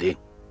稳定，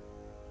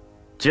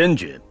坚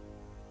决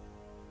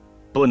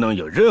不能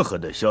有任何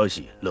的消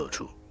息露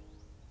出。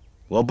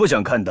我不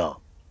想看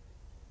到，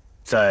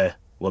在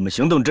我们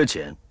行动之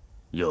前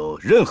有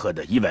任何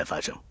的意外发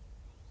生。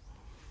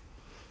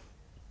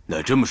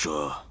那这么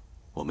说，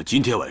我们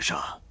今天晚上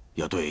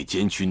要对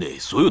监区内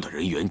所有的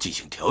人员进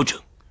行调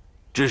整，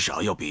至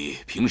少要比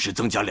平时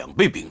增加2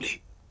倍兵力。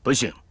不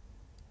行，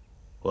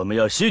我们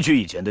要吸取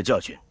以前的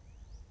教训。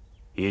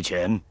以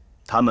前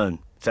他们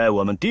在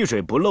我们滴水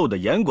不漏的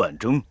严管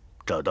中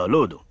找到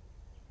漏洞，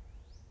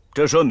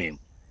这说明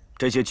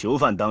这些囚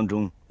犯当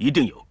中一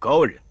定有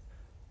高人。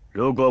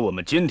如果我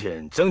们今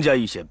天增加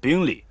一些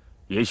兵力，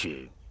也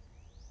许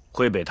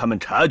会被他们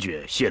察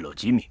觉泄露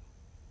机密。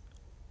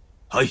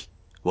哎，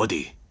我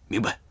的明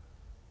白。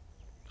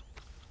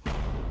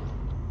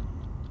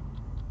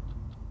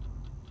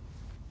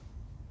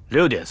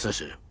6点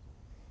40。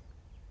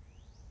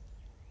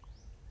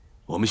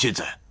我们现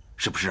在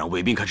是不是让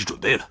卫兵开始准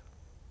备了？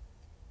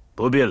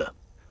不必了，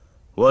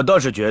我倒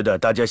是觉得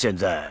大家现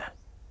在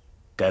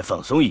该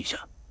放松一下。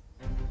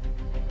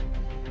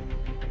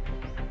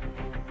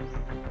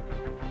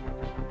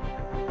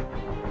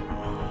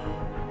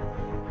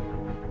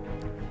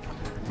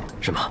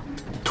什么？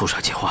屠杀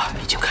计划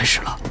已经开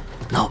始了，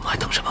那我们还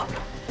等什么？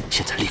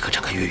现在立刻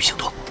展开越狱行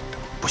动。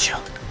不行，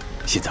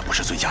现在不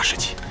是最佳时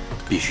机，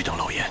必须等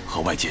老严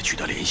和外界取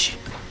得联系。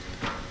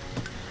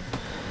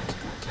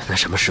那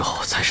什么时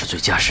候才是最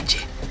佳时机？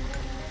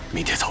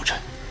明天早晨。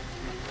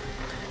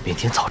明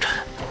天早晨，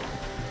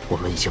我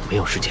们已经没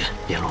有时间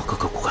联络各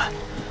个骨干。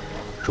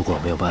如果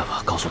没有办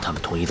法告诉他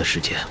们统一的时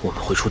间，我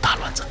们会出大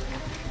乱子。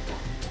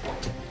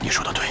你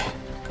说的对，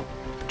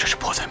这是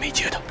迫在眉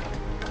睫的。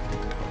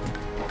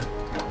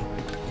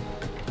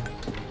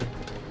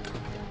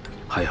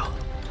还有，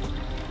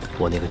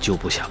我那个旧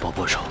部下包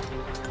舵手，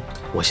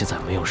我现在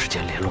没有时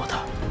间联络他。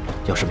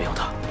要是没有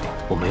他，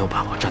我没有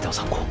把握炸掉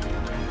仓库。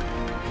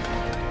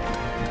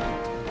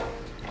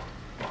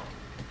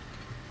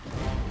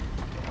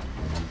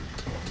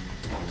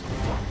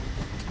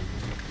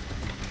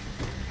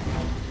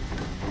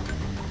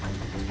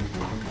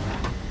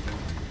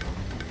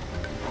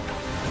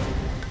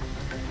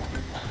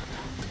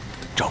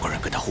找个人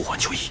跟他互换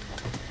球衣。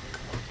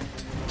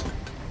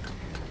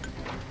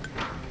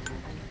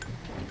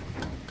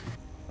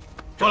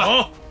坐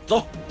好，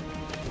走，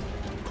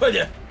快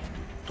点，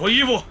脱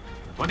衣服，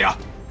脱掉，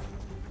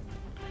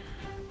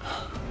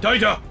调一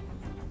调。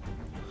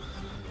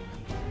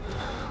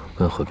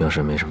跟回标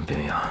时没什么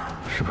变样，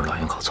是不是老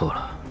严搞错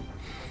了？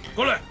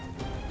过来，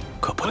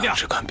可不能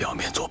只看表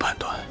面做判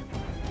断。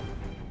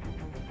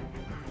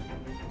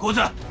裤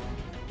子，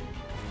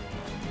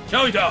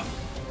挑一挑。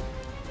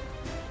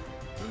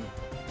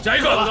下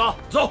一个，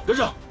走，跟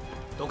上，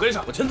都跟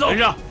上，往前走，跟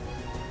上。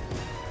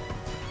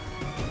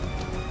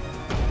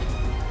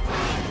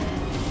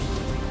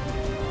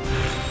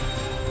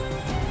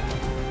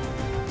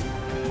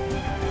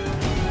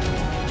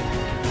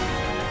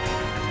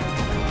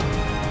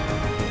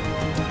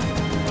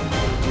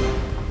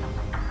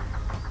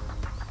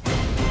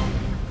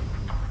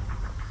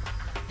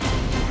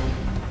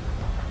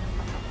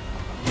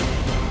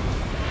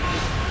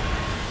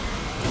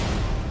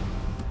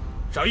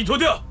上衣脱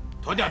掉，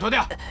脱掉，脱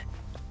掉，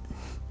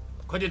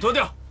快点脱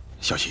掉，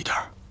小心一点，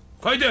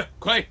快一点，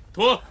快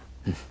脱，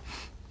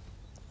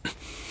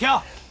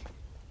跳。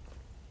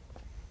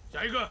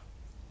下一个，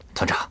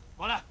团长，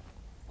过来。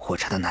火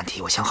柴的难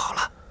题我想好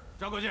了，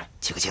转过去，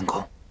几个监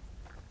工，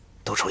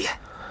都抽烟，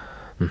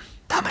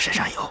他们身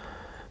上有。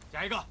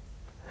下一个，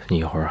你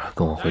一会儿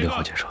跟我回6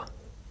号建设。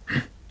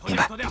明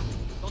白。脱掉，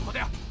都脱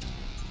掉，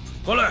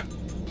过来，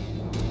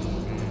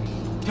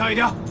跳一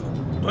跳，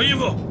脱衣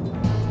服。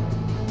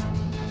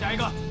下一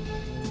个，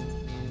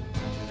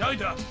跳一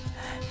跳，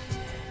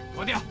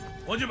脱掉，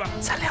过去吧。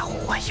咱俩互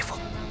换衣服。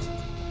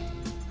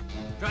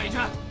转一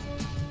圈。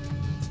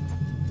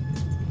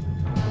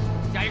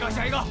下一个，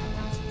下一个，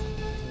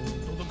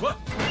动作快。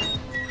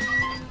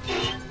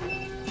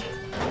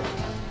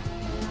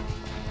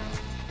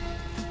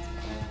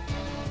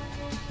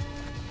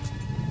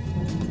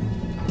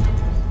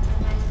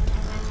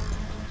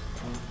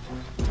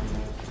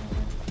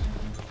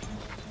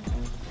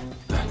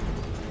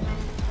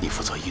你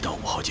负责1到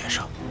5号建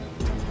设。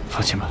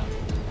放心吧。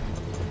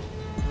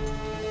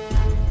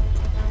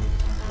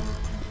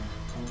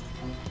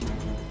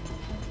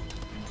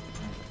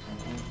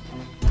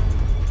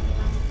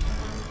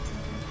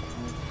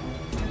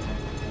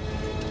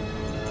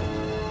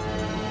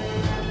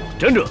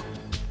站住！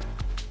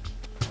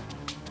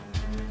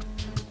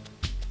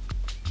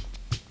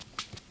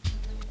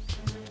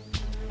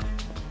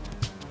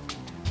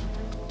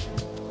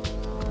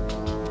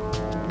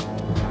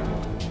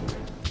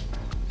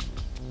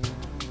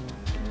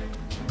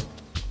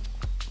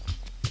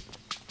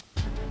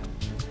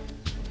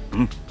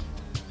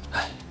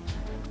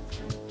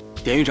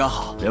典狱长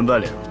好。林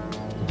班领，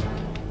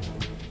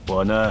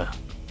我呢，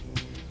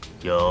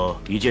有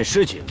一件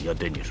事情要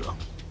对你说。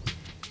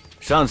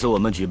上次我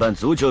们举办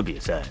足球比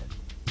赛，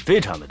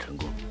非常的成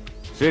功，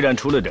虽然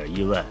出了点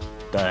意外，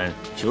但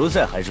球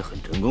赛还是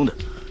很成功的。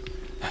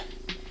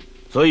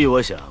所以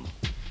我想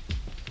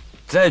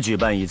再举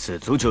办一次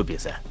足球比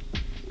赛。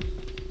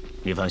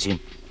你放心，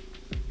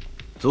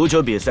足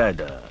球比赛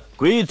的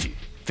规矩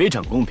非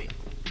常公平。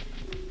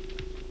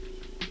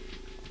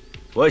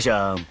我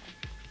想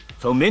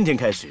从明天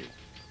开始，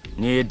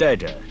你带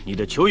着你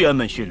的球员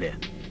们训练，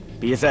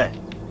比赛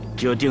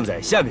就定在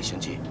下个星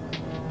期。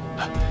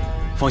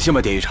放心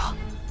吧，典狱长，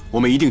我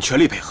们一定全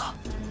力配合。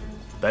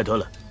拜托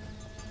了。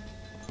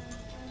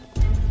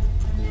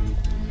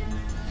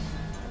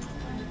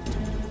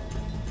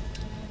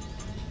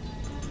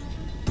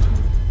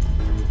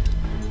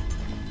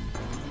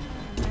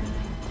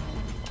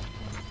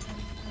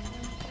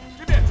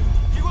这边，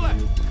移过来。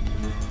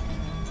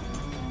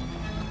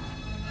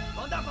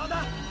防弹，防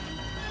弹。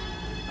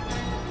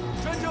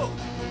传球，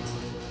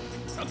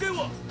传给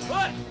我，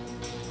快！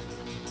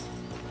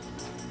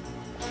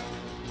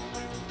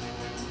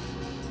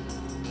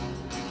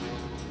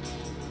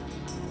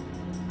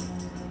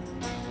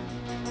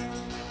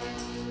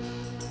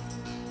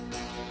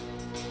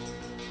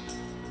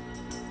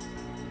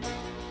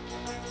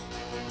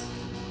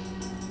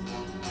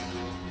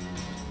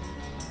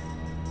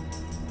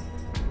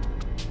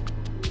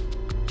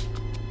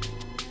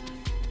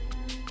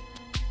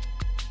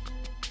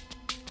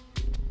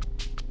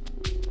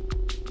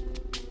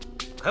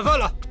开饭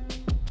了。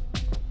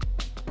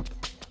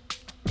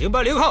领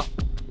班领号。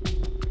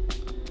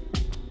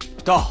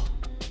到。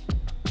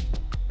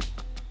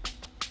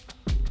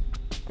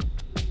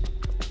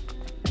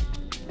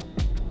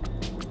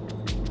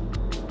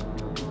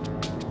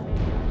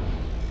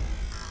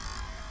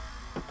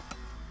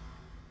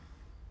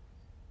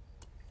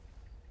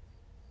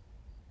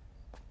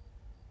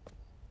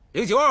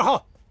092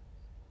号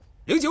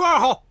，092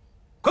号，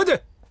快点！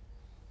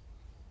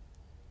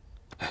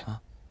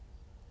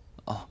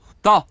哦，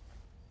到。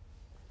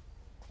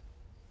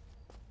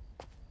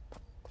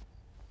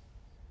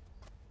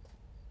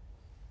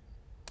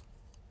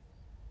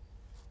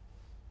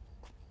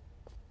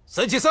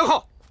373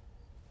号，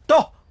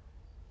到。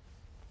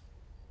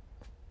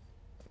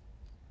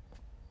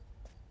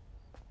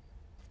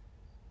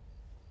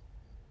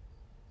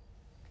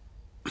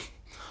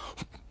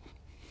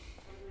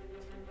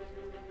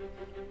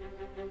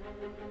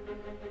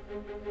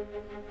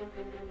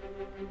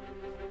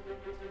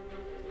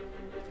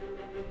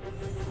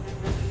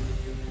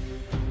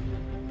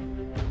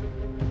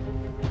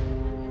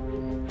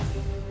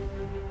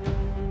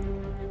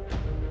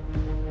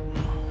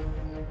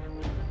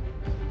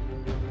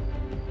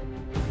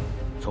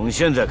从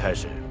现在开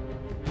始，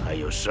还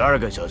有12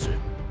个小时。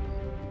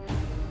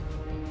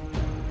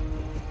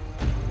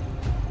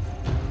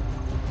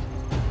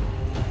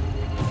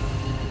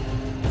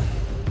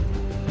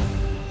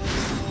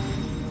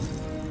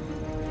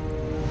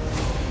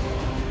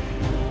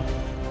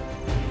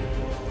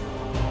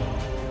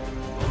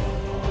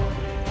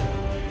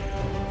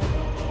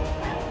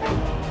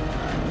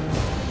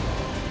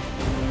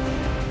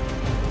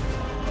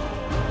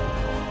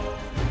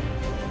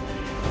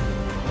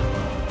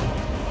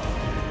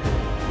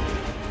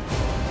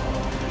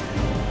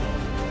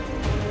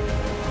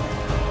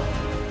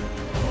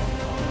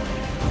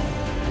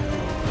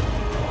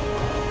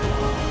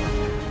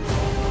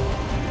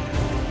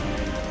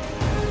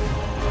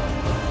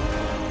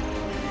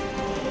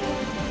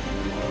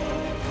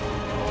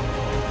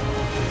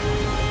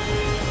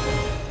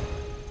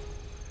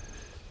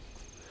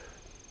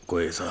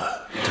鬼子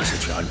这是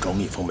去安装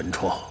密封门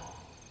窗，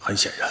很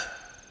显然，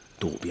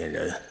渡边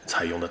人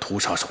采用的屠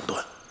杀手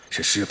段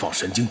是释放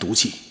神经毒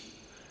气，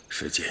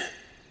时间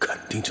肯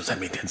定就在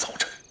明天早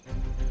晨。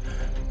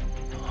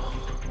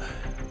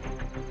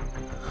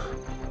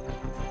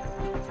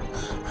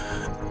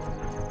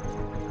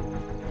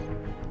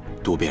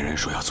渡边人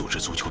说要组织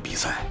足球比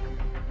赛，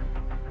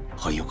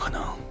很有可能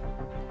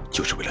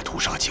就是为了屠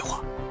杀计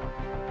划，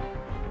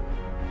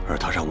而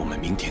他让我们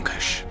明天开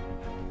始。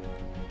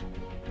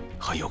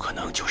很有可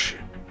能就是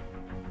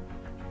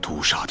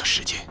屠杀的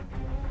时间。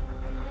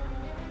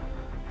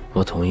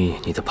我同意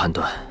你的判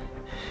断。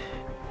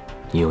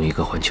你用一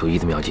个换球衣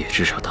的妙计，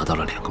至少达到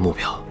了2个目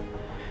标。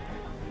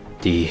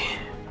第一，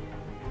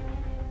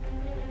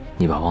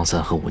你把汪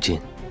三和武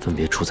进分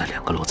别处在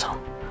2个楼层，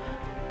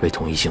为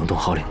统一行动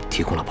号令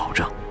提供了保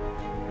障。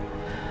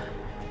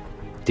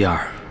第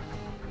二，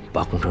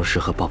把工程师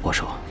和爆破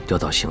手调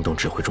到行动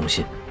指挥中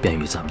心，便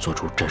于咱们做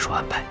出战术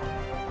安排。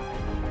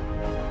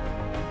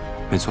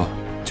没错，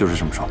就是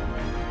这么说。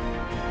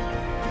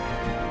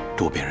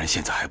渡边人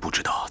现在还不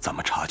知道咱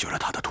们察觉了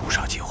他的屠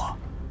杀计划，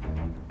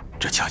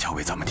这恰恰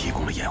为咱们提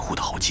供了掩护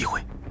的好机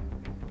会。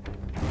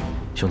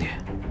兄弟，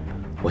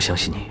我相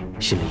信你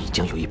心里已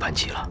经有一盘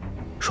棋了，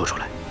说出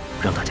来，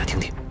让大家听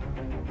听。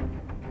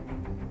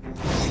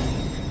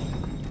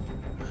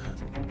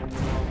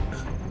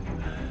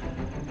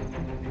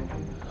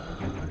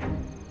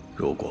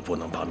如果不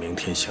能把明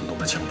天行动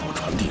的情报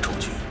传递出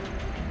去，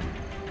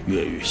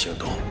越狱行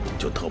动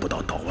就得不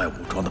到岛外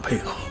武装的配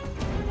合。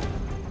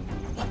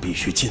我必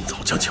须尽早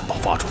将情报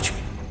发出去。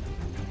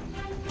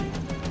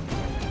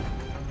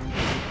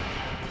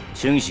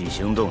清洗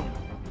行动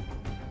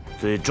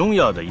最重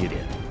要的一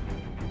点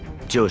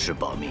就是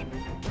保密。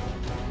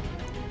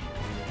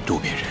渡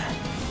边人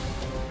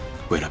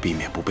为了避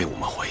免不被我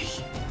们怀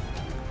疑，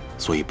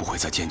所以不会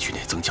在监区内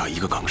增加1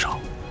个岗哨。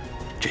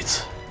这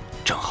次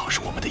正好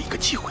是我们的一个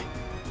机会。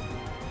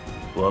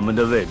我们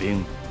的卫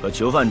兵和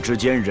囚犯之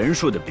间人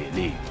数的比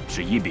例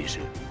是1比10，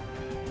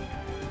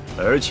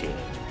而且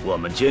我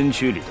们监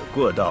区里的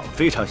过道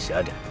非常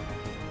狭窄。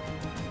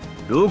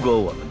如果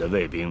我们的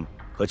卫兵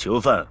和囚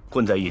犯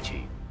混在一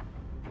起，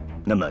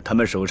那么他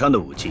们手上的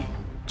武器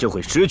就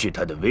会失去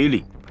它的威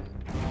力，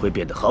会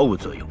变得毫无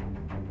作用。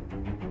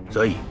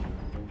所以，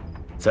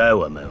在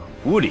我们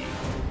无理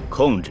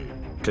控制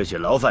这些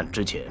牢犯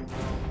之前，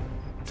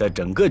在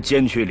整个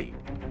监区里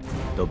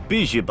都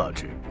必须保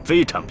持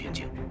非常平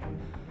静，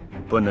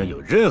不能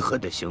有任何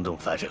的行动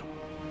发生。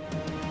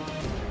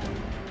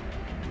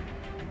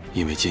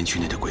因为监区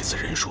内的鬼子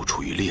人数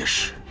处于劣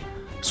势，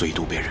所以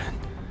渡边人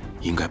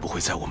应该不会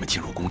在我们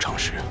进入工厂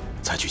时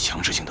采取强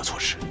制性的措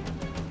施。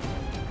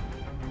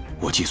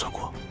我计算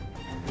过，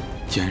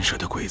监舍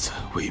的鬼子、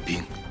卫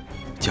兵，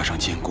加上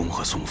监工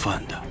和送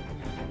饭的，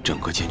整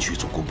个监区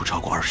总共不超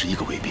过21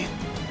个卫兵。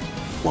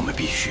我们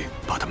必须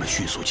把他们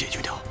迅速解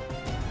决掉。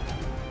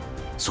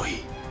所以，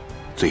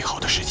最好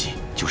的时机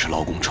就是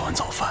劳工吃完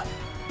早饭，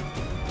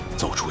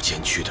走出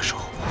监区的时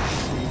候。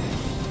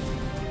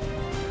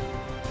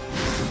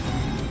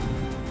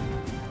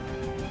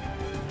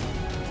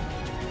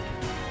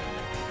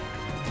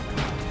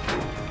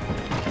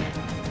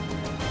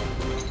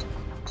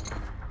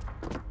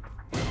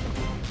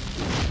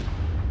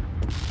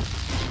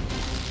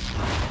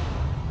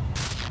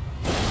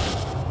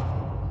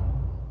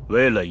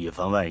为了以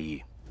防万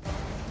一，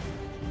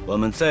我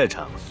们在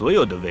场所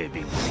有的卫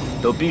兵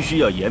都必须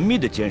要严密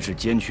地监视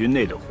监区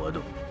内的活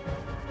动。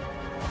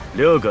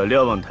6个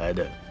瞭望台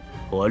的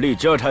火力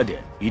交叉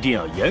点一定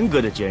要严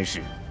格地监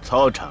视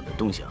操场的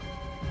动向，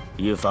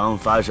以防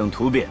发生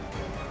突变。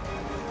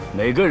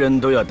每个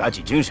人都要打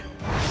起精神，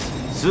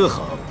丝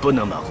毫不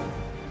能马虎。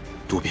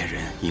渡边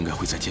人应该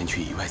会在监区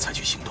以外采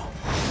取行动，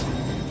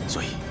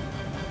所以，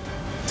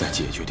在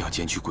解决掉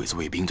监区鬼子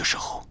卫兵的时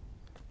候，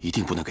一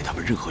定不能给他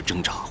们任何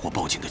挣扎或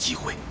报警的机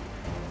会，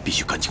必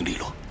须干净利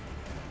落。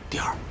第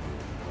二，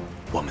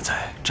我们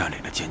在占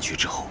领了监区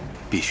之后，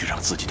必须让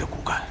自己的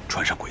骨干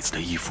穿上鬼子的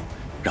衣服，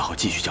然后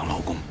继续将劳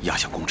工押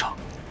向工厂，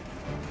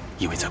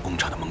因为在工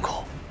厂的门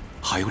口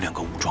还有2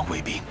个武装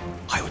卫兵，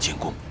还有监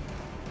工，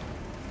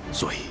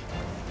所以，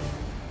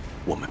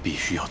我们必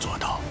须要做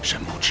到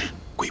神不知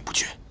鬼不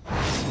觉。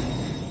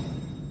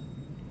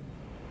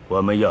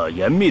我们要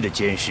严密地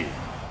监视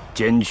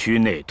监区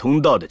内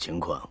通道的情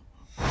况。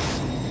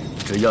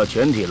只要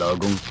全体劳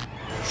工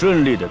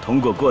顺利地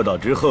通过过道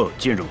之后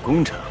进入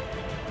工厂，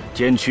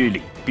监区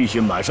里必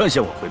须马上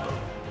向我汇报。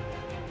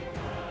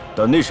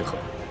到那时候，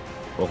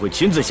我会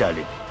亲自下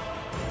令，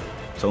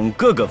从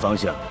各个方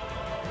向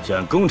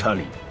向工厂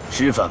里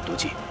释放毒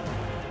气。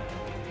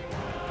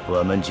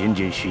我们仅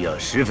仅需要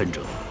10分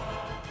钟。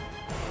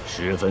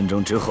10分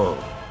钟之后，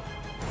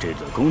这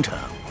座工厂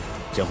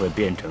将会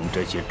变成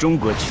这些中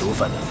国囚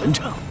犯的坟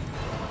场。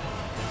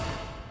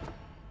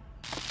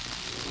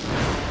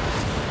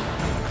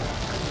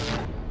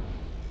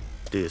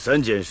第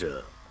3间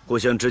是互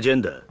相之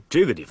间的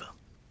这个地方，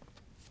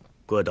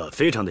过道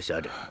非常的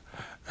狭窄，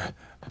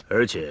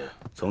而且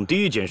从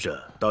第1间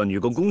舍到女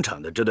工工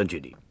厂的这段距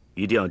离，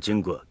一定要经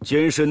过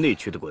监舍内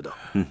区的过道。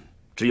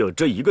只有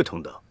这一个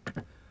通道。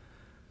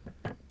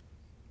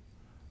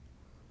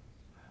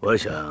我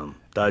想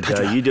大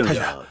家一定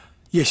要。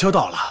夜宵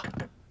到了。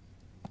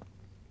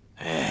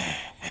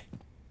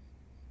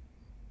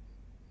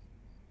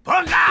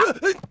放开！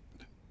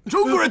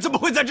中国人怎么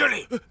会在这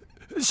里？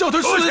小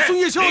偷是送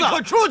夜宵的。立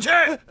刻出去！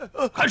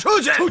快出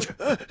去！出去！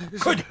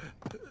快点！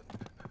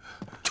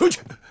出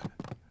去！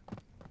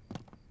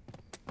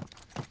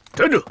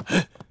站住！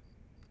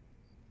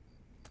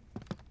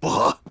不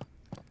好！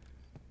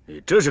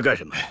你这是干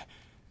什么？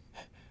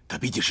他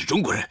毕竟是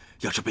中国人，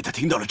要是被他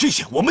听到了这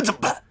些，我们怎么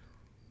办？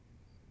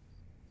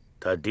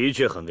他的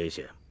确很危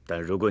险，但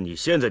如果你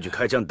现在去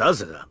开枪打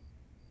死他，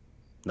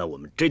那我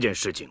们这件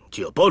事情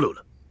就要暴露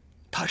了。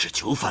他是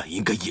囚犯，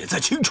应该也在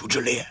清楚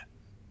之列。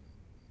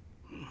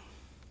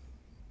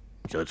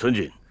小村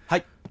君，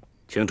嗨，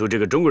清除这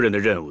个中国人的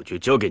任务就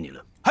交给你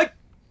了。嗨。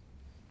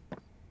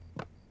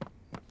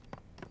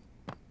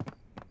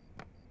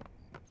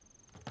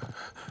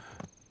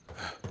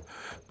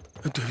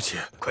对不起，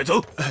快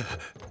走！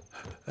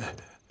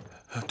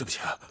对不起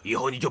啊，以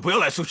后你就不要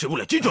来送食物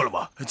了，记住了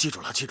吗？记住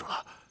了，记住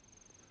了。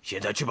现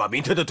在去把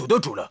明天的土豆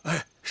煮了。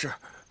哎，是。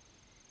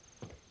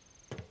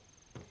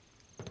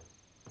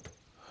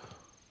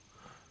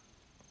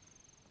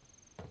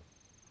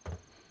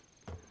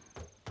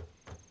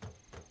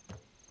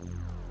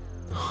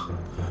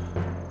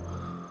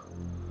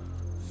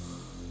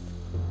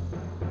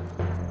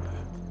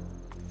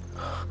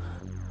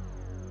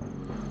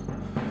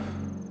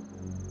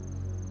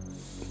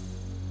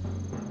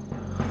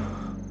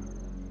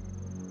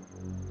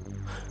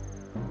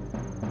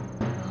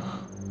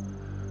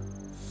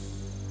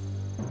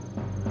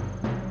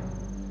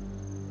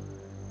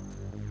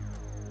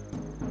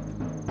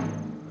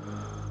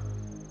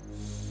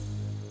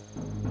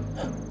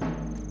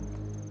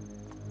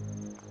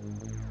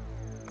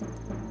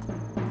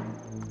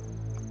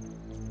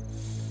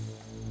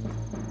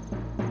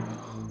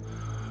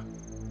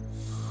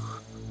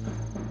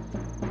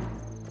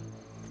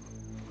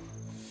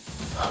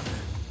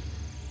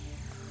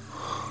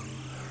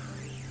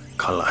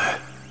看来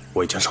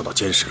我已经受到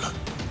监视了。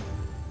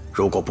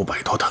如果不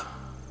摆脱他，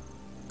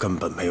根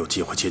本没有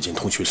机会接近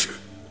通讯室。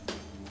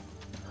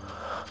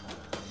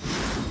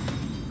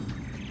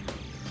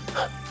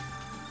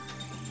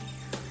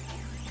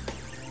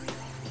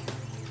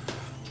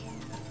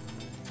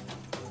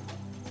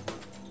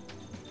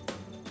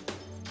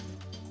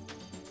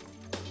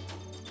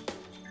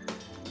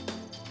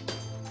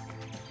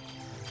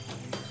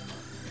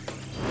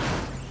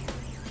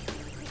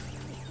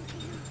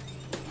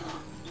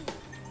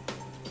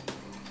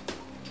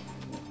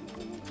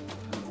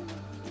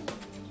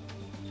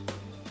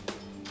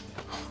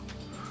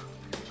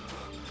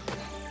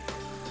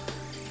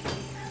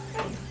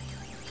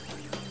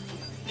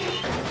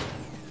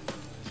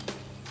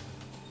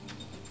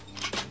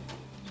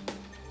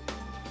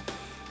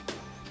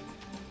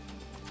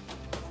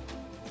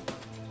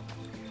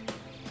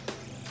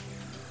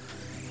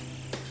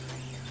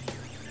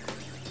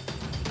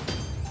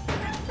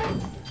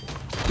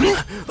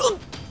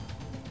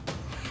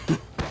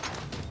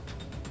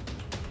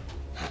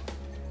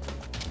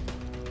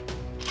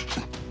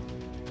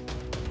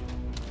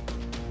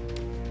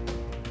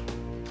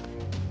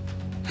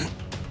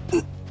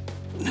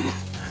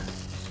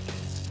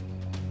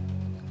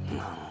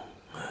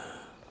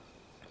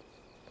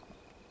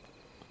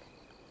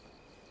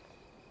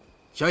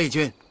小野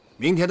君，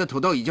明天的土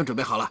豆已经准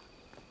备好了，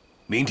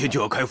明天就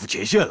要开赴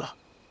前线了。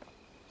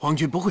皇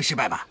军不会失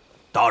败吧？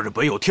大日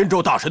本有天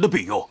照大神的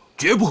庇佑，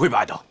绝不会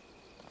败的。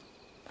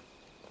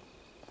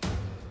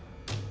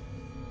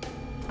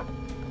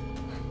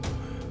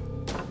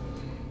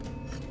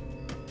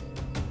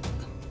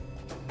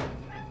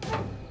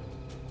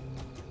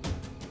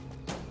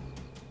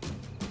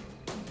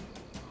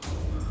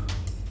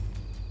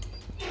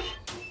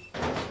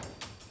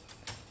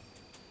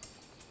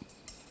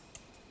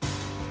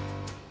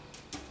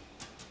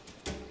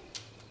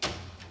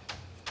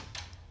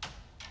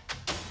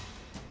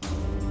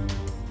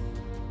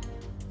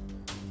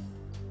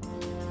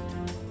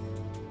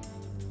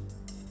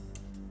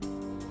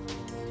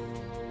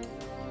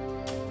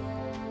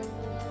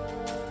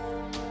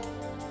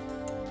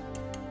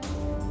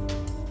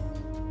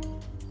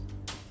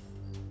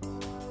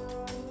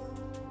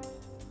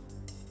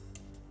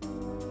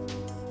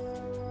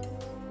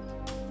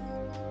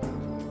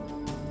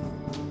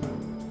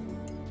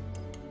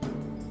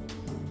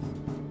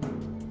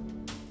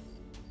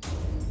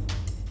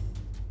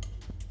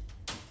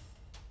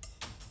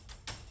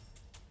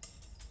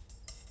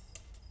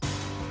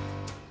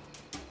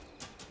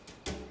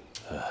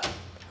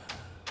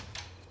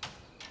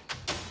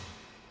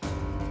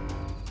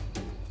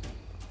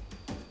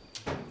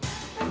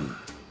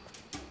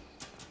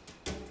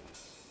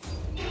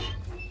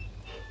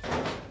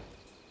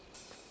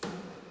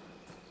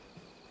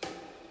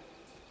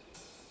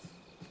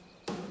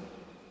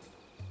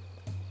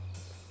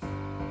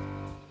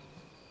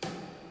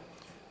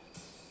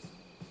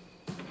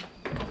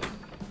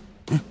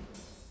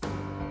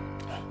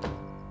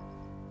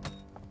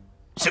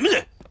什么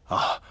人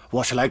啊？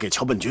我是来给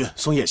桥本君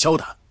送夜宵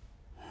的。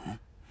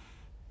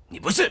你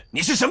不是？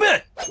你是什么人？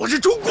我是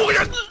中国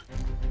人。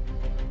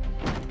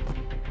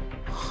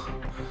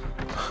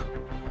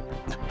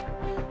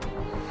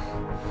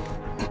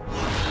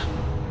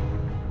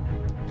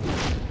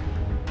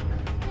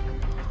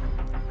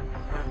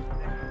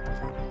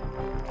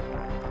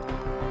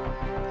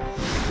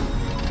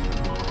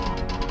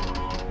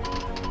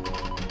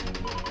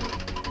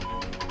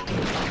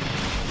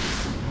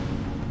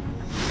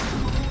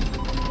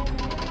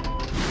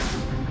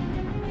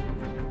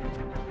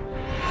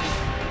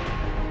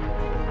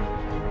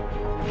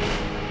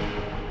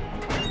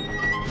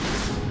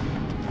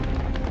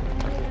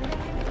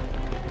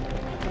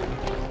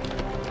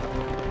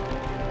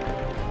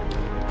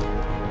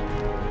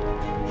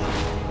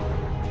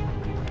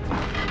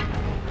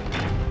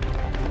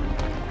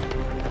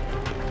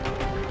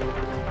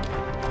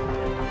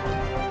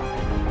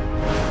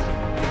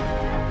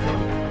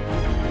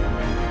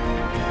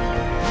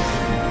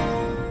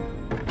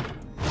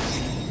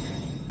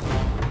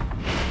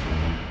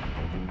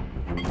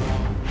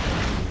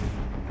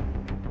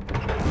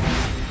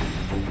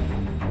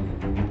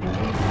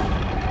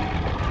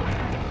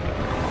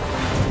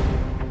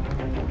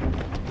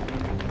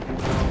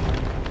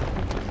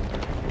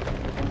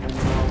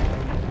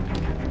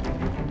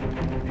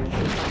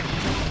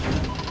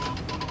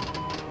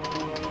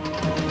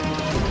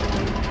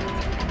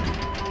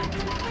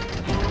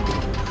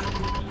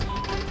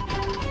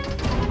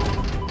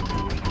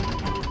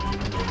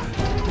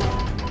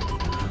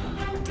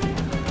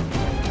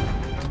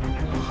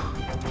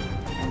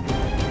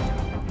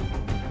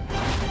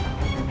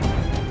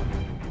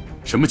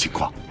什么情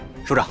况？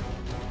首长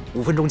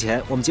，5分钟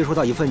前我们接收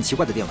到一份奇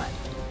怪的电文。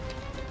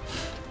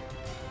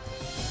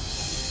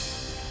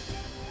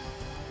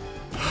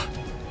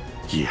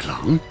野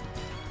狼？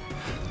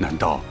难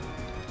道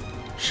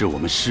是我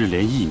们失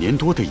联1年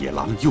多的野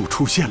狼又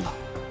出现了？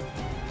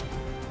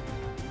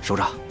首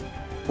长，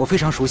我非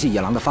常熟悉野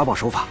狼的发报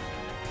手法，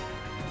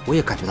我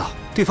也感觉到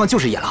对方就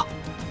是野狼。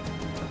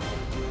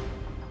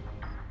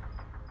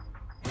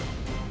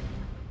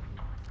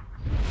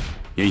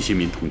严新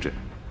民同志。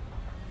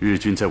日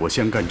军在我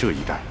湘赣这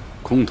一带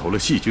空投了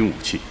细菌武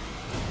器，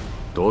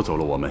夺走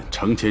了我们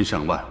成千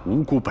上万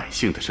无辜百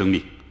姓的生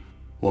命。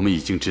我们已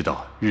经知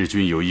道，日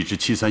军有一支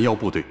731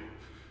部队，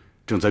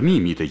正在秘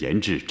密地研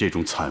制这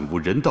种惨无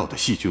人道的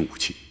细菌武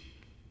器。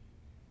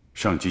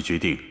上级决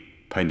定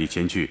派你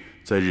前去，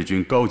在日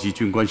军高级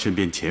军官身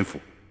边潜伏，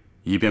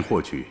以便获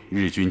取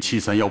日军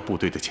731部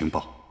队的情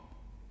报。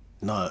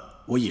那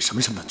我以什么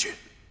身份去？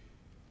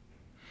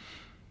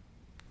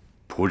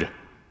仆人。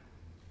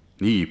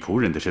你以仆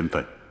人的身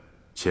份。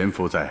潜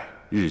伏在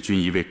日军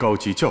一位高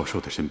级教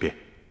授的身边，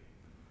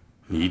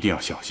你一定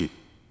要小心。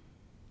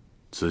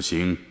此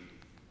行，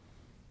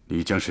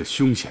你将是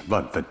凶险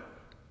万分，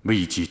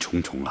危机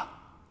重重啊！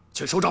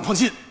请首长放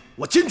心，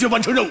我坚决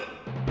完成任务。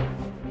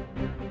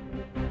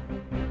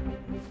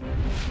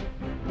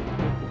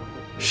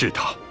是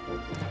他，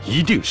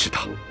一定是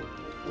他。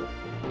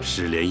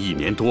失联1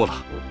年多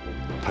了，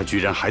他居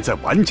然还在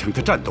顽强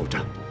地战斗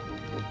着。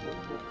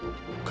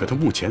可他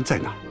目前在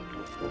哪儿？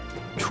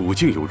处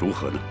境又如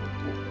何呢？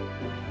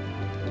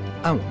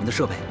按我们的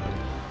设备，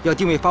要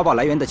定位发报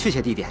来源的确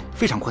切地点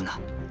非常困难。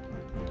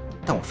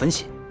但我分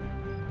析，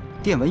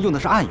电文用的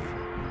是暗语，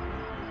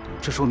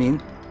这说明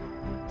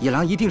野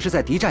狼一定是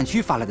在敌占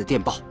区发来的电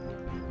报。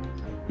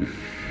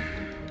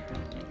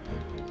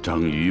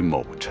章鱼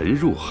某沉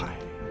入海，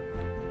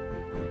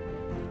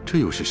这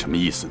又是什么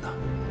意思呢？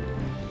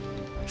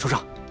首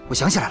长，我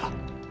想起来了。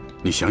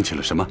你想起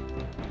了什么？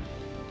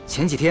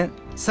前几天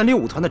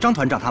365团的张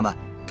团长他们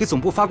给总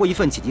部发过一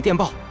份紧急电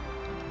报，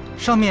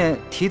上面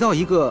提到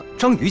一个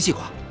章鱼计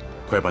划。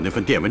快把那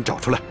份电文找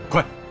出来，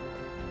快！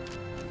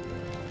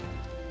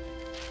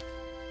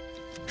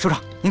首长，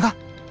您看，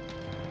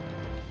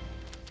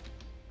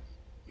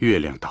月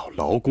亮岛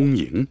劳工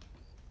营，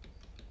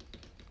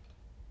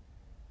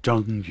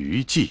章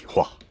鱼计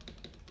划。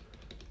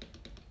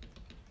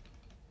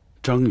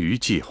章鱼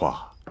计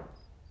划，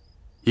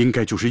应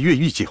该就是越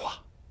狱计划。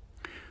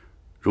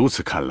如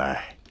此看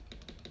来，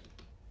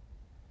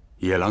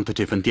野狼的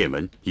这份电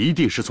文一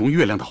定是从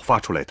月亮岛发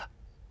出来的。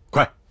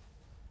快，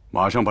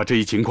马上把这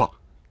一情况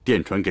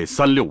电传给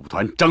365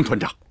团张团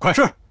长。快！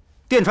是，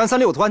电传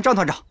365团张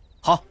团长。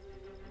好。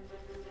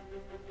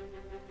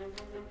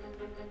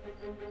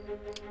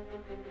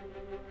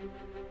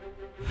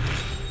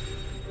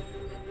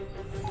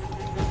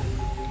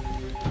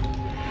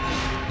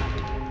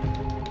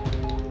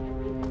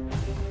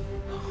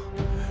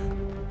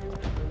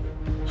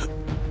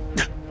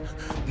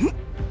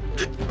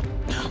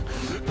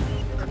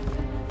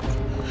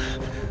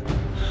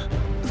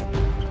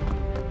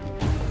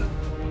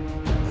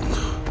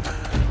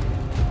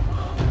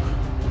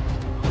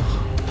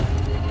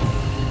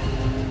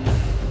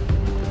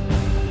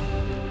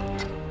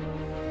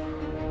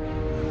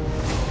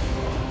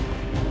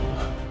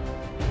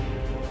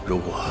如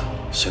果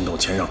行动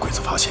前让鬼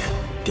子发现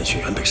电讯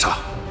员被杀，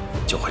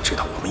就会知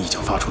道我们已经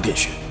发出电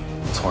讯，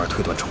从而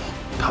推断出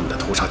他们的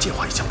屠杀计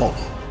划已经暴露。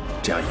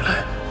这样一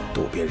来，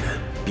渡边人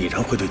必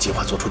然会对计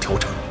划做出调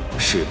整，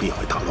势必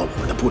会打乱我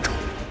们的步骤，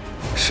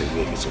使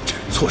越狱组织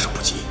措手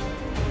不及。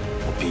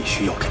我必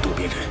须要给渡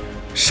边人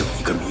设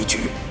一个迷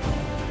局。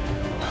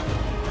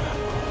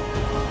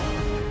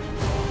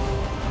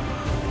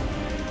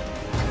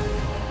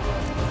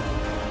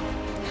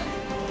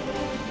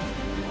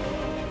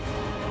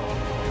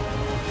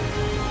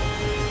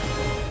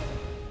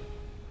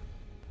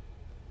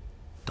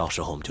到时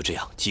候我们就这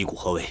样击鼓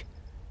合围。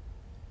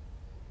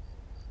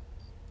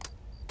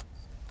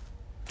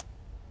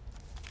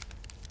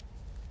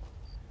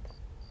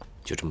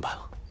就这么办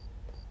了。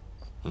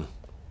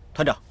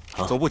团长，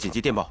总部紧急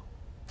电报。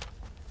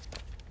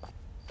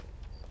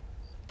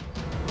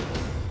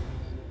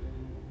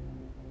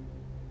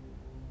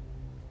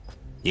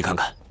你看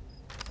看，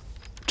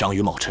章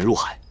鱼卯沉入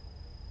海，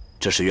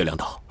这是月亮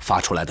岛发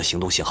出来的行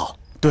动信号。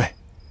对，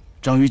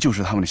章鱼就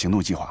是他们的行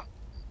动计划，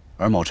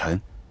而卯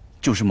晨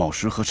就是卯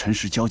时和辰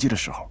时交接的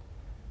时候。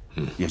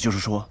也就是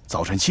说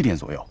早晨7点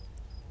左右，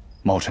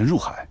卯晨入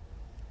海，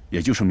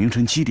也就是明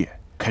晨7点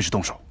开始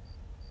动手。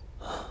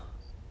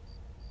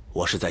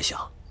我是在想，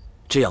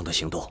这样的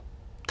行动，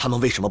他们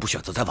为什么不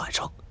选择在晚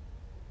上？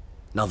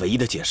那唯一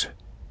的解释，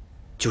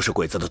就是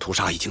鬼子的屠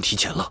杀已经提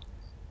前了。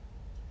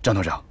张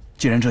团长，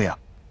既然这样，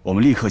我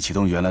们立刻启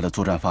动原来的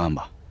作战方案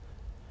吧。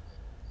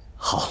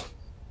好，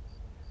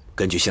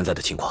根据现在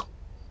的情况，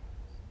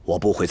我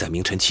部会在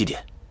明晨7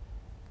点，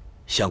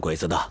向鬼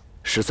子的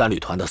13旅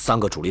团的3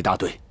个主力大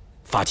队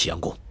发起佯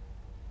攻，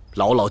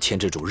牢牢牵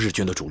制住日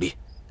军的主力，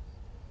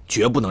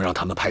绝不能让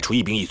他们派出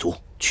一兵一卒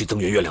去增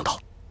援月亮岛。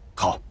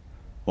好。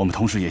我们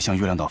同时也向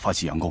月亮岛发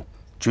起佯攻，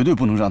绝对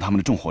不能让他们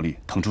的重火力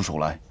腾出手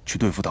来去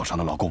对付岛上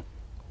的劳工。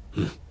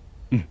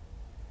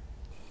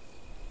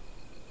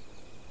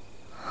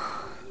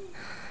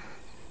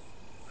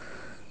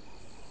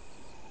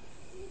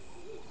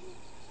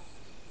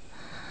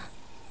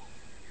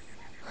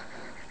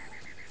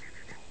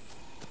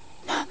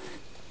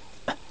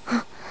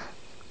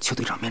邱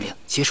队长命令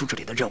结束这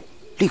里的任务，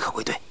立刻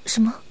归队。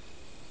什么？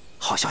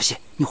好消息，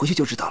你回去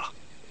就知道了。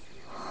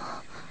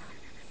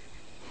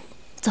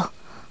走。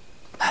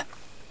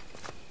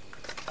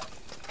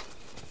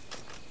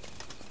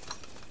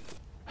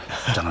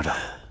张团长，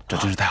这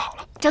真是太好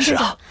了。张队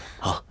长，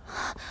啊，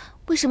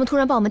为什么突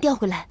然把我们调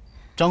回来？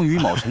章鱼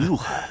卯晨入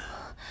海，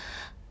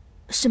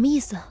什么意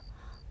思？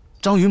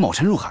章鱼卯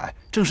晨入海，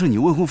正是你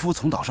未婚夫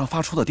从岛上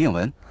发出的电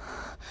文。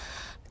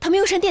他们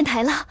又上电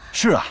台了。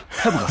是啊，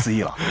太不可思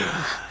议了。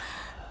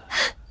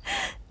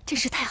真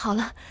是太好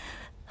了，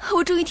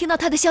我终于听到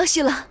他的消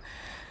息了。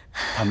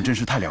他们真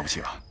是太了不起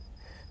了。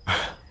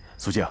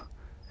苏静，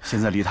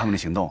现在离他们的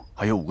行动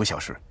还有5个小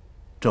时，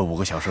这5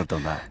个小时的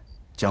等待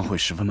将会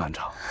十分漫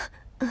长。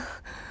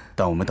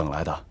但我们等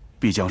来的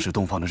必将是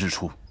东方的日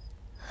出。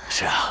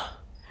是啊。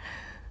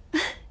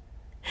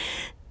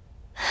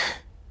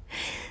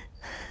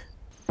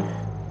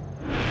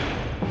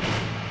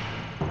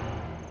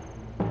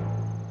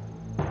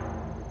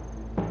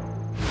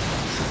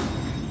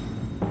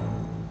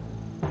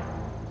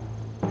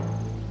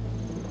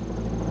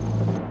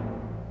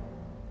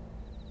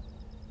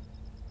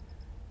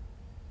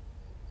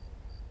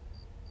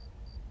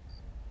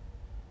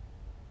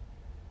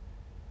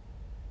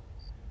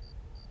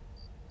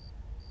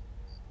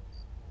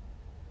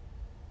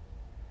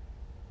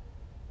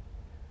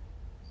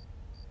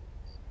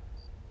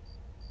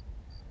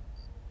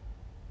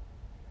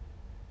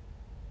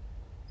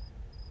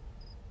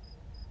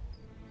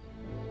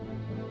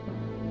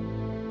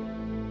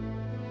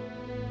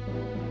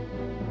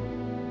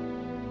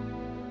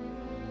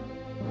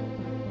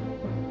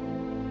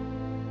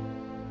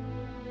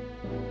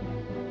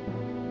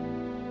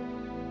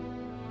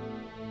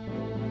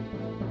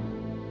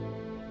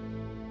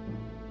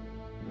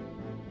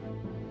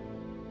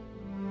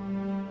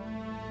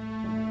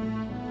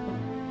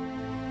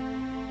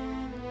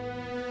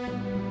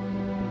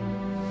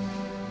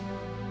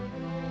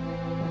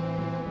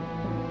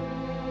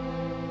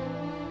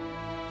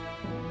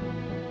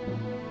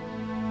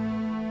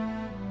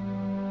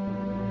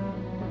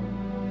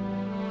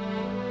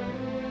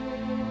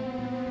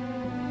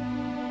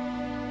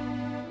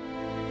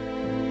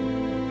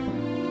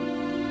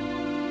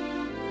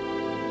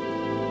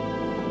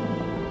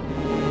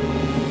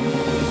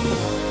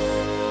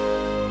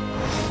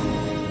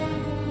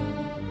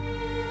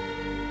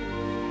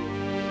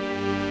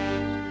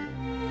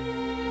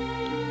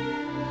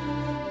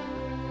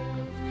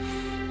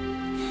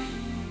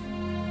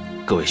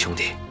各位兄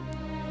弟，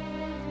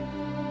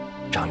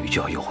章鱼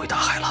就要游回大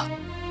海了，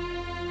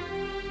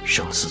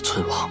生死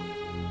存亡，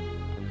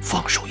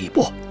放手一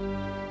搏。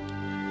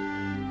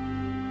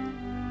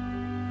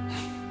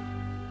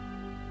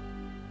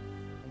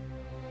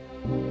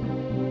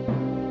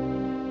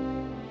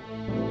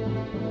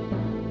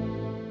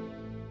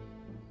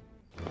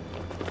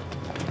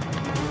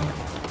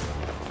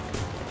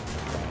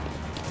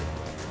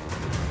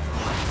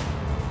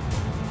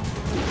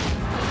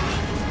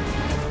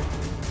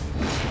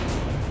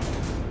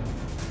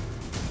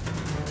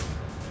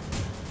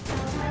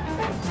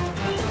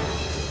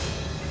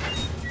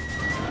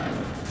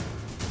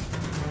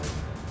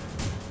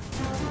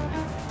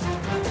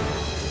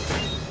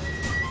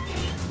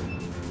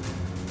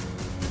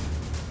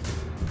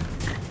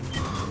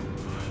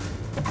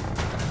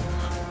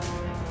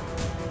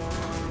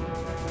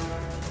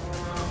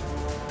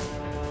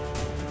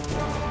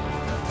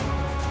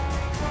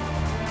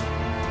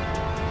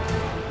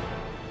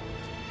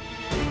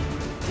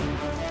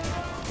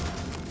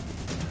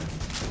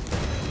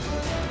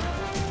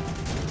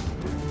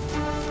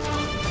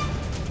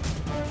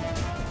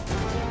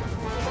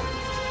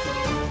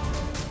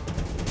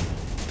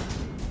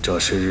这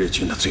是日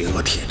军的罪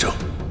恶铁证，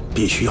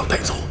必须要带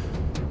走。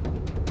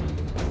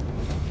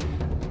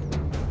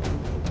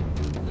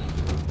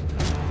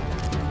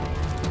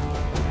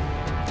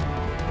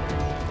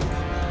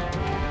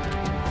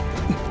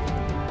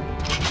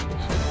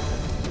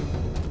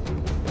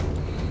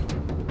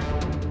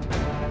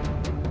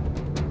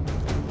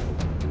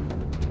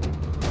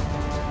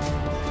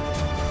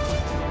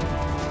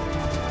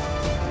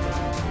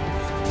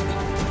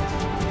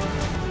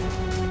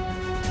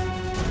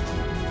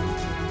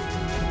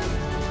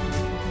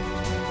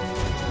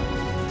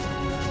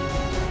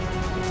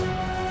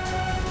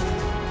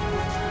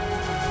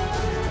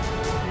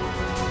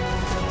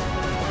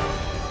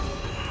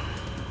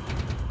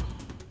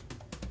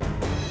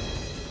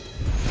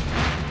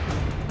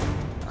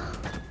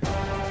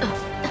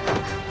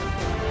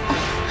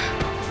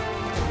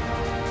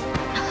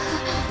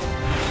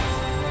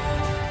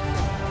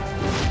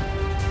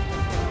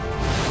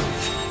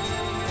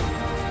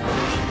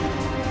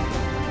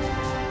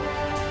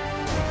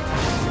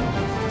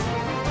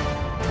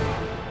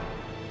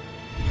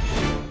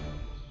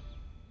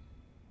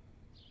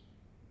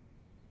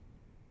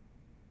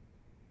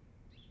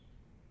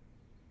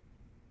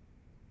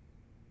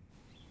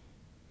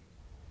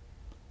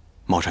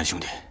茂山兄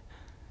弟，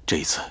这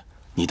一次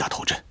你打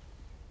头阵。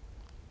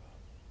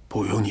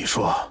不用你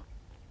说，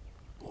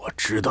我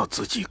知道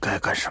自己该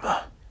干什么。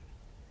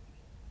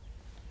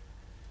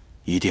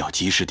一定要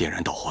及时点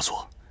燃导火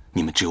索，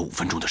你们只有5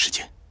分钟的时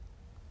间。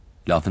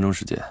2分钟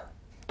时间，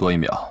多1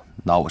秒，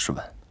拿我是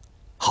稳。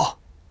好，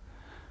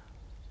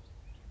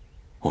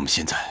我们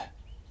现在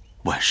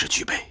万事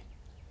俱备，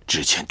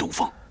只欠东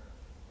风。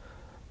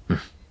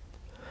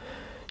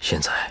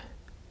现在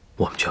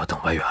我们就要等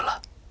外援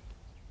了。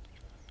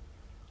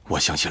我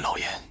相信老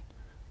严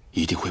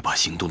一定会把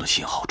行动的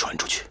信号传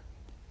出去。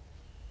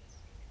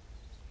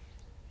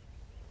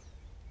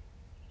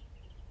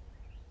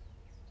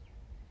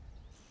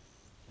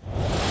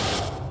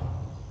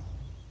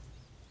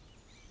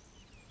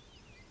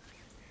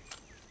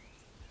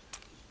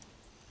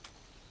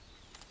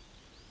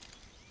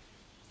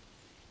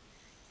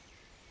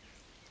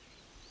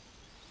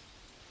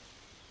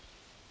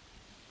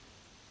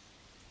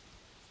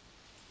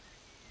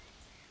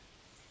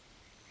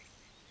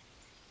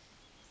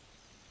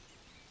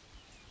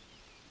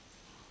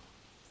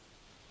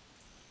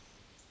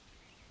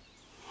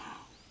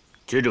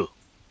记住，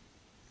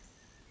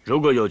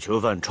如果有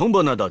囚犯冲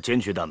破那道监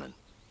区大门，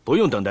不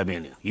用等待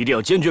命令，一定要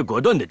坚决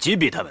果断地击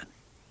毙他们，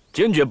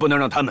坚决不能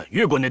让他们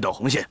越过那道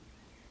红线。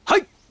嗨！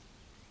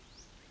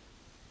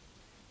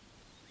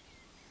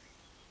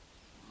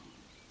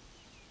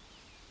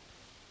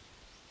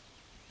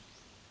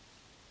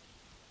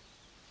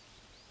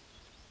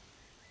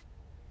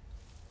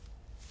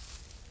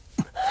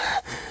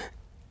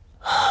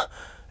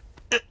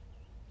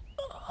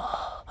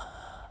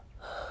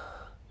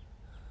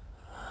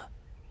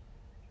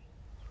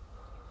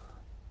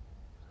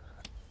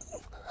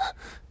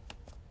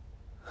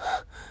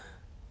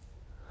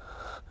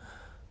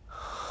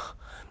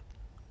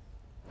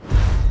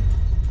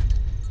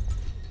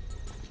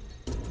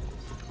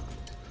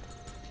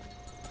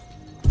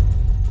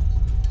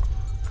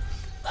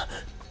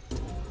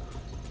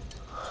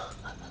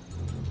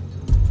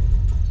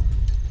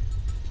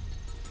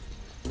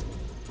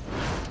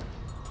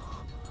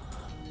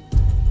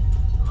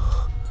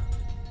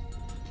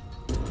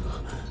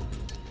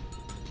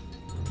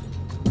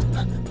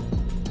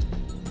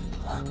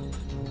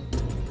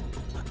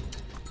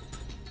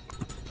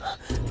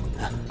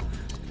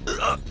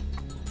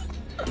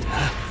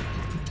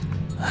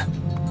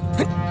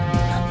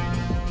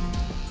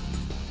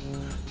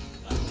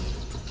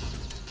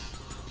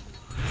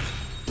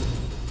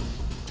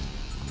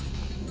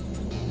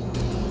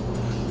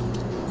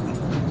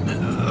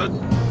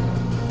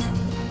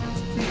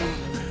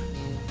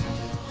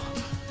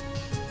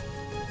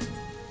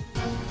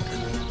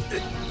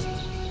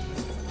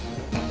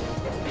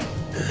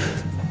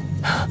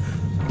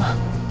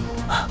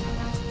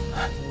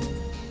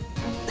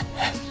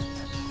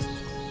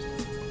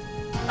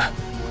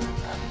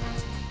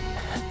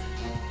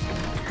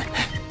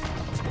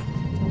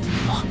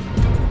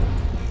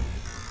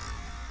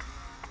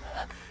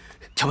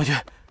强文君，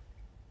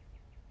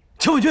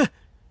强文君，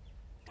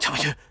强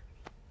文君。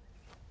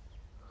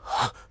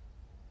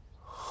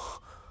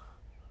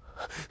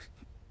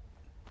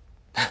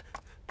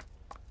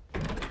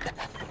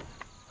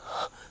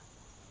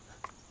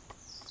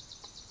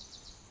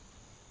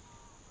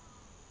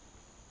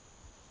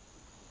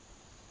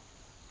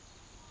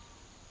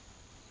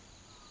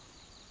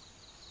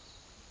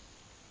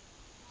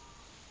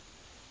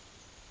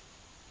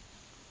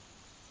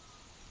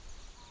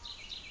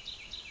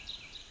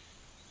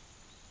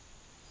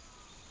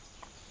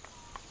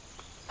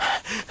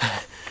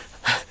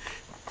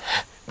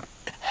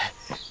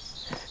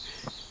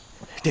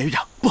 典狱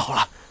长，不好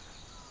了！